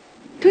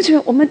对不起，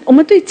我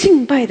们对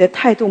敬拜的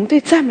态度，我们对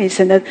赞美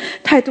神的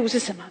态度是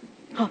什么？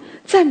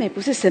赞美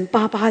不是神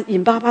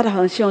眼巴巴的，好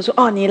像希望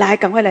说你来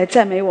赶快来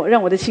赞美我，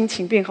让我的心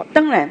情变好。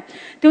当然，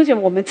弟兄姐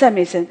妹，我们赞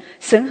美神，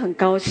神很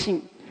高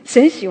兴，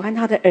神喜欢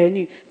他的儿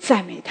女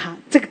赞美他，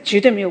这个绝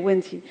对没有问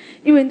题。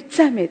因为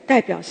赞美代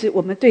表是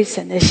我们对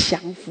神的降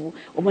服，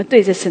我们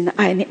对着神的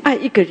爱。你爱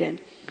一个人，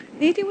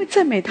你一定会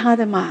赞美他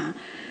的嘛，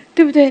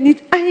对不对？你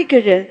爱一个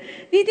人，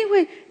你一定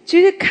会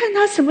觉得看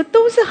他什么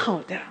都是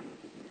好的，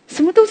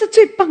什么都是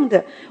最棒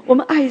的。我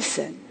们爱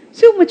神，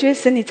所以我们觉得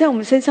神你在我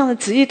们身上的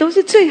旨意都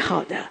是最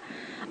好的。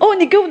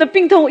你给我们的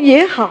病痛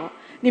也好，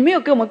你没有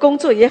给我们工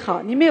作也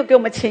好，你没有给我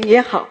们钱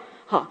也好，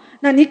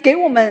那你给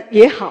我们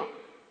也好。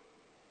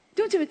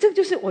弟兄姐妹，这个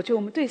就是我觉得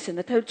我们对神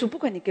的态度。主不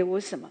管你给我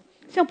什么，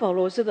像保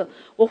罗说的，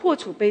我或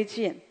处卑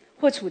贱，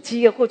或处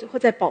饥饿，或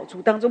在饱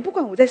足当中，不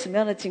管我在什么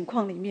样的境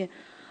况里面，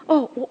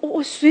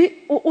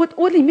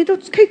我里面都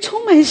可以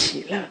充满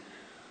喜乐。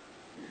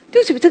弟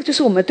兄姐妹，这个就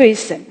是我们对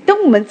神。当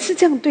我们是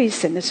这样对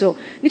神的时候，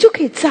你就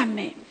可以赞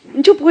美，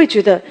你就不会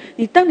觉得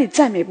当你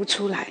赞美不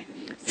出来。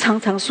常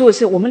常说的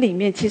是，我们里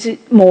面其实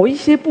某一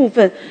些部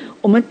分，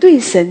我们对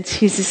神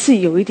其实是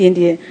有一点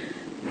点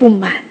不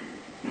满，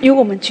因为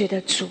我们觉得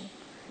主，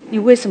你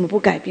为什么不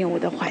改变我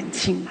的环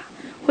境嘛？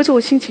或者我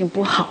心情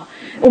不好。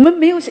我们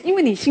没有，因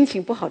为你心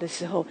情不好的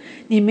时候，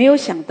你没有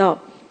想到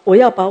我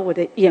要把我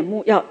的眼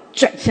目要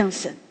转向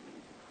神，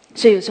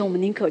所以有时候我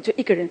们宁可就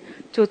一个人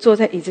就坐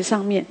在椅子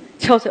上面，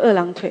翘着二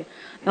郎腿，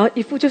然后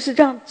一副就是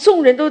让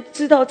众人都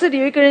知道这里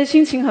有一个人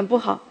心情很不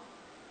好。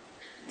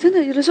真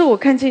的，有的时候我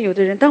看见有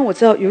的人，当我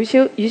知道有一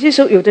些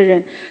时候，有的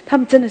人他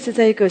们真的是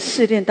在一个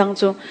试炼当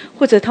中，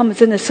或者他们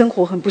真的生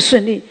活很不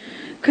顺利，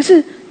可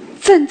是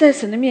站在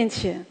神的面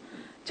前，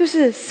就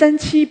是3、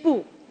7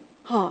步，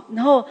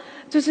然后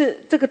就是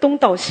这个东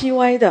倒西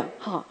歪的，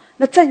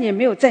那站也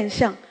没有站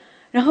相，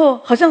然后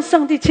好像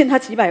上帝欠他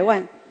几百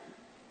万。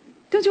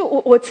就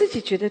我自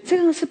己觉得这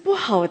样是不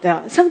好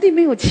的，上帝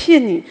没有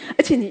欠你，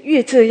而且你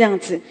越这样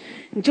子，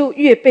你就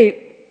越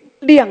被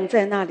晾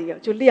在那里，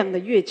就晾得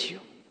越久。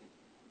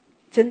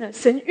真的，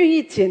神愿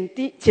意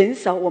减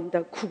少我们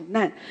的苦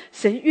难，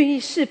神愿意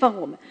释放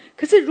我们。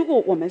可是如果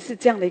我们是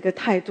这样的一个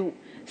态度，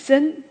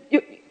神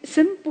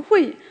不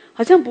会，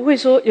好像不会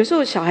说，有时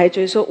候小孩觉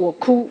得说我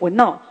哭我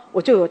闹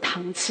我就有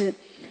糖吃，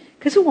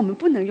可是我们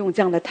不能用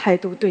这样的态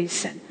度对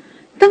神。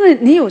当然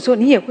你有时候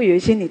你也会有一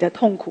些你的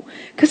痛苦，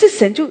可是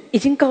神就已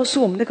经告诉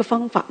我们那个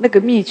方法，那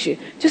个秘诀，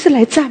就是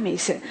来赞美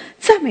神。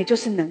赞美就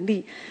是能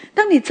力，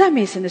当你赞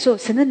美神的时候，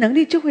神的能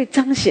力就会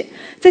彰显。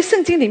在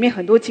圣经里面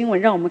很多经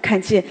文让我们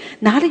看见，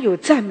哪里有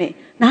赞美，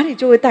哪里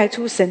就会带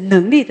出神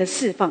能力的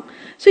释放。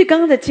所以刚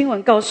刚的经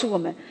文告诉我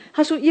们，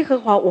他说，耶和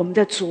华我们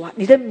的主啊，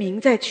你的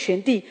名在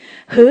全地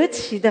何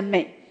其的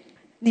美，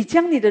你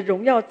将你的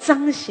荣耀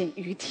彰显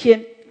于天。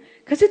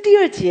可是第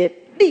2节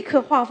立刻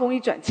话锋一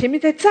转，前面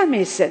在赞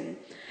美神，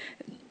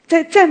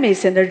在赞美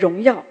神的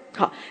荣耀。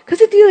好，可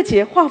是第2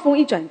节话锋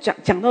一转，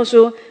讲到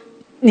说，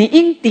你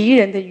因敌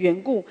人的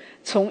缘故，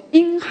从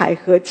婴孩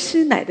和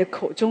吃奶的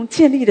口中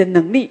建立的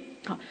能力。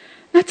好，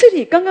那这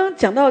里刚刚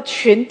讲到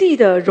全地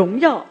的荣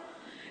耀，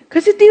可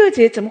是第2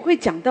节怎么会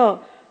讲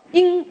到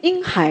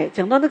婴孩，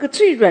讲到那个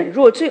最软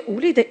弱最无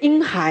力的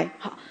婴孩？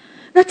好，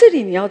那这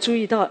里你要注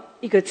意到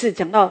一个字，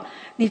讲到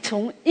你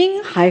从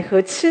婴孩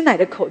和吃奶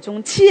的口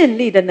中建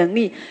立的能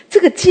力。这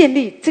个建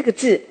立这个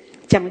字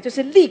讲的就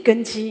是立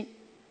根基。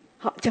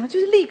好，讲的就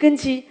是立根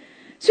基。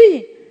所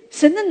以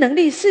神的能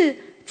力是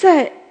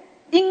在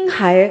婴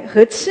孩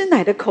和吃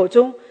奶的口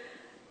中，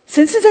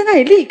神是在那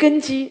里立根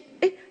基。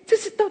这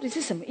是到底是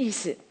什么意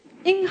思？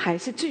婴孩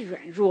是最软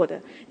弱的，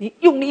你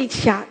用力一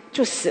掐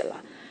就死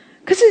了。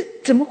可是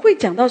怎么会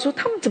讲到说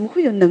他们怎么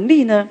会有能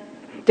力呢？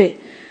对，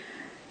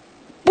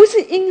不是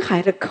婴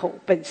孩的口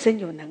本身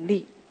有能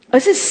力，而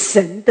是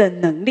神的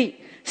能力，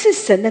是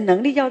神的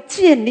能力要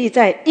建立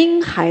在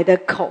婴孩的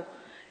口。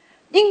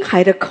婴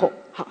孩的口，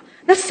好，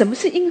那什么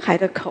是婴孩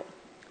的口？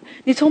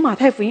你从马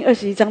太福音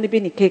21章那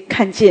边，你可以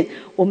看见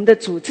我们的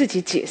主自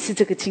己解释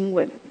这个经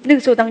文。那个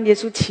时候，当耶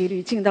稣骑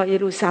驴进到耶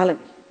路撒冷，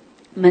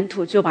门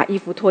徒就把衣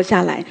服脱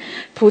下来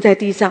铺在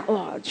地上，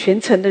哇！全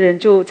城的人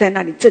就在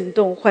那里震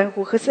动欢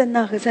呼，和散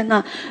那，和散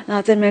那，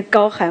那在那边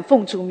高喊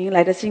奉主名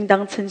来的是应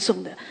当称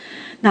颂的。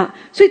那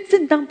所以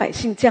正当百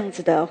姓这样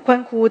子的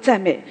欢呼赞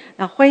美，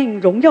那欢迎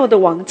荣耀的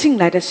王进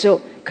来的时候，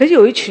可是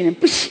有一群人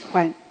不喜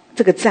欢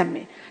这个赞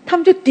美，他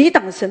们就抵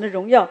挡神的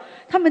荣耀，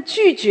他们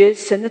拒绝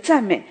神的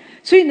赞美。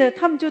所以呢，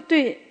他们就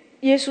对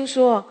耶稣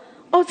说，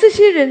这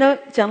些人呢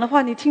讲的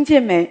话你听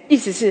见没？意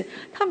思是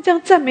他们这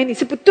样赞美你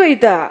是不对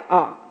的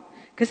啊。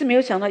可是没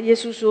有想到耶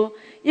稣说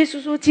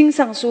经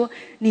上说，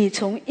你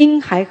从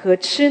婴孩和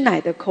吃奶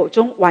的口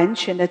中完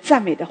全的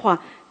赞美的话，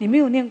你没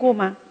有念过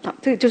吗？好，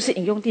这个就是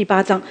引用第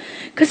8章。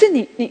可是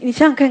你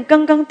想想看，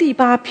刚刚第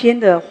8篇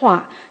的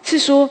话是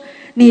说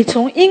你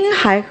从婴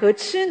孩和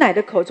吃奶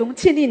的口中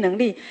建立能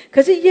力，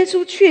可是耶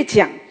稣却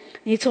讲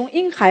你从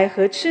婴孩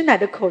和吃奶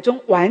的口中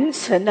完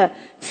成了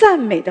赞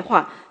美的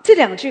话，这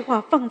2句话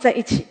放在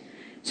一起。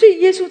所以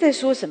耶稣在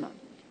说什么？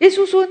耶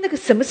稣说那个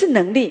什么是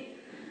能力？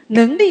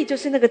能力就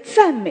是那个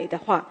赞美的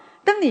话。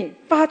当你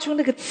发出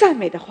那个赞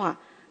美的话，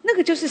那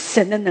个就是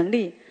神的能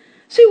力。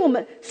所以我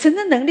们神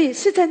的能力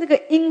是在那个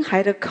婴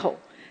孩的口，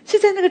是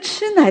在那个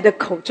吃奶的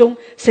口中，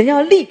神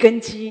要立根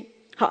基。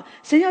好，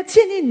神要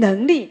建立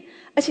能力，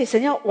而且神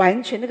要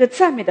完全那个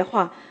赞美的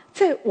话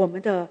在我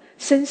们的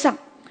身上。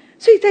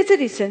所以在这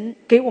里神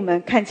给我们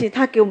看见，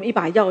他给我们一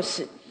把钥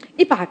匙，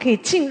一把可以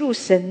进入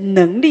神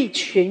能力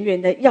泉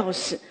源的钥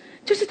匙，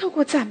就是透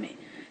过赞美。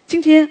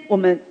今天我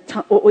们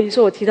我有时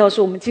候我提到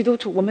说，我们基督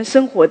徒我们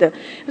生活的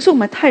有时候我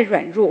们太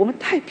软弱，我们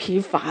太疲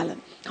乏了。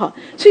好，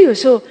所以有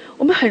时候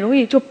我们很容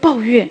易就抱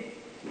怨。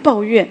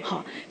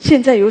好，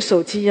现在有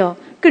手机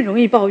更容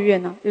易抱怨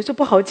呢。有时候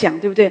不好讲，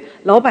对不对？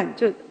老板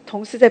就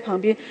同事在旁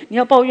边，你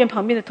要抱怨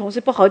旁边的同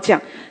事不好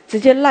讲，直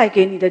接赖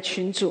给你的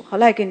群主，好，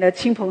赖给你的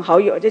亲朋好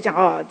友，就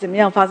讲怎么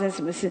样发生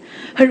什么事，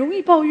很容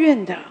易抱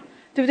怨的，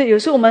对不对？有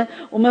时候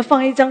我们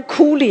放一张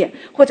哭脸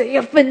或者一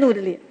个愤怒的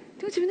脸，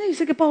对不起，那也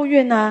是个抱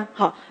怨啊。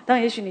好，当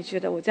然也许你觉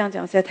得我这样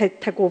讲实在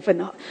太过分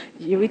了，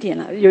有一点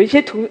了。有一些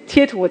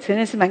贴图我承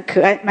认是蛮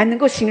可爱，蛮能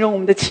够形容我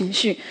们的情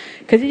绪。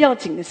可是要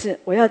紧的是，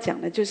我要讲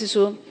的就是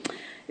说，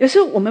有时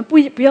候我们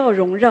不要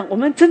容让，我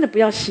们真的不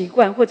要习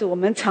惯，或者我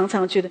们常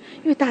常觉得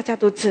因为大家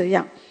都这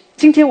样，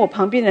今天我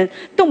旁边人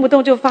动不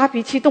动就发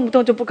脾气，动不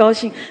动就不高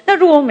兴。那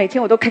如果我每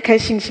天我都开开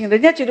心心的，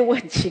人家觉得我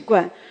很奇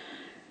怪。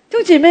弟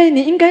兄姐妹，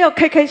你应该要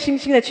开开心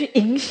心的去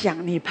影响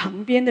你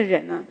旁边的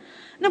人啊。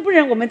那不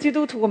然我们基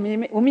督徒，我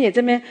们也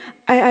这边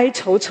哀哀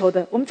愁愁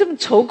的，我们这么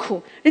愁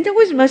苦，人家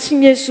为什么要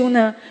信耶稣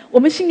呢？我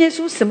们信耶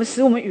稣，什么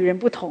使我们与人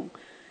不同？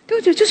对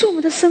不对？就是我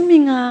们的生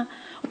命啊。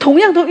同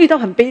样都遇到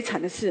很悲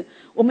惨的事，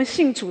我们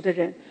信主的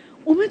人，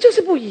我们就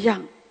是不一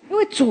样。因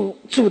为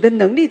主的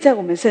能力在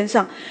我们身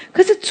上，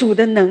可是主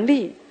的能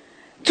力，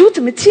主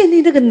怎么建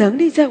立那个能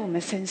力在我们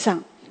身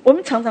上？我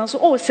们常常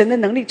说神的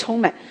能力充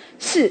满，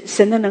是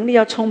神的能力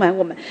要充满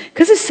我们，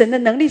可是神的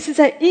能力是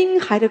在婴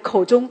孩的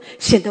口中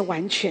显得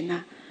完全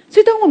啊。所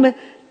以当我们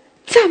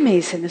赞美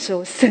神的时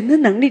候，神的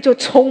能力就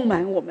充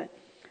满我们。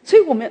所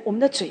以我们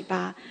的嘴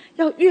巴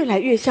要越来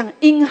越像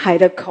婴孩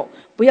的口，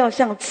不要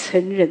像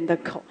成人的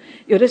口。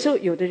有的时候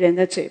有的人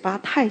的嘴巴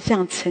太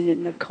像成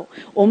人的口，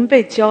我们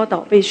被教导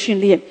被训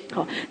练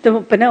好，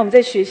本来我们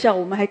在学校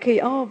我们还可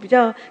以比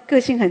较个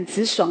性很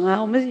直爽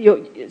啊，我们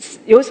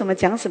有什么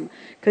讲什么。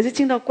可是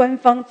进到官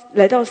方，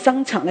来到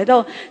商场，来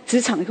到职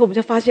场以后，我们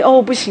就发现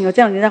不行了，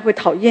这样人家会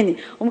讨厌你。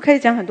我们开始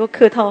讲很多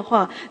客套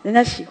话，人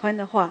家喜欢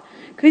的话。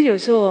可是有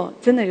时候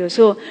真的，有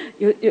时候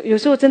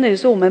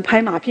我们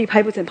拍马屁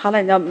拍不成，趴在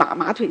人家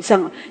马腿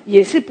上，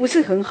也是不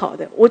是很好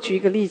的。我举一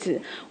个例子，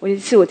有一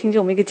次我听见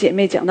我们一个姐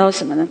妹讲到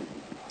什么呢？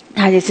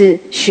她也是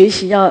学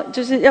习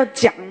就是要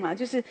讲嘛，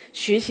就是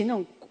学习那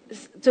种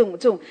这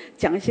种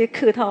讲一些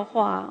客套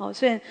话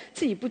虽然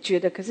自己不觉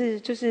得，可是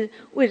就是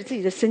为了自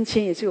己的升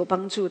迁也是有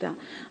帮助的。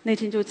那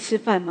天就吃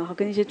饭嘛，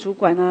跟一些主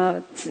管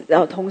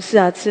同事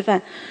吃饭，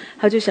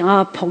他就想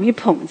要捧一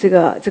捧这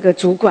个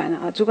主管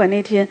啊。主管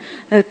那天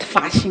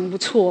发型不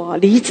错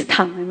离子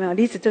烫，有没有？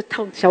离子就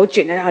烫小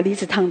卷的离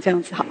子烫这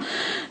样子好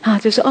啊，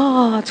就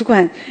说主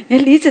管你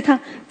离子烫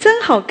真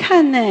好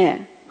看呢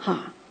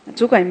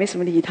主管也没什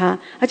么理他，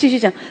他继续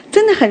讲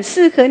真的很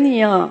适合你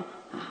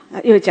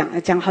又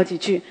讲好几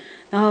句，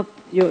然后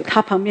有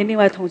他旁边另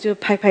外同事就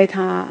拍拍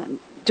他，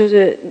就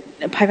是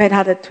拍拍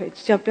他的腿，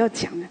叫不要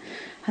讲了。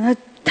然后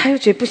他又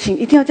觉得不行，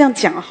一定要这样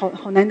讲，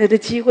好难得的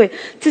机会，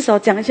至少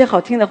讲一些好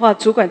听的话，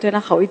主管对他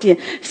好一点，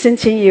升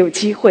迁也有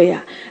机会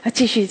啊。他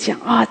继续讲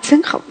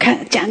真好看，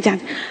讲。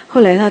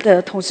后来他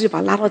的同事就把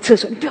他拉到厕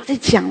所，你不要再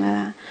讲了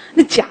啦，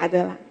那假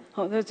的啦。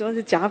那主要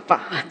是假法，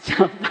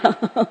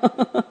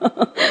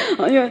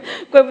因为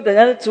怪不得人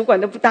家的主管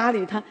都不搭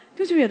理他。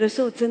就是有的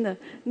时候真的，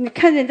你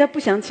看人家不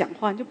想讲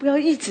话，你就不要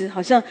一直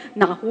好像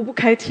哪壶不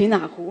开提哪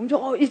壶。我们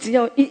就一直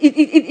要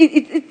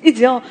一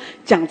直要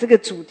讲这个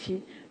主题，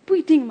不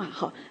一定嘛。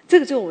这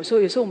个就我说，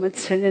有时候我们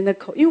成人的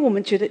口，因为我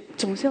们觉得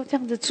总是要这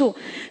样子做，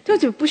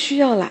就不需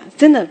要啦，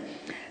真的。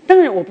当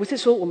然，我不是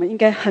说我们应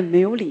该很没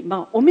有礼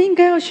貌，我们应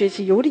该要学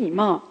习有礼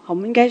貌，我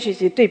们应该学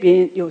习对别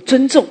人有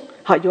尊重，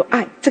有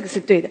爱，这个是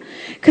对的。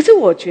可是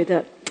我觉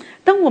得，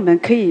当我们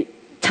可以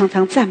常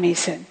常赞美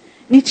神，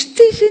你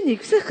这些你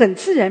是很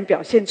自然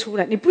表现出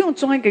来，你不用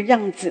装一个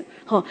样子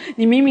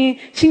你明明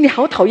心里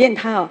好讨厌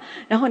他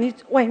然后你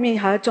外面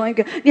还要装一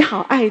个你好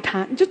爱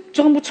他，你就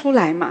装不出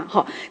来嘛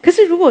可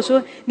是如果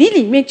说你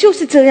里面就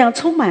是这样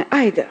充满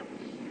爱的，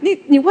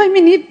你外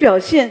面你表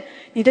现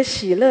你的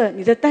喜乐，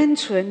你的单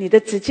纯，你的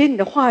直接，你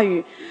的话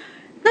语，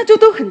那就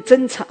都很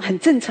正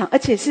常，而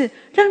且是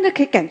让人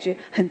可以感觉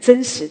很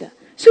真实的。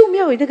所以我们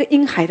要有那个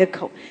婴孩的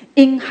口，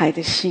婴孩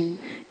的心。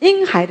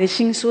婴孩的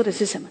心说的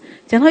是什么？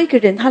讲到一个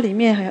人，他里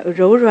面还有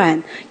柔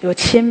软，有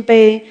谦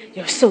卑，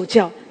有受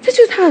教，这就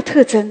是他的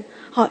特征。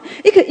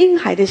一个婴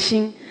孩的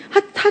心，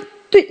他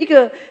对一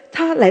个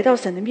他来到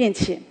神的面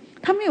前，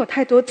他没有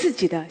太多自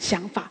己的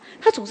想法，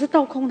他总是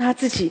倒空他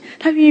自己，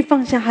他愿意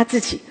放下他自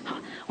己。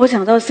我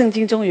想到圣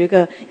经中有一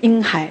个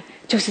婴孩，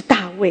就是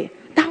大卫。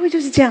大卫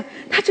就是这样，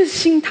他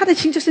的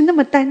心就是那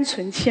么单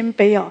纯谦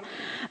卑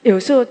有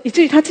时候以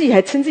至于他自己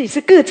还称自己是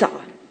个藻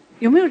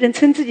有没有人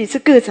称自己是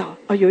个藻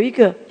有一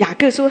个雅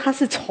各说他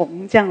是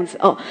虫这样子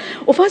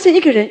我发现一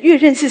个人越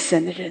认识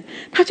神的人，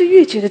他就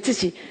越觉得自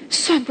己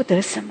算不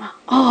得什么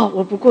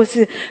我不过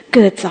是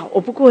个藻，我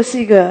不过是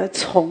一个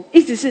虫，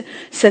一直是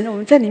神，我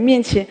们在你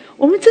面前，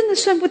我们真的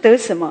算不得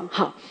什么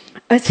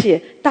而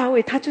且大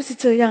卫他就是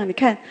这样，你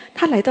看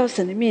他来到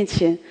神的面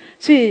前，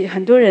所以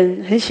很多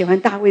人很喜欢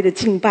大卫的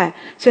敬拜，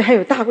所以还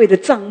有大卫的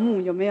帐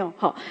幕，有没有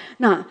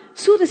那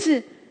说的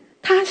是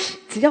他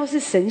只要是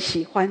神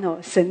喜欢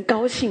神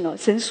高兴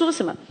神说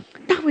什么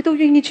大卫都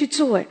愿意去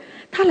做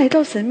他来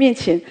到神面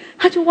前，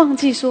他就忘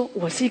记说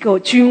我是一个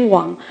君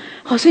王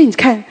所以你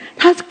看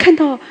他看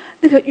到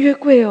那个约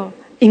柜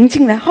迎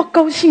进来，好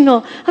高兴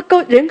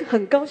人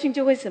很高兴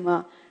就会什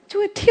么，就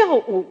会跳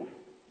舞。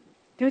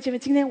弟兄姐妹，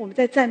今天我们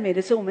在赞美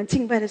的时候，我们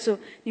敬拜的时候，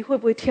你会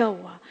不会跳舞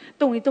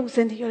动一动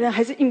身体？有人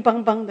还是硬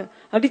邦邦的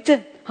立正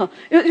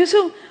有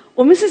时候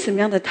我们是什么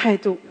样的态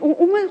度？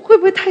我们会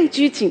不会太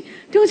拘谨？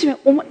弟兄姐妹，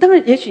我们当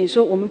然也许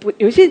说我们不，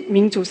有一些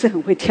民族是很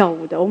会跳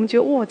舞的，我们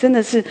觉得真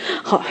的是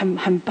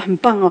很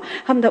棒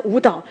他们的舞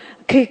蹈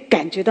可以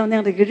感觉到那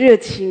样的一个热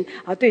情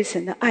对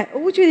神的爱，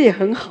我觉得也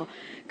很好。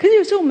可是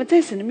有时候我们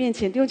在神的面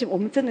前，弟兄姐妹，我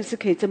们真的是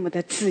可以这么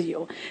的自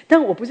由。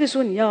但我不是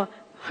说你要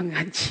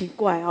很奇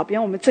怪啊。比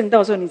方我们正道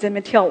的时候你在那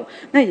边跳舞，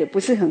那也不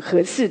是很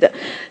合适的。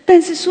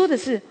但是说的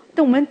是，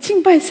当我们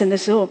敬拜神的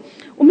时候，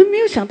我们没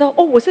有想到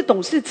哦，我是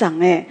董事长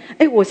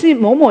我是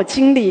某某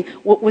经理，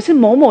我是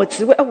某某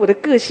职位我的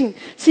个性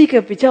是一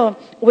个比较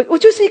我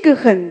就是一个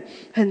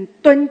很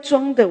端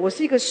庄的，我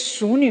是一个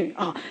淑女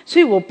啊，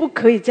所以我不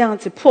可以这样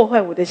子破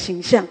坏我的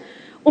形象。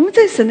我们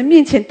在神的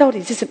面前到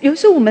底是什么？有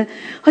时候我们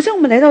好像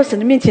我们来到神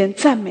的面前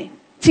赞美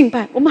敬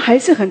拜，我们还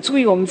是很注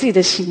意我们自己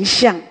的形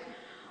象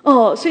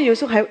所以有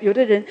时候还有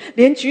的人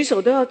连举手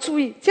都要注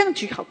意，这样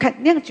举好看，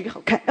那样举好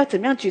看，要怎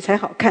么样举才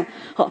好看。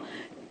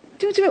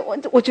就这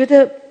边我觉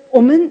得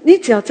你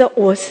只要知道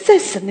我是在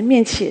神的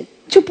面前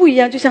就不一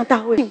样。就像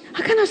大卫，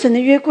他看到神的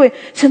约柜，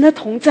神的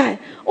同在，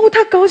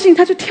他高兴，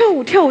他就跳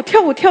舞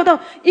跳到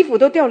衣服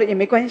都掉了也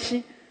没关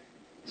系。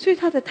所以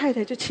他的太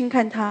太就轻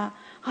看他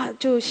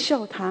就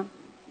笑他，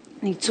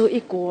你做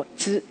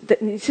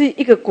你是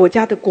一个国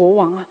家的国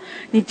王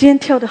你今天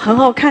跳得很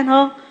好看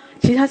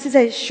其实他是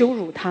在羞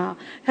辱他，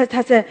他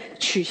在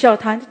取笑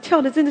他，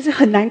跳得真的是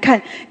很难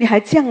看，你还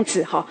这样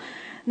子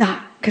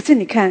那可是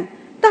你看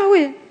大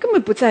卫根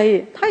本不在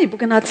意，他也不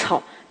跟他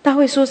吵。大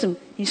卫说什么？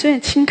你虽然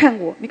轻看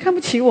我，你看不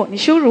起我，你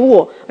羞辱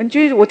我，你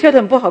觉得我跳得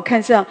很不好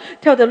看是吧？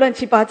跳得乱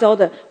七八糟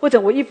的，或者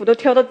我衣服都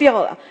跳到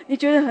掉了，你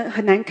觉得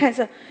很难看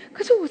是吧？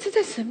可是我是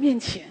在神面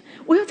前，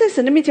我要在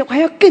神的面前，我还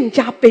要更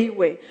加卑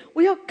微，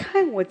我要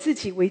看我自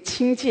己为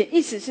轻贱。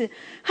意思是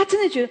他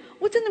真的觉得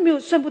我真的没有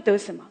算不得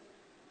什么。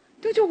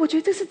对，就我觉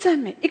得这是赞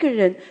美一个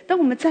人。当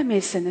我们赞美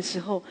神的时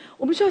候，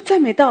我们需要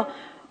赞美到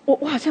我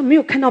好像没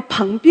有看到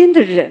旁边的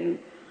人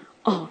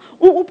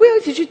我不要一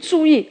直去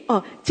注意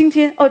今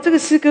天这个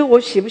诗歌我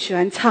喜不喜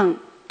欢唱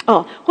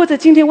或者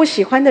今天我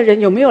喜欢的人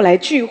有没有来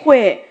聚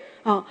会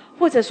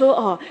或者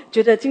说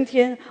觉得今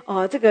天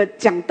这个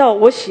讲道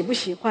我喜不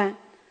喜欢，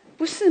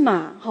不是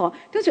嘛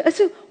而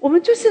是我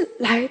们就是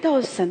来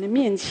到神的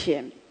面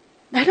前，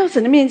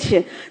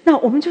那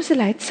我们就是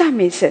来赞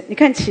美神。你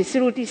看启示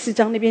录第4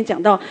章那边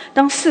讲到，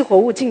当四活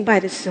物敬拜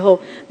的时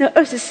候，那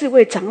24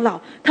位长老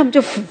他们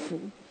就俯伏，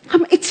他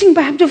们一敬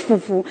拜他们就俯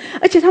伏，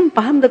而且他们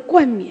把他们的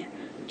冠冕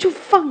就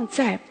放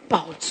在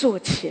宝座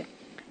前。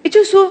也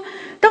就是说，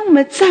当我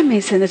们赞美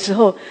神的时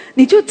候，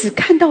你就只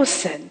看到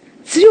神，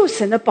只有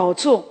神的宝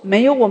座，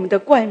没有我们的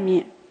冠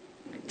冕。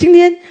今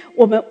天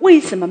我们为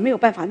什么没有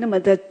办法那么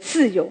的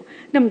自由，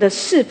那么的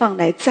释放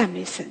来赞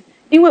美神？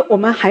因为我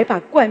们还把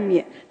冠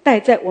冕戴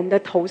在我们的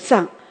头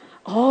上。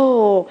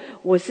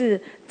我是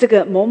这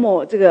个某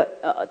某这个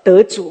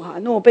得主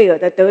诺贝尔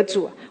的得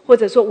主，或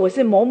者说我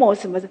是某某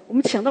什么的。我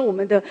们想到我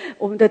们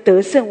的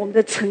得胜，我们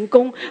的成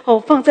功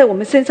放在我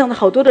们身上的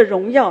好多的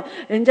荣耀，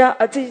人家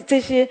这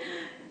些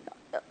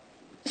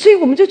所以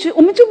我们就觉得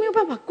我们就没有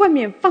办法冠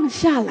冕放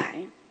下来。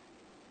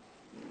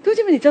弟兄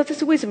姐妹，你知道这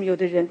是为什么有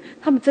的人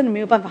他们真的没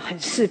有办法很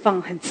释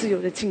放很自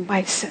由的敬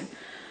拜神？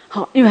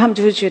因为他们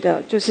就会觉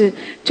得就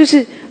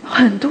是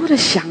很多的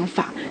想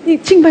法。你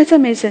敬拜赞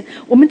美神，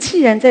我们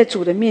既然在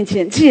主的面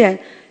前，既然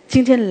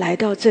今天来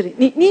到这里，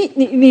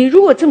你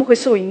如果这么会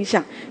受影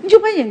响，你就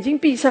把眼睛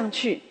闭上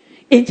去，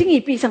眼睛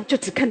一闭上就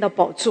只看到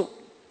宝座，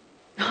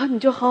然后你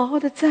就好好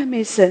的赞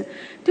美神。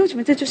弟兄姐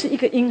妹，这就是一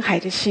个婴孩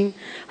的心，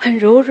很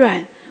柔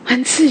软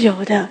很自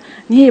由的。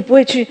你也不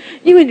会去，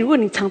因为如果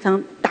你常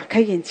常打开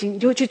眼睛，你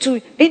就会去注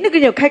意那个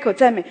人有开口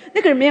赞美，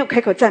那个人没有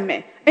开口赞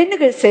美，那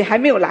个谁还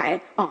没有来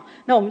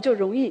那我们就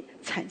容易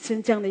产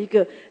生这样的一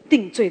个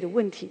定罪的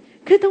问题。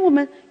可是当我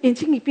们眼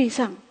睛一闭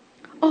上，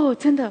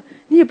真的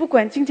你也不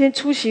管今天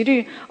出席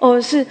率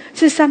是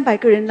300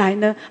个人来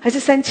呢，还是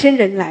3000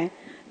人来，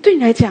对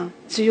你来讲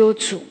只有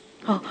主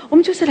我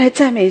们就是来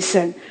赞美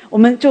神。我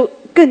们就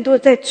更多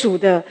在主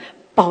的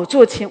宝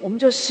座前，我们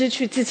就失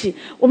去自己，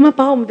我们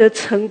把我们的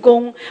成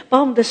功，把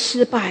我们的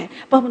失败，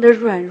把我们的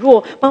软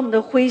弱，把我们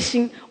的灰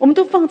心，我们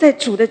都放在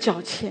主的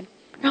脚前，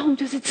然后我们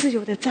就是自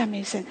由的赞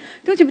美神。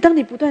弟兄姐妹，当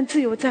你不断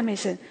自由赞美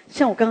神，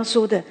像我刚刚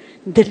说的，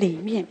你的里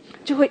面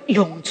就会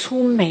涌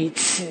出美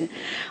词，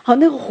那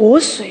个活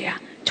水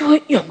就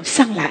会涌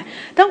上来。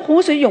当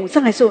活水涌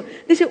上来的时候，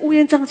那些乌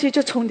烟瘴气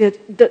就从你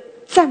的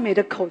赞美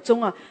的口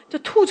中就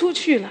吐出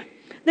去了，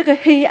那个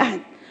黑暗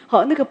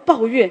那个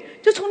抱怨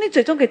就从你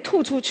嘴中给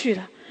吐出去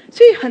了。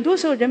所以很多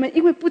时候人们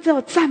因为不知道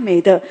赞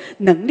美的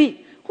能力，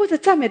或者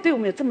赞美对我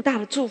们有这么大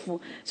的祝福，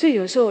所以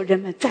有时候人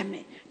们赞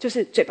美就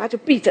是嘴巴就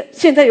闭着，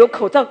现在有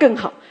口罩更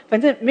好，反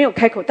正没有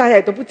开口大家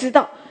也都不知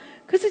道。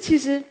可是其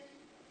实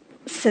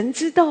神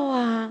知道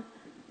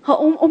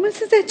我们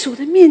是在主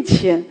的面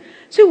前，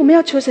所以我们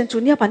要求神，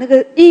主你要把那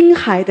个婴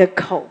孩的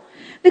口，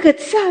那个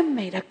赞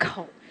美的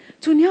口，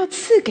主你要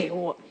赐给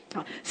我。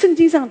圣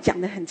经上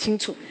讲得很清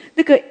楚，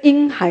那个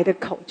婴孩的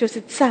口就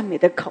是赞美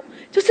的口，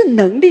就是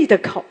能力的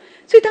口。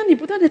所以当你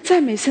不断的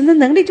赞美，神的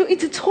能力就一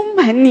直充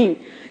满你。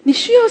你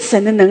需要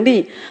神的能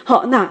力，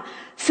那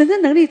神的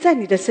能力在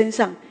你的身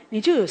上，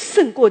你就有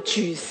胜过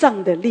沮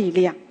丧的力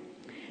量，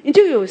你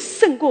就有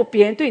胜过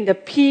别人对你的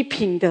批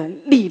评的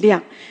力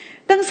量。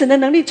当神的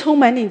能力充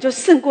满你，你就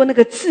胜过那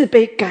个自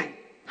卑感，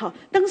好，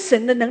当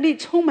神的能力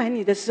充满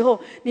你的时候，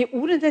你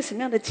无论在什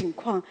么样的境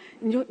况，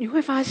你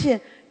会发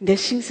现你的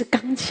心是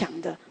刚强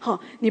的。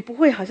好，你不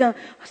会好像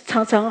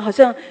常常好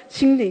像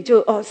心里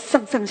就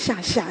上上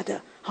下下的。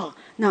好，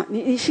那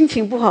你心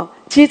情不好，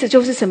接着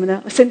就是什么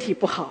呢？身体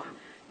不好啊。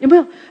有没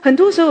有？很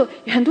多时候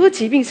很多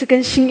疾病是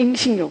跟心因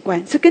性有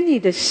关，是跟你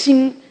的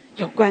心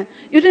有关。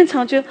有的人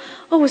常觉得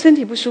我身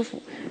体不舒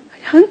服，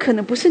很可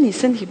能不是你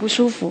身体不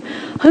舒服，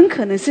很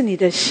可能是你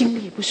的心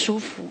里不舒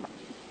服。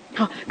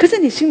好，可是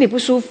你心里不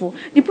舒服，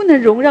你不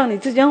能容让你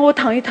自己让我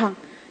躺一躺，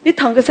你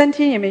躺个3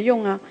天也没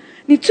用啊。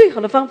你最好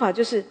的方法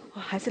就是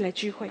还是来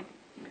聚会，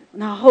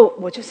然后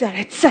我就是要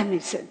来赞美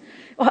神，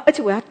而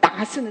且我要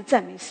大声的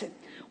赞美神，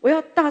我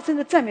要大声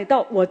的赞美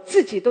到我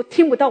自己都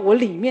听不到我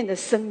里面的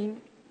声音。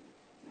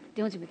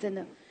弟兄姐妹，真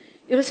的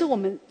有的时候我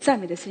们赞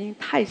美的声音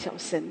太小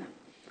声了，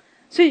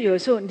所以有的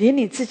时候连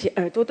你自己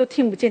耳朵都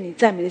听不见你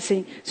赞美的声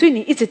音，所以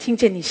你一直听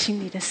见你心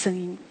里的声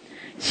音。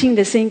心里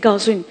的声音告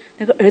诉你，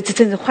那个儿子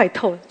真是坏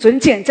透了，昨天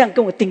竟然这样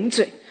跟我顶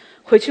嘴，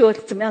回去我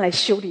怎么样来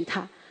修理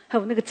他？还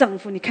有那个丈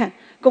夫，你看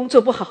工作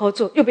不好好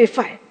做，又被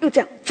fire， 又这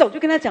样，早就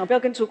跟他讲不要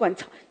跟主管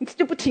吵，你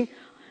就不听，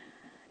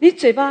你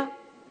嘴巴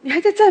你还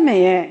在赞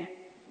美耶，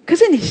可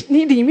是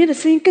你里面的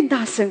声音更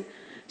大声，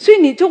所以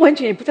你就完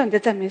全也不知道你在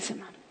赞美什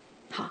么。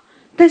好，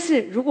但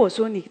是如果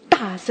说你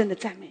大声的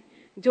赞美，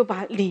你就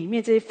把里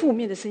面这些负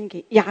面的声音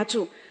给压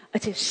住，而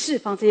且释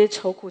放这些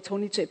愁苦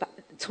从你嘴巴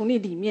从你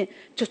里面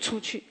就出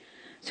去。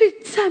所以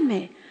赞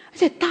美，而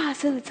且大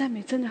声的赞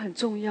美真的很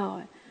重要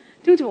哎。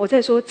弟兄姐妹，我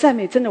在说赞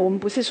美，真的我们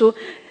不是说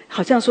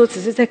好像说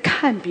只是在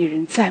看别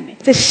人赞美，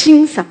在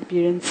欣赏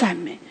别人赞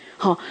美。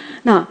好，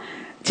那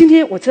今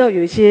天我知道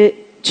有一些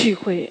聚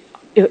会，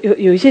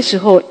有一些时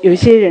候有一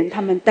些人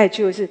他们带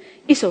聚会是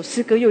一首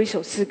诗歌又一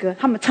首诗歌，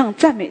他们唱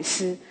赞美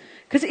诗，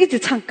可是一直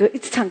唱歌一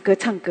直唱歌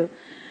唱歌，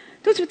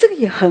都觉得这个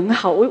也很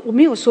好，我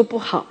没有说不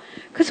好，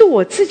可是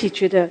我自己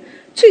觉得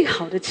最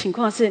好的情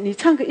况是你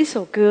唱个一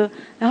首歌，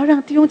然后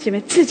让弟兄姐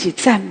妹自己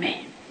赞美。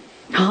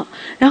好，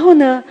然后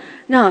呢，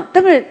那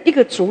当然一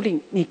个主领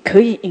你可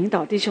以引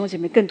导弟兄姐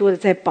妹更多的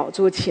在宝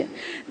座前，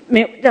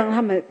没有让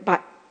他们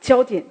把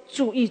焦点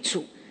注意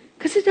主，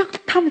可是让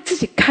他们自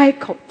己开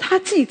口，他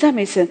自己赞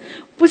美神，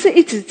不是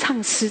一直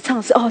唱诗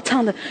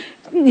唱的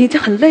你就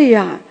很累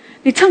啊，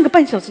你唱个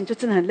半小时你就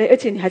真的很累，而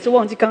且你还是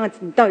忘记刚刚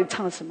你到底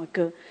唱了什么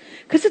歌。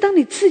可是当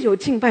你自由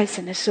敬拜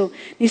神的时候，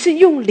你是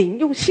用灵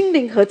用心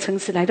灵和诚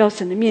实来到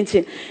神的面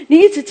前，你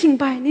一直敬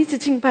拜，你一直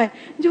敬拜，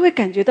你就会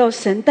感觉到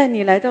神带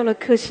你来到了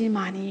客西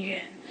马尼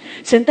园，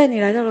神带你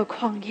来到了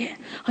旷野，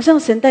好像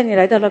神带你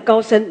来到了高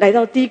山，来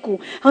到低谷，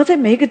好像在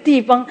每一个地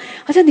方，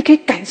好像你可以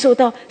感受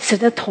到神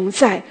的同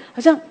在，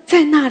好像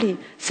在那里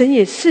神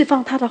也释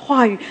放他的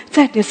话语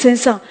在你的身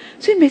上。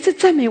所以每次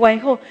赞美完以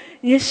后，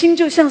你的心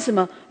就像什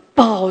么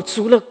饱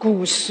足了，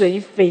骨髓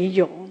肥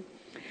油，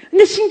你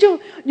的心就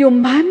有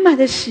满满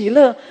的喜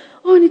乐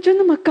你就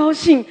那么高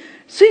兴。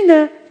所以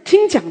呢，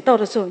听讲道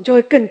的时候你就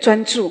会更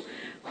专注，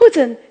或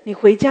者你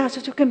回家的时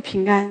候就更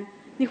平安。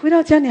你回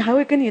到家，你还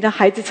会跟你的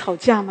孩子吵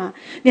架吗？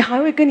你还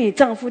会跟你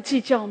丈夫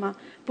计较吗？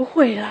不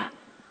会啦。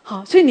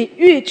好，所以你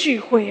越聚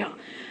会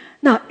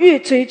那越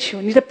追求，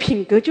你的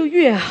品格就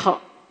越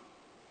好。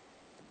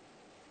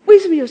为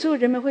什么有时候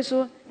人们会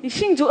说你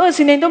信主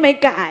20年都没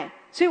改，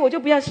所以我就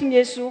不要信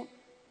耶稣？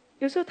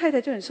有时候太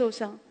太就很受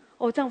伤。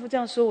丈夫这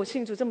样说，我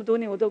信主这么多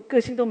年，我都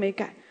个性都没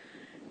改。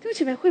弟兄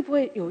姐妹，会不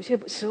会有一些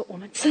时候我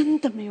们真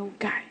的没有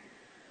改？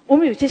我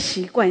们有些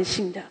习惯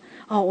性的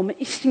我们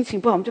一心情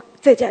不好，我们就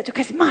在家就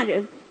开始骂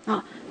人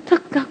他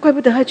怪不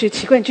得他觉得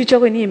奇怪，你去教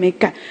会你也没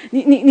改，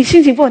你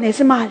心情不好你还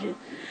是骂人。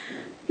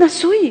那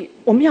所以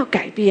我们要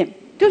改变，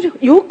就是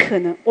有可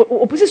能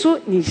我不是说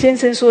你先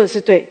生说的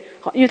是对，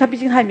好，因为他毕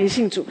竟他也没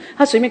信主，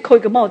他随便扣一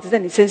个帽子在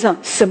你身上，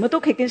什么都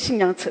可以跟信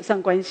仰扯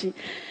上关系。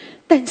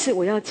但是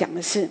我要讲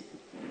的是，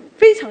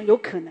非常有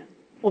可能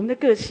我们的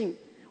个性，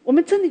我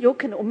们真的有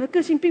可能我们的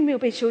个性并没有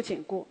被修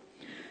剪过，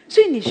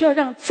所以你需要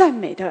让赞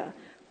美的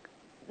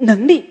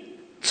能力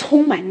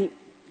充满你，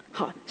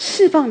好，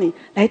释放你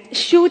来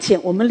修剪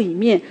我们里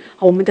面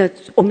我们的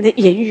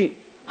言语，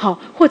好，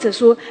或者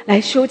说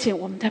来修剪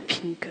我们的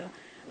品格。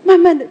慢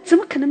慢的，怎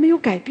么可能没有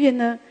改变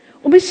呢？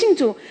我们信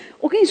主，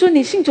我跟你说，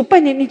你信主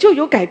半年你就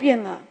有改变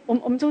了。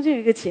我们中间有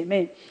一个姐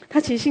妹，她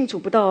其实信主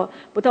不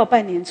到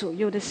半年左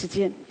右的时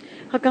间。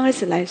她刚开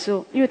始来的时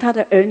候，因为她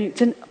的儿女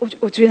真的，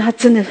我觉得她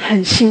真的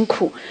很辛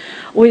苦，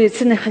我也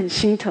真的很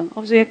心疼。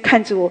所以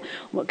看着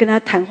我跟她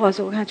谈话的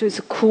时候，我看就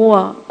是哭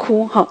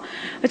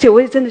而且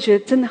我也真的觉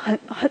得真的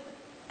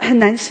很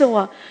难受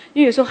啊。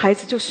因为有时候孩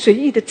子就随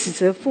意的指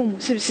责父母，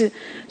是不是？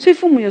所以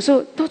父母有时候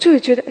都就会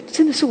觉得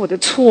真的是我的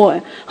错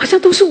好像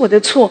都是我的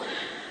错。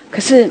可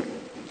是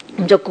我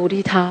们就鼓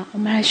励他，我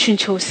们来寻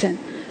求神，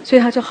所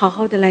以他就好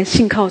好的来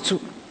信靠主，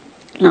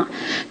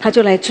他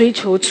就来追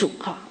求主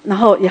然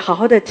后也好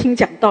好的听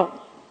讲道。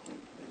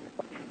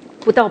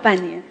不到半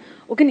年，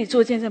我跟你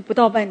做见证，不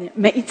到半年，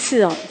每一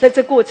次在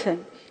这过程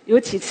有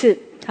几次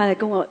他来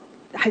跟我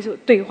还是有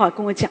对话，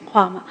跟我讲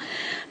话嘛，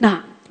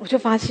那我就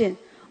发现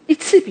一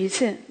次比一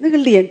次那个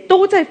脸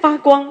都在发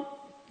光，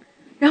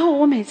然后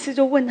我每次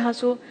就问他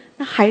说：“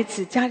那孩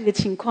子家里的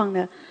情况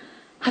呢？”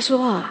他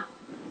说：“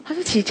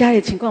其实家里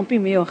的情况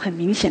并没有很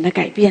明显的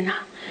改变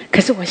啊，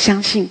可是我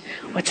相信，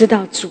我知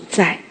道主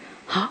在，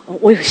好，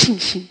我有信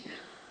心。”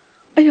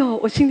哎呦，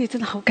我心里真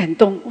的好感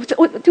动。我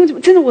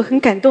真的我很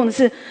感动的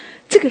是，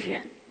这个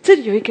人这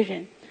里有一个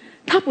人，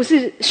他不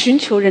是寻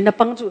求人的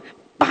帮助，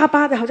巴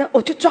巴的好像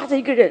就抓着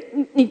一个人，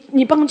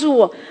你帮助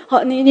我，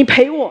好，你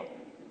陪我，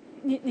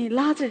你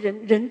拉着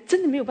人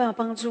真的没有办法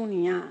帮助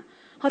你啊。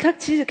好，他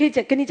其实可以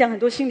跟你讲很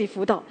多心理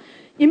辅导，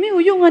也没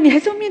有用啊，你还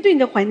是要面对你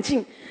的环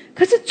境。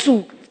可是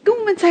主跟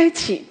我们在一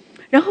起，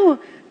然后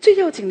最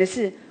要紧的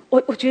是，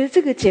我觉得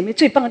这个姐妹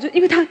最棒，就是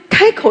因为她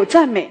开口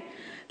赞美。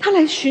他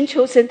来寻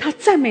求神，他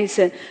赞美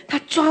神，他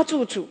抓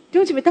住主。弟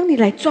兄姐妹，当你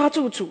来抓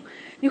住主，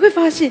你会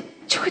发现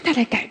就会带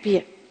来改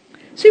变。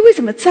所以为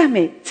什么赞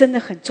美真的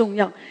很重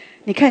要？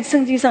你看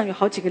圣经上有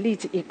好几个例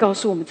子也告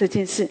诉我们这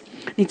件事。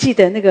你记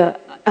得那个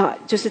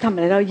就是他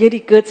们来到耶利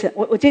哥城，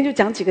我今天就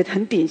讲几个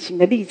很典型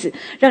的例子，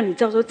让你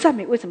知道说赞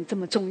美为什么这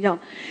么重要。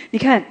你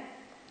看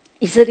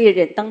以色列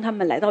人当他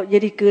们来到耶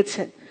利哥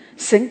城，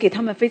神给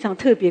他们非常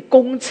特别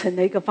攻城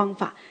的一个方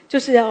法，就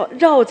是要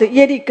绕着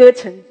耶利哥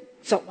城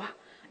走啊。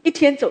1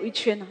天走1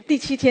圈啊，第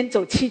7天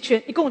走7圈，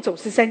一共走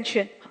13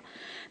圈。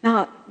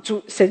那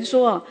神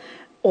说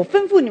我吩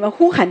咐你们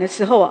呼喊的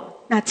时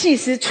候那祭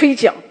司吹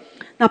角，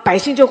那百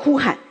姓就呼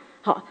喊，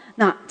好，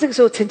那这个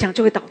时候城墙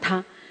就会倒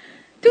塌。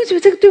对不起，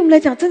这个对我们来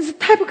讲真的是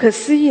太不可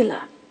思议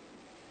了。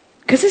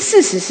可是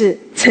事实是，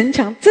城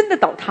墙真的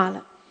倒塌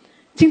了。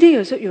今天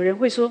有时候有人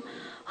会说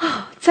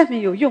赞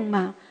美有用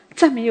吗？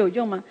赞美有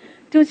用吗？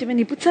弟兄姐妹，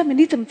你不赞美，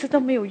你怎么知道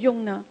没有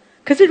用呢？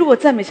可是如果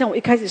赞美像我一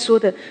开始说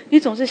的，你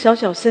总是小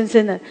小声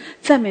声的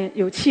赞美，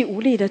有气无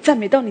力的赞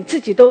美到你自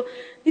己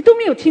你都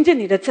没有听见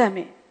你的赞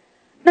美，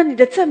那你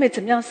的赞美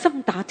怎么样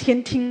上达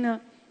天听呢？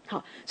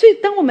好，所以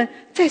当我们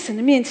在神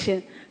的面前，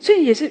所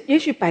以也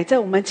许摆在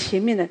我们前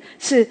面的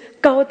是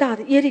高大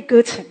的耶利哥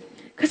城，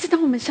可是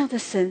当我们向着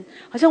神，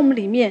好像我们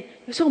里面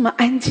有时候我们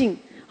安静，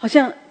好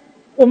像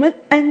我们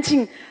安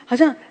静，好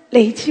像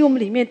累积我们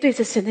里面对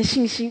着神的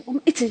信心，我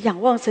们一直仰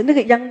望神。那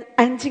个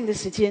安静的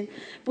时间，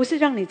不是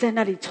让你在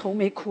那里愁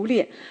眉苦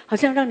脸，好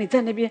像让你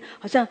在那边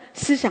好像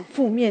思想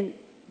负面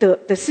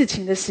的事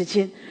情的时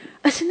间，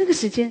而是那个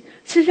时间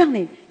是让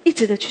你一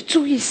直的去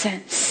注意神。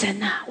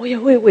神啊，我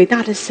有位伟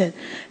大的神，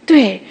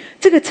对，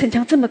这个城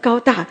墙这么高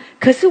大，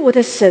可是我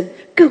的神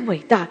更伟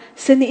大，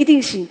神你一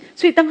定行。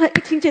所以当他一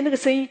听见那个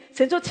声音，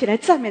神就起来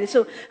赞美的时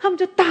候，他们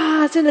就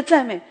大声的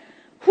赞美，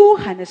呼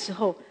喊的时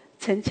候，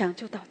城墙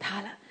就倒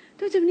塌了。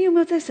对不对？你有没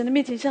有在神的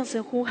面前向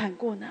神呼喊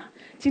过呢？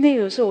今天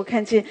有时候我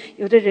看见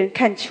有的人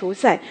看球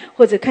赛，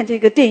或者看见一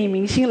个电影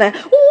明星来，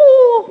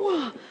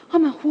哇，他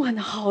们呼喊的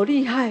好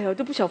厉害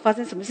都不晓得发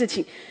生什么事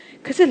情。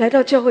可是来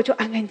到教会就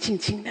安安静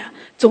静的，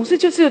总是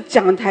就是有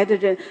讲台的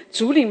人、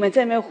主领们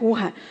在那边呼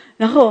喊，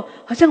然后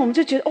好像我们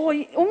就觉得我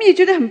们也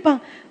觉得很棒，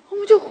我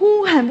们就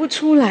呼喊不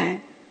出来。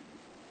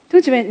弟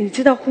兄姐妹，你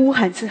知道呼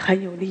喊是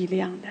很有力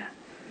量的。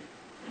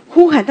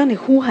呼喊，当你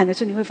呼喊的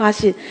时候，你会发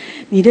现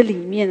你的里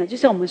面呢，就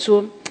像我们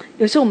说，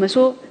有时候我们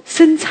说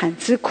生产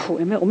之苦，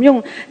有没有？我们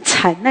用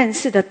惨难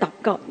式的祷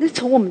告，那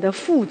从我们的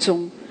腹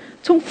中，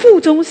从腹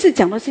中是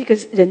讲到是一个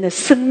人的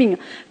生命，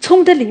从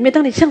我们的里面，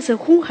当你向神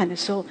呼喊的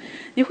时候，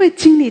你会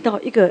经历到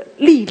一个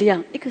力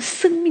量，一个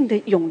生命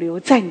的涌流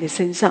在你的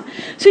身上。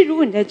所以，如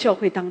果你在教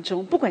会当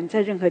中，不管你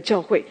在任何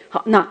教会，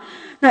好，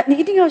那你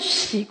一定要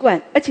习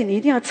惯，而且你一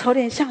定要操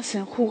练向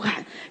神呼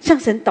喊，向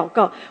神祷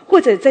告，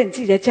或者在你自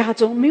己的家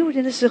中没有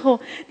人的时候，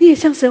你也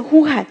向神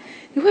呼喊，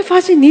你会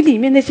发现你里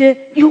面那些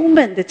忧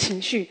闷的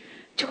情绪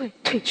就会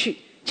退去，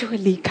就会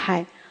离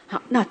开。好，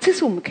那这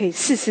是我们可以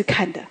试试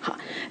看的。好，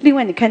另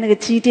外你看那个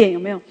基甸有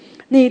没有？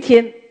那一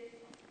天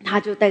他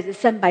就带着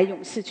300勇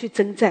士去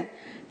征战，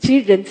其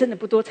实人真的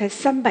不多，才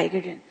300个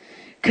人。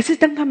可是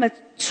当他们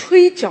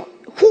吹角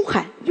呼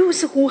喊，又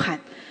是呼喊。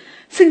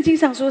圣经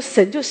上说，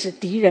神就使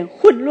敌人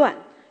混乱，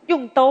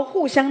用刀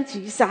互相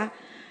击杀。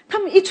他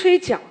们一吹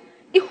角，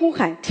一呼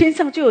喊，天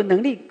上就有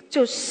能力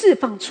就释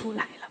放出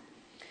来了。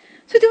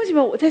所以弟兄姐妹，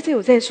我在这里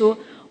我在说，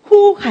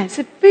呼喊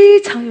是非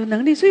常有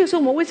能力。所以有时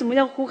候我们为什么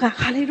要呼喊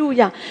哈利路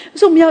亚？有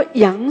时候我们要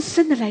扬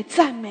声的来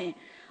赞美。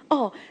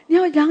你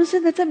要扬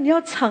声的赞美，你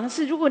要尝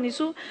试。如果你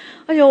说，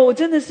哎呦，我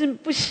真的是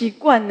不习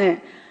惯呢，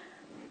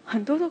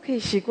很多都可以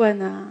习惯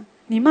啊。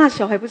你骂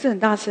小孩不是很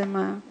大声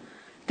吗？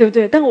对不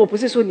对？但我不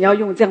是说你要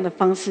用这样的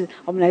方式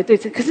我们来对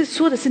峙，可是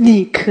说的是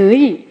你可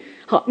以，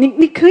好，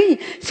你可以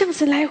向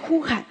神来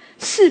呼喊，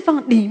释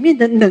放里面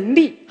的能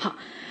力。好，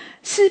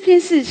诗篇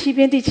47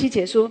篇第7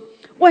节说，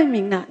万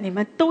民啊，你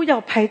们都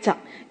要拍掌，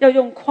要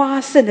用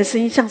夸胜的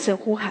声音向神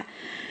呼喊。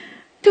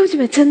弟兄姐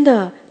妹，真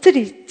的，这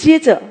里接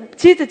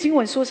着经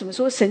文说什么？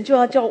说神就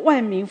要叫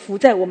万民伏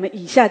在我们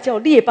以下，叫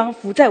列邦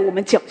伏在我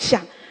们脚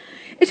下。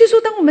也就是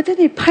说，当我们在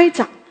那里拍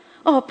掌，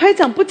拍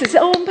掌不只是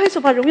我们拍手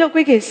把荣耀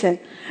归给神，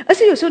而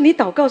是有时候你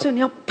祷告的时候，你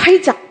要拍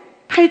掌，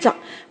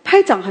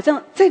好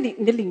像在你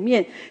的里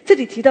面，这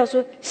里提到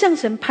说向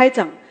神拍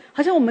掌，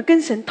好像我们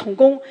跟神同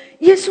工，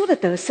耶稣的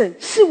得胜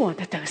是我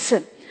的得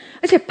胜，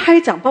而且拍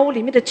掌把我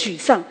里面的沮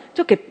丧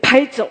就给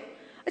拍走，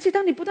而且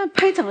当你不断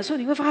拍掌的时候，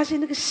你会发现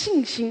那个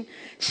信心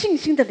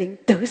的灵、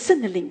得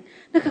胜的灵，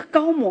那个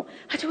高摩，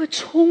它就会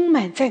充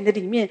满在你的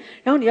里面。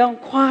然后你要用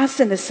夸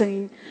胜的声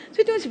音。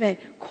所以弟兄姐妹，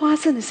夸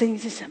胜的声音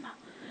是什么？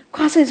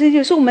夸胜的声音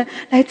就是我们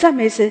来赞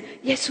美神，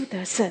耶稣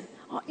得胜。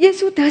耶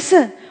稣得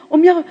胜，我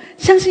们要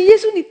相信耶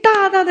稣，你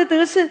大大的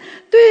得胜。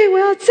对，我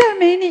要赞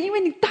美你，因为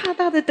你大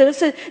大的得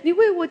胜，你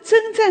为我征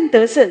战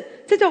得胜，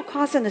这叫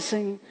夸胜的声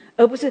音。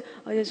而不是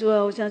耶稣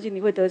啊，我相信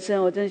你会得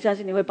胜，我真的相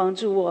信你会帮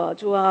助我，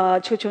主啊，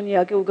求求你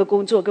啊，给我个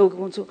工作，给我个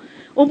工作。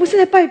我不是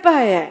在拜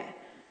拜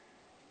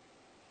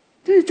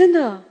对，真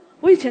的。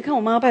我以前看我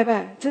妈拜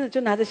拜，真的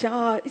就拿着香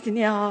啊，一直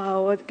念啊，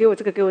我给我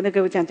这个，给我那个，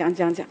给我讲。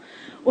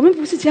我们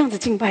不是这样子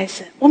敬拜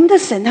神，我们的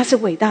神他是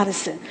伟大的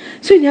神，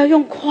所以你要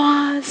用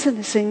夸胜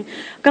的声音。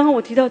刚刚我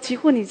提到，几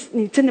乎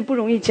你真的不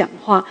容易讲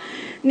话，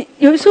你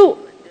有的时候。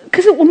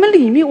可是我们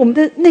里面，我们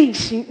的内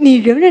心，你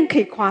仍然可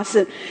以夸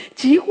胜。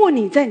即或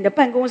你在你的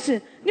办公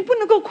室，你不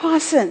能够夸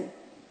胜，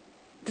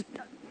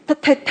他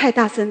太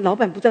大声，老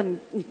板不知道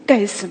你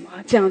干什么，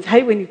这样子还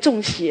以为你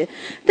中邪。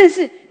但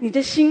是你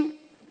的心，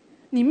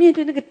你面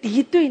对那个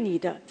敌对你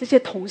的这些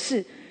同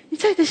事，你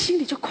在你的心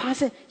里就夸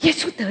胜，耶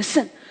稣得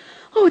胜。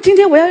今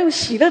天我要用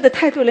喜乐的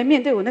态度来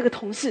面对我那个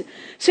同事，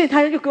所以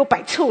他又给我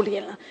摆臭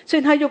脸了，所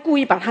以他又故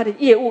意把他的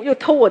业务又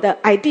偷我的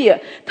idea，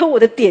 偷我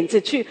的点子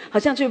去，好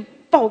像去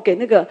报给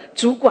那个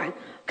主管。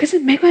可是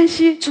没关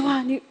系，主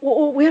啊，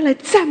我要来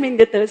赞美你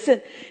的得胜。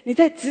你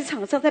在职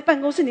场上，在办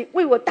公室，你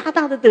为我大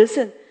大的得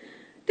胜。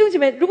弟兄姐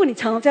妹，如果你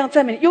常常这样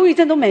赞美，忧郁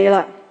症都没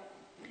了。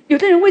有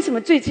的人为什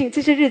么最近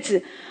这些日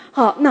子，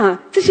那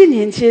这些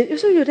年间，有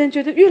时候有的人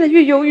觉得越来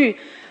越忧郁，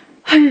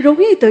很容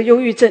易得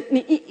忧郁症。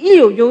你一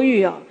有忧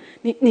郁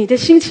你的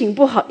心情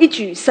不好，一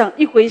沮丧，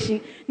一灰心，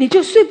你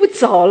就睡不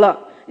着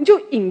了，你就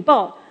引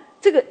爆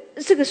这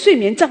个睡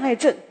眠障碍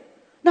症。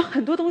那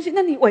很多东西，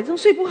那你晚上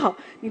睡不好，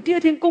你第二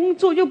天工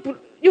作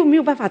又没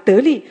有办法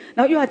得力，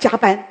然后又要加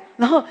班，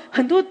然后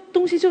很多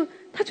东西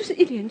它就是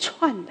一连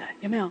串的，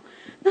有没有？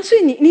那所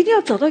以你一定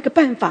要找到一个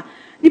办法，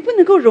你不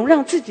能够容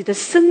让自己的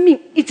生命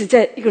一直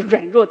在一个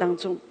软弱当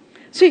中。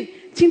所以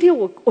今天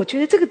我觉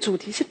得这个主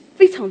题是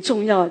非常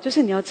重要的，就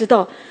是你要知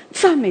道，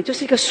赞美就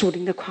是一个属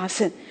灵的夸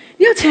胜，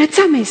你要起来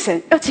赞美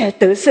神，要起来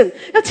得胜，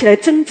要起来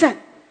征战。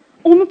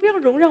我们不要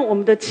容让我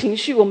们的情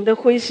绪，我们的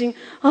灰心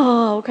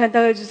我看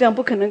大概就这样，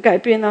不可能改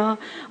变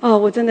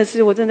我真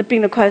的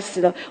病得快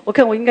死了，我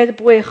看我应该是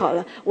不会好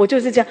了，我就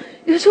是这样。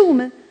有时候我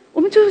们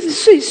就是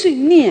碎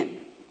念。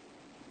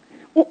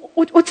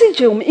我自己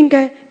觉得我们应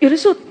该有的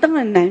时候当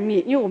然难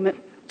免，因为我们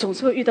总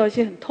是会遇到一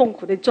些很痛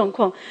苦的状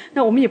况，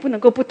那我们也不能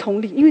够不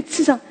同理，因为事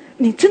实上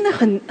你真的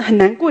很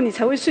难过，你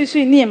才会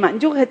碎念嘛，你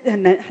就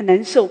很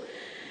难受。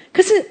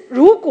可是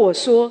如果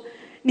说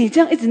你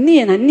这样一直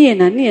念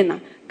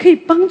可以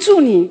帮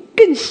助你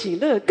更喜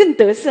乐、更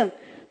得胜，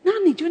那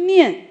你就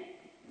念。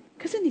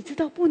可是你知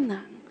道不能，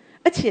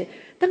而且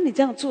当你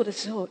这样做的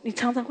时候，你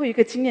常常会有一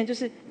个经验，就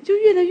是你就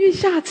越来越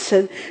下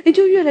沉，你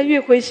就越来越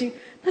灰心。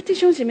那弟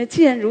兄姐妹，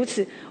既然如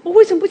此，我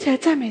为什么不起来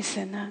赞美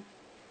神呢？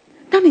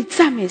当你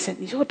赞美神，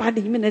你就会把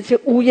里面的那些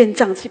乌烟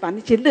瘴气，把那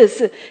些垃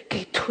圾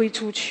给推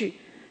出去，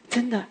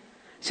真的。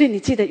所以你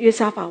记得约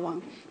沙法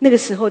王那个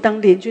时候，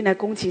当联军来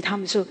攻击他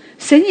们的时候，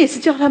神也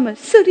是叫他们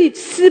设立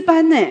诗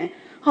班呢。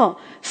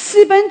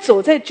诗班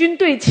走在军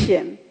队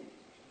前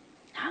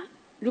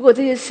如果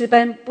这些诗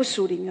班不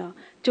属灵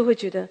就会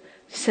觉得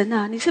神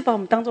啊，你是把我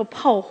们当作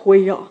炮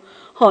灰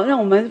让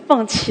我们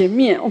放前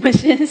面，我们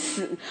先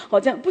死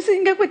这样不是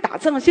应该会打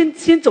仗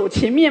先走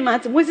前面吗？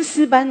怎么会是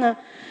诗班呢？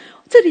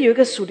这里有一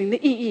个属灵的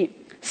意义，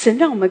神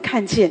让我们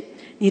看见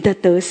你的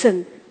得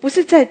胜不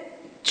是在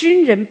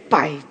军人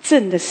摆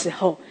阵的时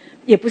候，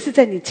也不是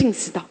在你禁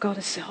食祷告的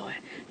时候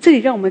这里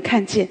让我们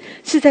看见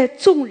是在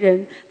众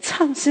人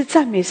唱诗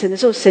赞美神的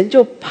时候，神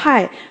就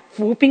派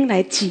伏兵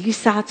来击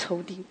杀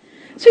仇敌。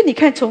所以你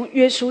看，从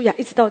约书亚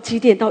一直到基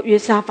甸，到约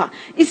沙法，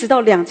一直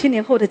到2000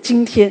年后的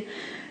今天，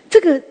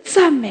这个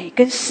赞美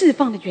跟释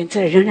放的原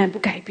则仍然不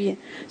改变。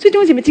所以弟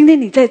兄姐妹，今天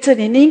你在这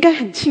里，你应该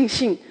很庆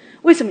幸。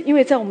为什么？因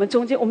为在我们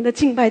中间，我们的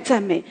敬拜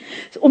赞美，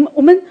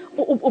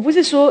我不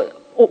是说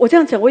我这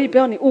样讲，我也不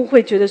要你误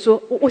会，觉得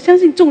说我相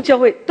信众教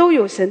会都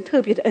有神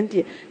特别的恩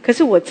典。可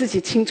是我自己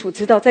清楚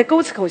知道，在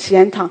沟子口喜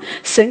安堂，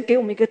神给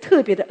我们一个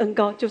特别的恩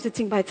膏，就是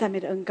敬拜赞美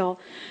的恩膏，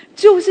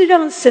就是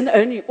让神的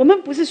儿女，我们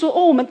不是说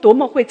我们多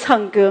么会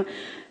唱歌，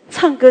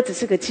唱歌只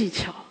是个技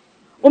巧，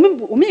我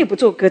们也不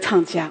做歌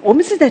唱家，我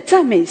们是在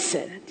赞美神，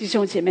弟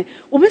兄姐妹，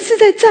我们是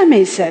在赞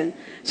美神，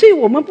所以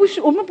我们不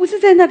是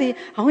在那里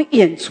好像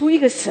演出一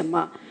个什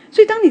么。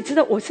所以当你知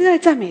道我是在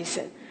赞美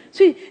神，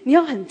所以你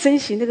要很珍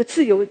惜那个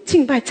自由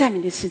敬拜赞美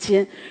的时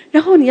间，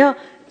然后你要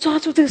抓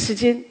住这个时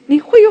间。你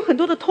会有很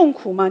多的痛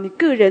苦吗？你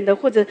个人的，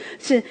或者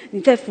是你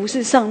在服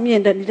事上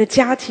面的，你的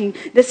家庭、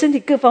你的身体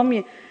各方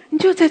面，你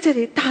就在这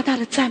里大大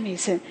的赞美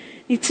神。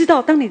你知道，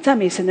当你赞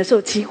美神的时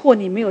候，即或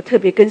你没有特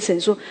别跟神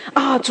说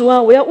主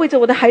啊，我要为着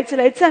我的孩子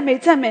来赞美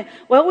赞美，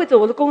我要为着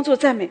我的工作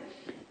赞美。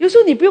有时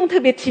候你不用特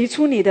别提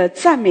出你的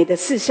赞美的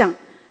事项、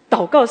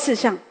祷告事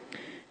项，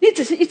你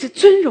只是一直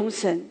尊荣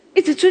神，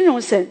一直尊荣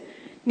神。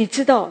你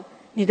知道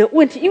你的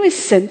问题，因为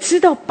神知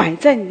道摆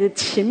在你的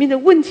前面的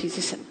问题是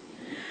什么。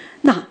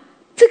那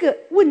这个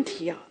问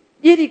题啊，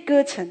耶利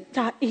哥城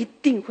他一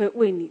定会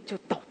为你就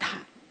倒塌。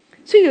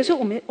所以有时候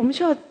我们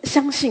需要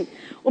相信，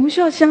我们需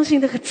要相信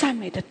那个赞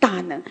美的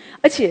大能。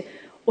而且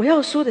我要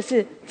说的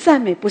是，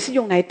赞美不是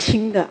用来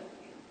听的，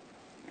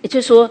也就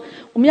是说，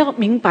我们要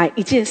明白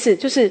一件事，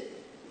就是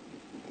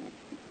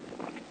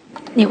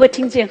你会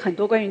听见很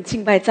多关于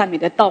敬拜赞美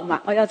的道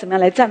嘛，要怎么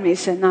样来赞美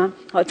神啊？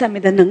好，赞美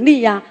的能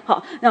力呀，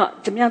好，那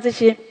怎么样这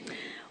些？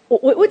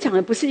我讲的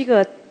不是一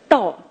个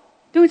道，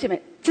弟兄姐妹，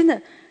真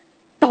的，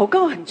祷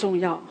告很重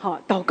要，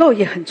哈，祷告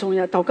也很重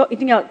要，祷告一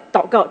定要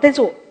祷告。但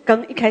是我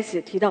刚一开始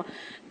也提到，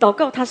祷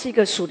告它是一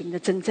个属灵的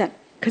征战，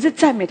可是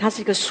赞美它是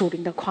一个属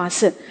灵的夸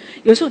胜。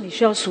有时候你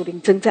需要属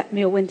灵征战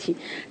没有问题，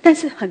但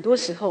是很多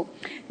时候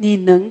你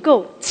能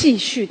够继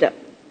续的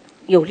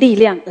有力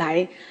量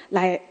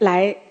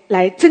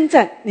来征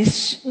战，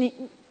你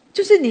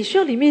就是你需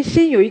要里面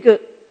先有一个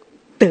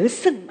得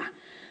胜嘛。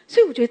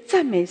所以我觉得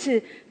赞美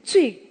是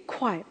最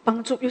快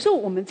帮助。有时候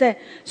我们在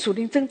属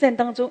灵征战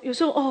当中，有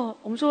时候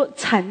我们说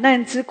惨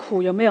难之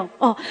苦有没有？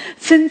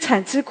生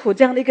产之苦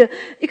这样的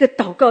一个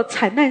祷告，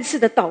惨难式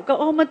的祷告。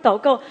我们祷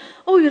告，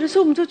有的时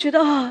候我们就觉得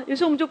有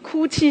时候我们就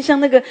哭泣，像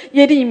那个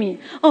耶利米，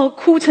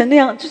哭成那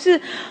样，就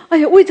是哎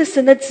呀，为着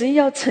神的旨意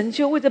要成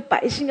就，为着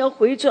百姓要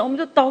回转，我们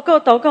就祷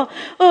告，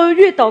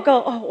越祷告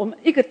我们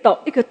一个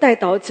代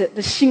祷者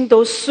的心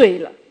都碎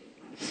了。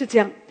是这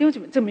样，弟兄姐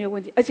妹，这没有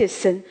问题。而且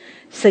神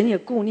也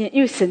顾念，因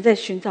为神在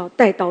寻找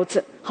代祷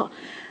者。好，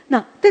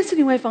那但是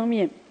另外一方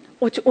面，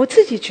我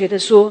自己觉得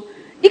说，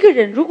一个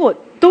人如果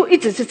都一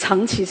直是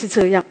长期是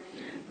这样，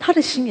他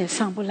的心也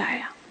上不来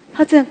啊。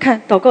他这样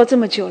看祷告这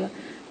么久了，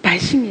百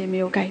姓也没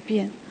有改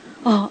变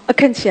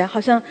看起来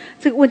好像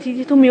这个问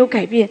题都没有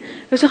改变。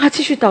有时候他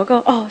继续祷告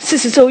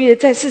40昼夜，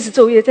再40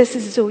昼夜，再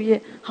40昼夜，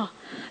好，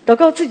祷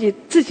告自己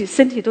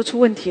身体都出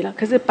问题了，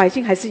可是百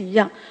姓还是一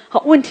样，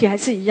好，问题还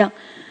是一样。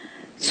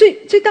所以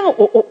当然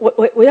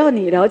我要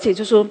你了解，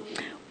就是说，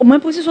我们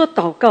不是说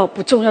祷告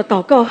不重要，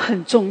祷告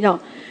很重要。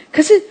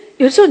可是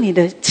有时候你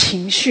的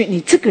情绪，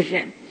你这个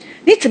人，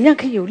你怎么样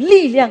可以有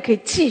力量，可以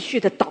继续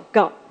的祷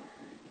告？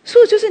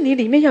所以就是你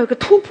里面要有一个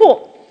突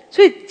破。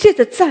所以借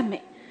着赞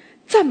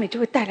美就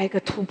会带来一个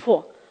突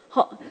破。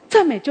好，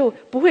赞美就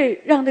不会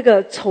让那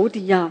个仇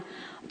敌啊，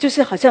就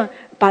是好像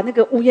把那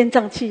个乌烟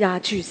瘴气啊、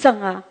沮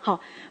丧啊、好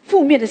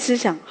负面的思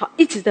想，好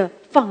一直的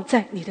放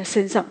在你的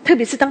身上。特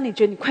别是当你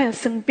觉得你快要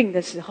生病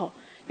的时候，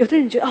有的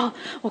人觉得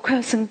我快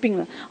要生病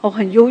了，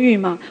很忧郁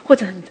嘛，或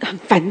者很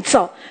烦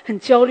躁、很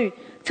焦虑。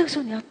这个时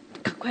候你要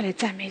赶快来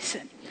赞美神，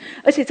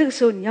而且这个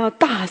时候你要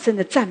大声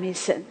的赞美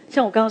神。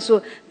像我刚刚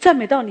说，赞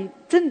美到你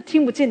真的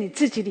听不见你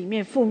自己里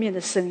面负面的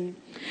声音，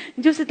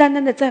你就是单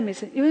单的赞美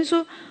神。有人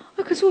说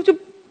可是我就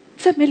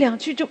赞美2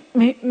句就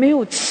没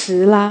有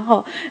词啦，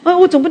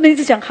我总不能一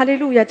直讲哈利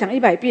路亚讲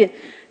100遍。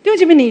弟兄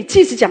姐妹，你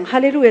即使讲哈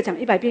利路亚讲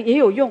100遍也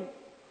有用。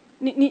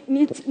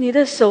你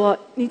的手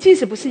你即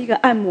使不是一个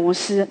按摩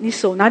师，你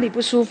手哪里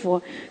不舒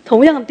服，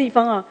同样的地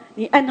方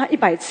你按它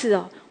100次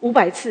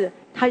500次，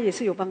它也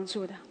是有帮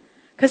助的。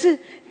可是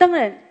当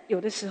然有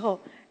的时候，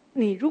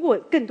你如果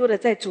更多的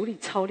在主里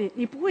操练，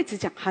你不会只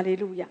讲哈利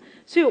路亚。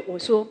所以我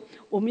说，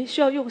我们需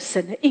要用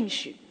神的应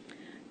许。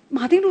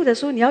马丁路德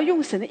说，你要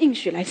用神的应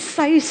许来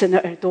塞神的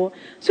耳朵。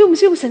所以我们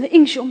是用神的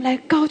应许，我们来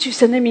高举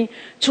神的名。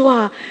主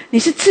啊，你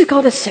是至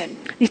高的神，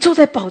你坐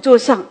在宝座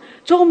上。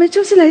主啊，我们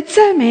就是来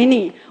赞美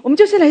你，我们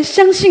就是来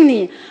相信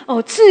你。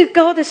至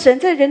高的神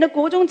在人的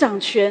国中掌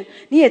权，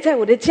你也在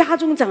我的家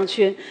中掌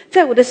权，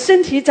在我的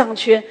身体掌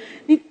权。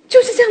你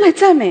就是这样来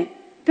赞美，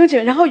对不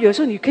对？然后有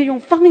时候你可以用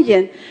方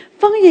言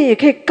也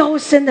可以高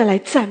声的来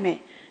赞美。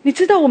你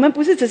知道，我们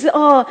不是只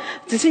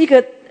是一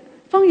个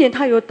方言，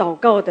它有祷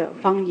告的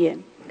方言，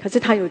可是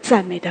它有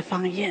赞美的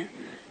方言，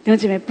弟兄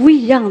姐妹，不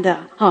一样的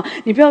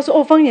你不要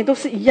说方言都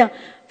是一样，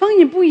方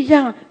言不一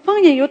样。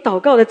方言有祷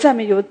告的赞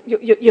美，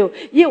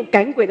也有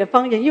赶鬼的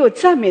方言，也有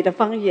赞美的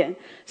方言。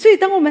所以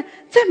当我们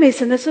赞美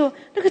神的时候，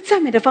那个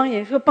赞美的方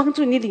言会帮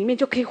助你里面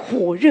就可以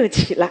火热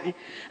起来。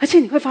而且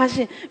你会发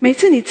现，每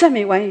次你赞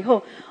美完以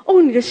后，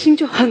你的心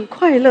就很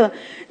快乐，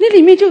你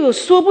里面就有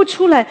说不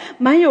出来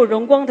满有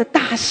荣光的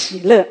大喜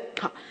乐。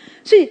好，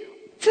所以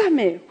赞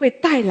美会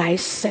带来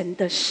神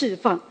的释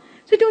放。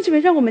所以弟兄姐妹，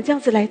让我们这样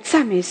子来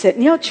赞美神。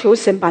你要求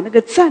神把那个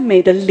赞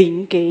美的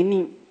灵给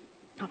你。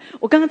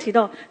我刚刚提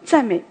到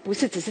赞美不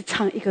是只是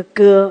唱一个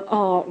歌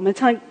我们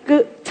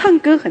唱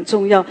歌很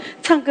重要，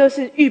唱歌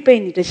是预备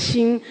你的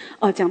心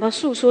讲到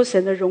诉说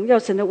神的荣耀、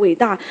神的伟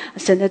大、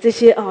神的这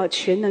些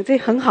全能，这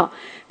很好。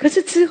可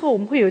是之后我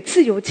们会有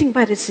自由敬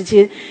拜的时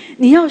间，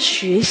你要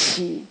学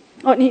习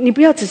你不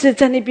要只是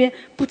在那边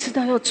不知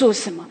道要做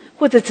什么，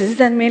或者只是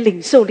在那边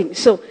领受。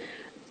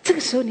这个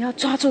时候你要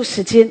抓住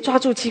时间，抓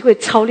住机会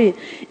操练，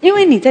因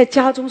为你在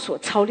家中所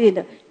操练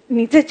的，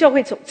你在教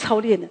会所操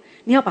练的，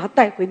你要把它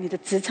带回你的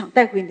职场，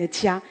带回你的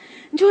家，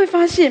你就会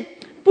发现，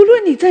不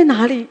论你在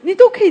哪里，你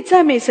都可以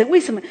赞美神。为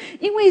什么？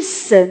因为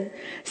神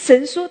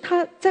说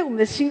他在我们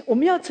的心，我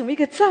们要成为一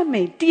个赞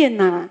美殿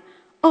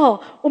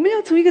我们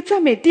要成为一个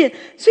赞美殿。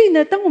所以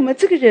呢，当我们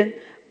这个人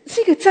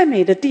是一个赞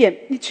美的殿，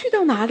你去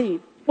到哪里，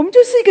我们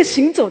就是一个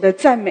行走的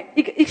赞美，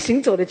一个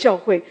行走的教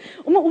会。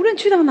我们无论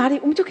去到哪里，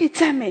我们就可以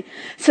赞美。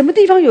什么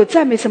地方有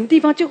赞美，什么地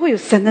方就会有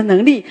神的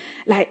能力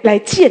来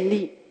建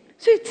立。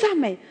所以赞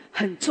美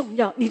很重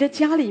要。你的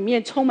家里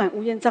面充满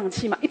乌烟瘴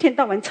气嘛，一天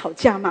到晚吵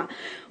架嘛，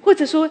或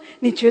者说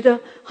你觉得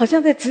好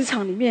像在职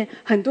场里面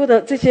很多的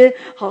这些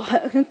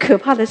很可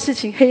怕的事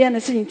情、黑暗的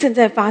事情正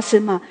在发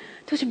生嘛，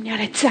都是你要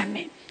来赞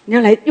美，你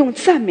要来用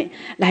赞美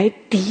来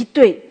敌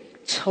对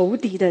仇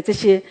敌的这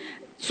些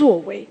作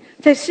为。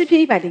在诗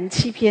篇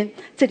107篇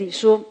这里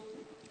说，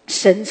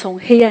神从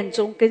黑暗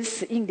中跟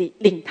死荫里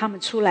领他们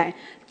出来，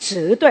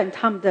折断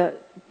他们的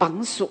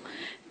绑锁。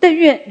但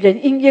愿人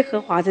因耶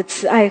和华的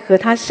慈爱和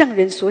他向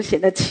人所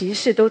显的奇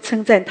事都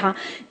称赞他，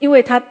因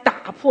为他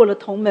打破了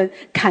铜门，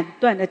砍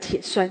断了铁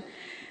栓。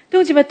弟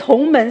兄姐妹，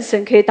铜门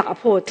神可以打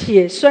破，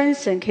铁栓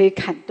神可以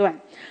砍断，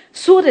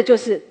说的就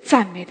是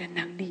赞美的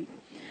能力。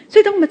所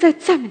以当我们在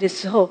赞美的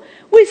时候，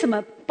为什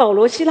么保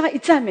罗希拉一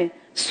赞美，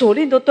锁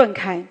链都断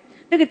开，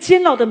那个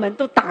监牢的门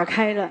都打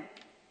开了？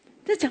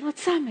这讲到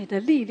赞美的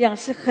力量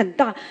是很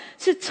大，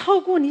是超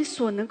过你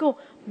所能够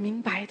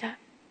明白的。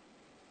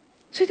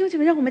所以弟兄姐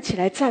妹，让我们起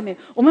来赞美。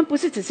我们不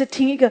是只是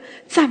听一个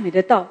赞美的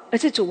道，而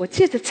是主，我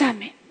借着赞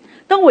美，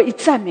当我一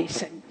赞美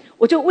神，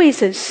我就为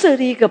神设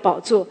立一个宝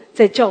座，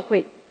在教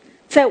会，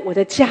在我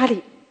的家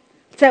里，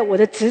在我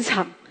的职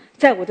场，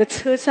在我的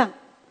车上，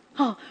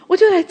我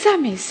就来赞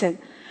美神。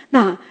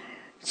那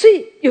所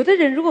以有的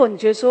人，如果你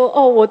觉得说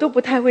我都不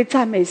太会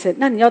赞美神，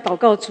那你要祷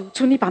告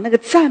主，你把那个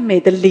赞美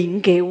的灵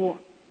给我。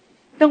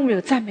当我们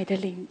有赞美的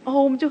灵，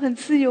我们就很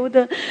自由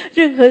的，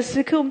任何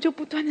时刻我们就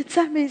不断的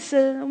赞美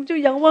神，我们就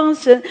仰望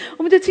神，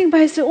我们就敬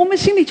拜神，我们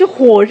心里就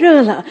火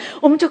热了，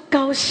我们就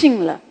高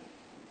兴了。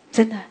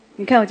真的，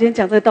你看我今天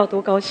讲这个道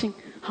多高兴。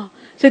好，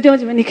所以弟兄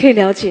姐妹，你可以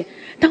了解，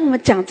当我们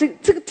讲这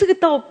个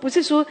道，不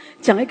是说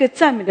讲一个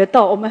赞美的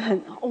道，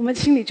我们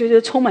心里就觉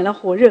得充满了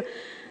火热，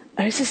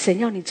而是神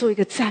要你做一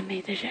个赞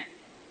美的人，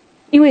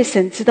因为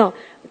神知道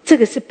这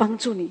个是帮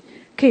助你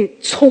可以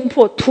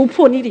突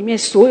破你里面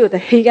所有的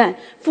黑暗、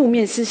负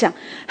面思想，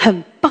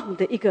很棒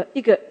的一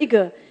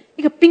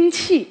个兵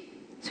器。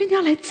所以你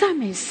要来赞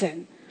美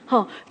神。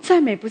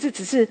赞美不是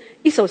只是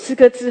一首诗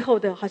歌之后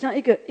的，好像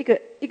一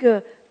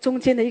个中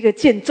间的一个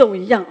间奏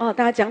一样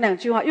大家讲2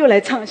句话又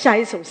来唱下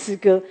一首诗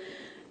歌。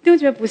弟兄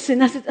姐妹，不是，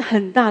那是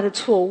很大的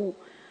错误。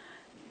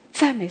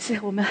赞美是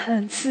我们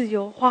很自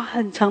由，花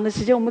很长的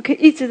时间，我们可以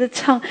一直的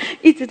唱，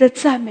一直的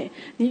赞美。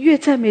你越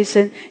赞美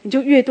神，你就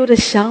越多的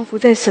降服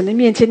在神的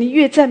面前。你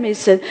越赞美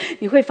神，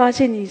你会发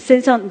现你身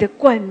上你的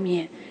冠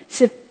冕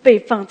是被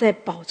放在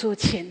宝座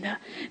前的，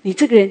你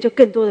这个人就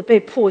更多的被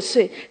破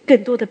碎，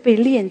更多的被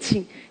炼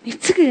净，你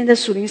这个人的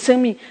属灵生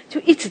命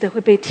就一直的会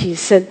被提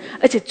升，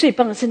而且最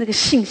棒的是那个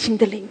信心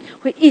的灵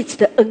会一直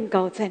的恩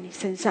膏在你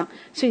身上。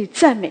所以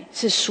赞美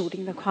是属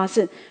灵的夸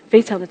胜，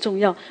非常的重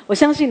要。我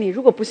相信你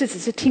如果不是只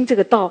是听这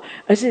个道，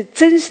而是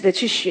真实的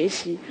去学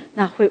习，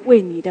那会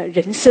为你的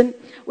人生，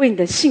为你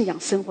的信仰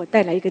生活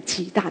带来一个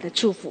极大的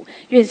祝福。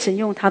愿神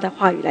用他的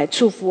话语来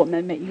祝福我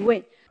们每一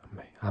位。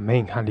阿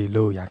们，哈利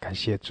路亚，感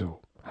谢主，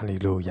哈利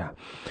路亚。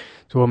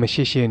主，我们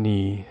谢谢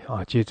你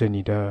借着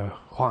你的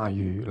话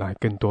语来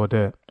更多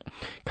的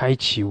开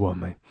启我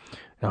们，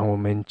让我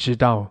们知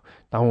道，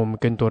当我们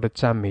更多的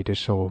赞美的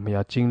时候，我们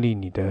要经历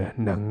你的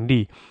能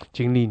力，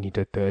经历你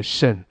的得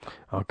胜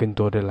更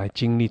多的来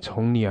经历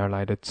从你而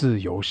来的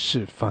自由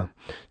释放。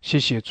谢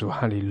谢主，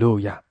哈利路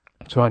亚。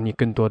主啊，你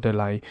更多的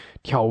来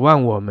挑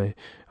战我们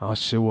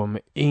使我们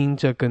因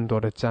着更多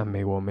的赞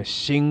美，我们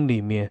心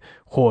里面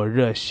火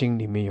热，心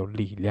里面有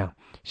力量。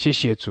谢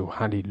谢主，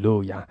哈利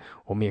路亚。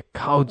我们也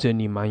靠着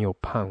你满有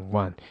盼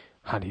望，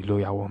哈利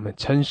路亚。我们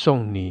称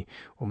颂你，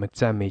我们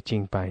赞美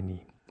敬拜你。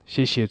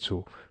谢谢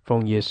主，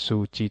奉耶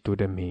稣基督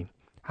的名，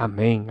阿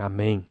们，阿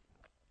们，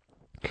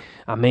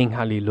阿们，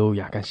哈利路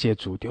亚。感谢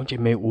主。弟兄姐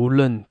妹，无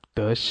论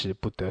得时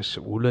不得时，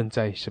无论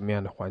在什么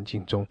样的环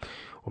境中，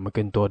我们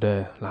更多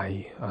的来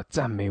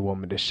赞美我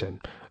们的神，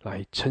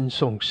来称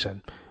颂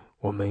神。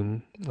我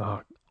们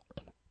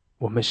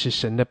是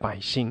神的百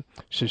姓，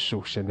是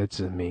属神的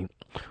子民，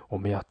我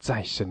们要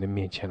在神的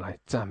面前来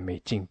赞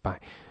美敬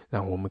拜，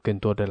让我们更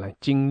多的来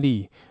经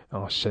历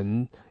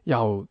神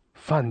要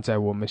放在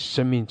我们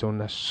生命中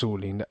的属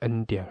灵的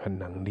恩典和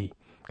能力。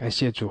感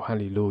谢主，哈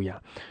利路亚。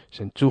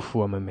神祝福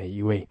我们每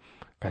一位，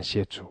感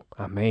谢主，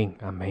阿们，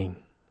阿们。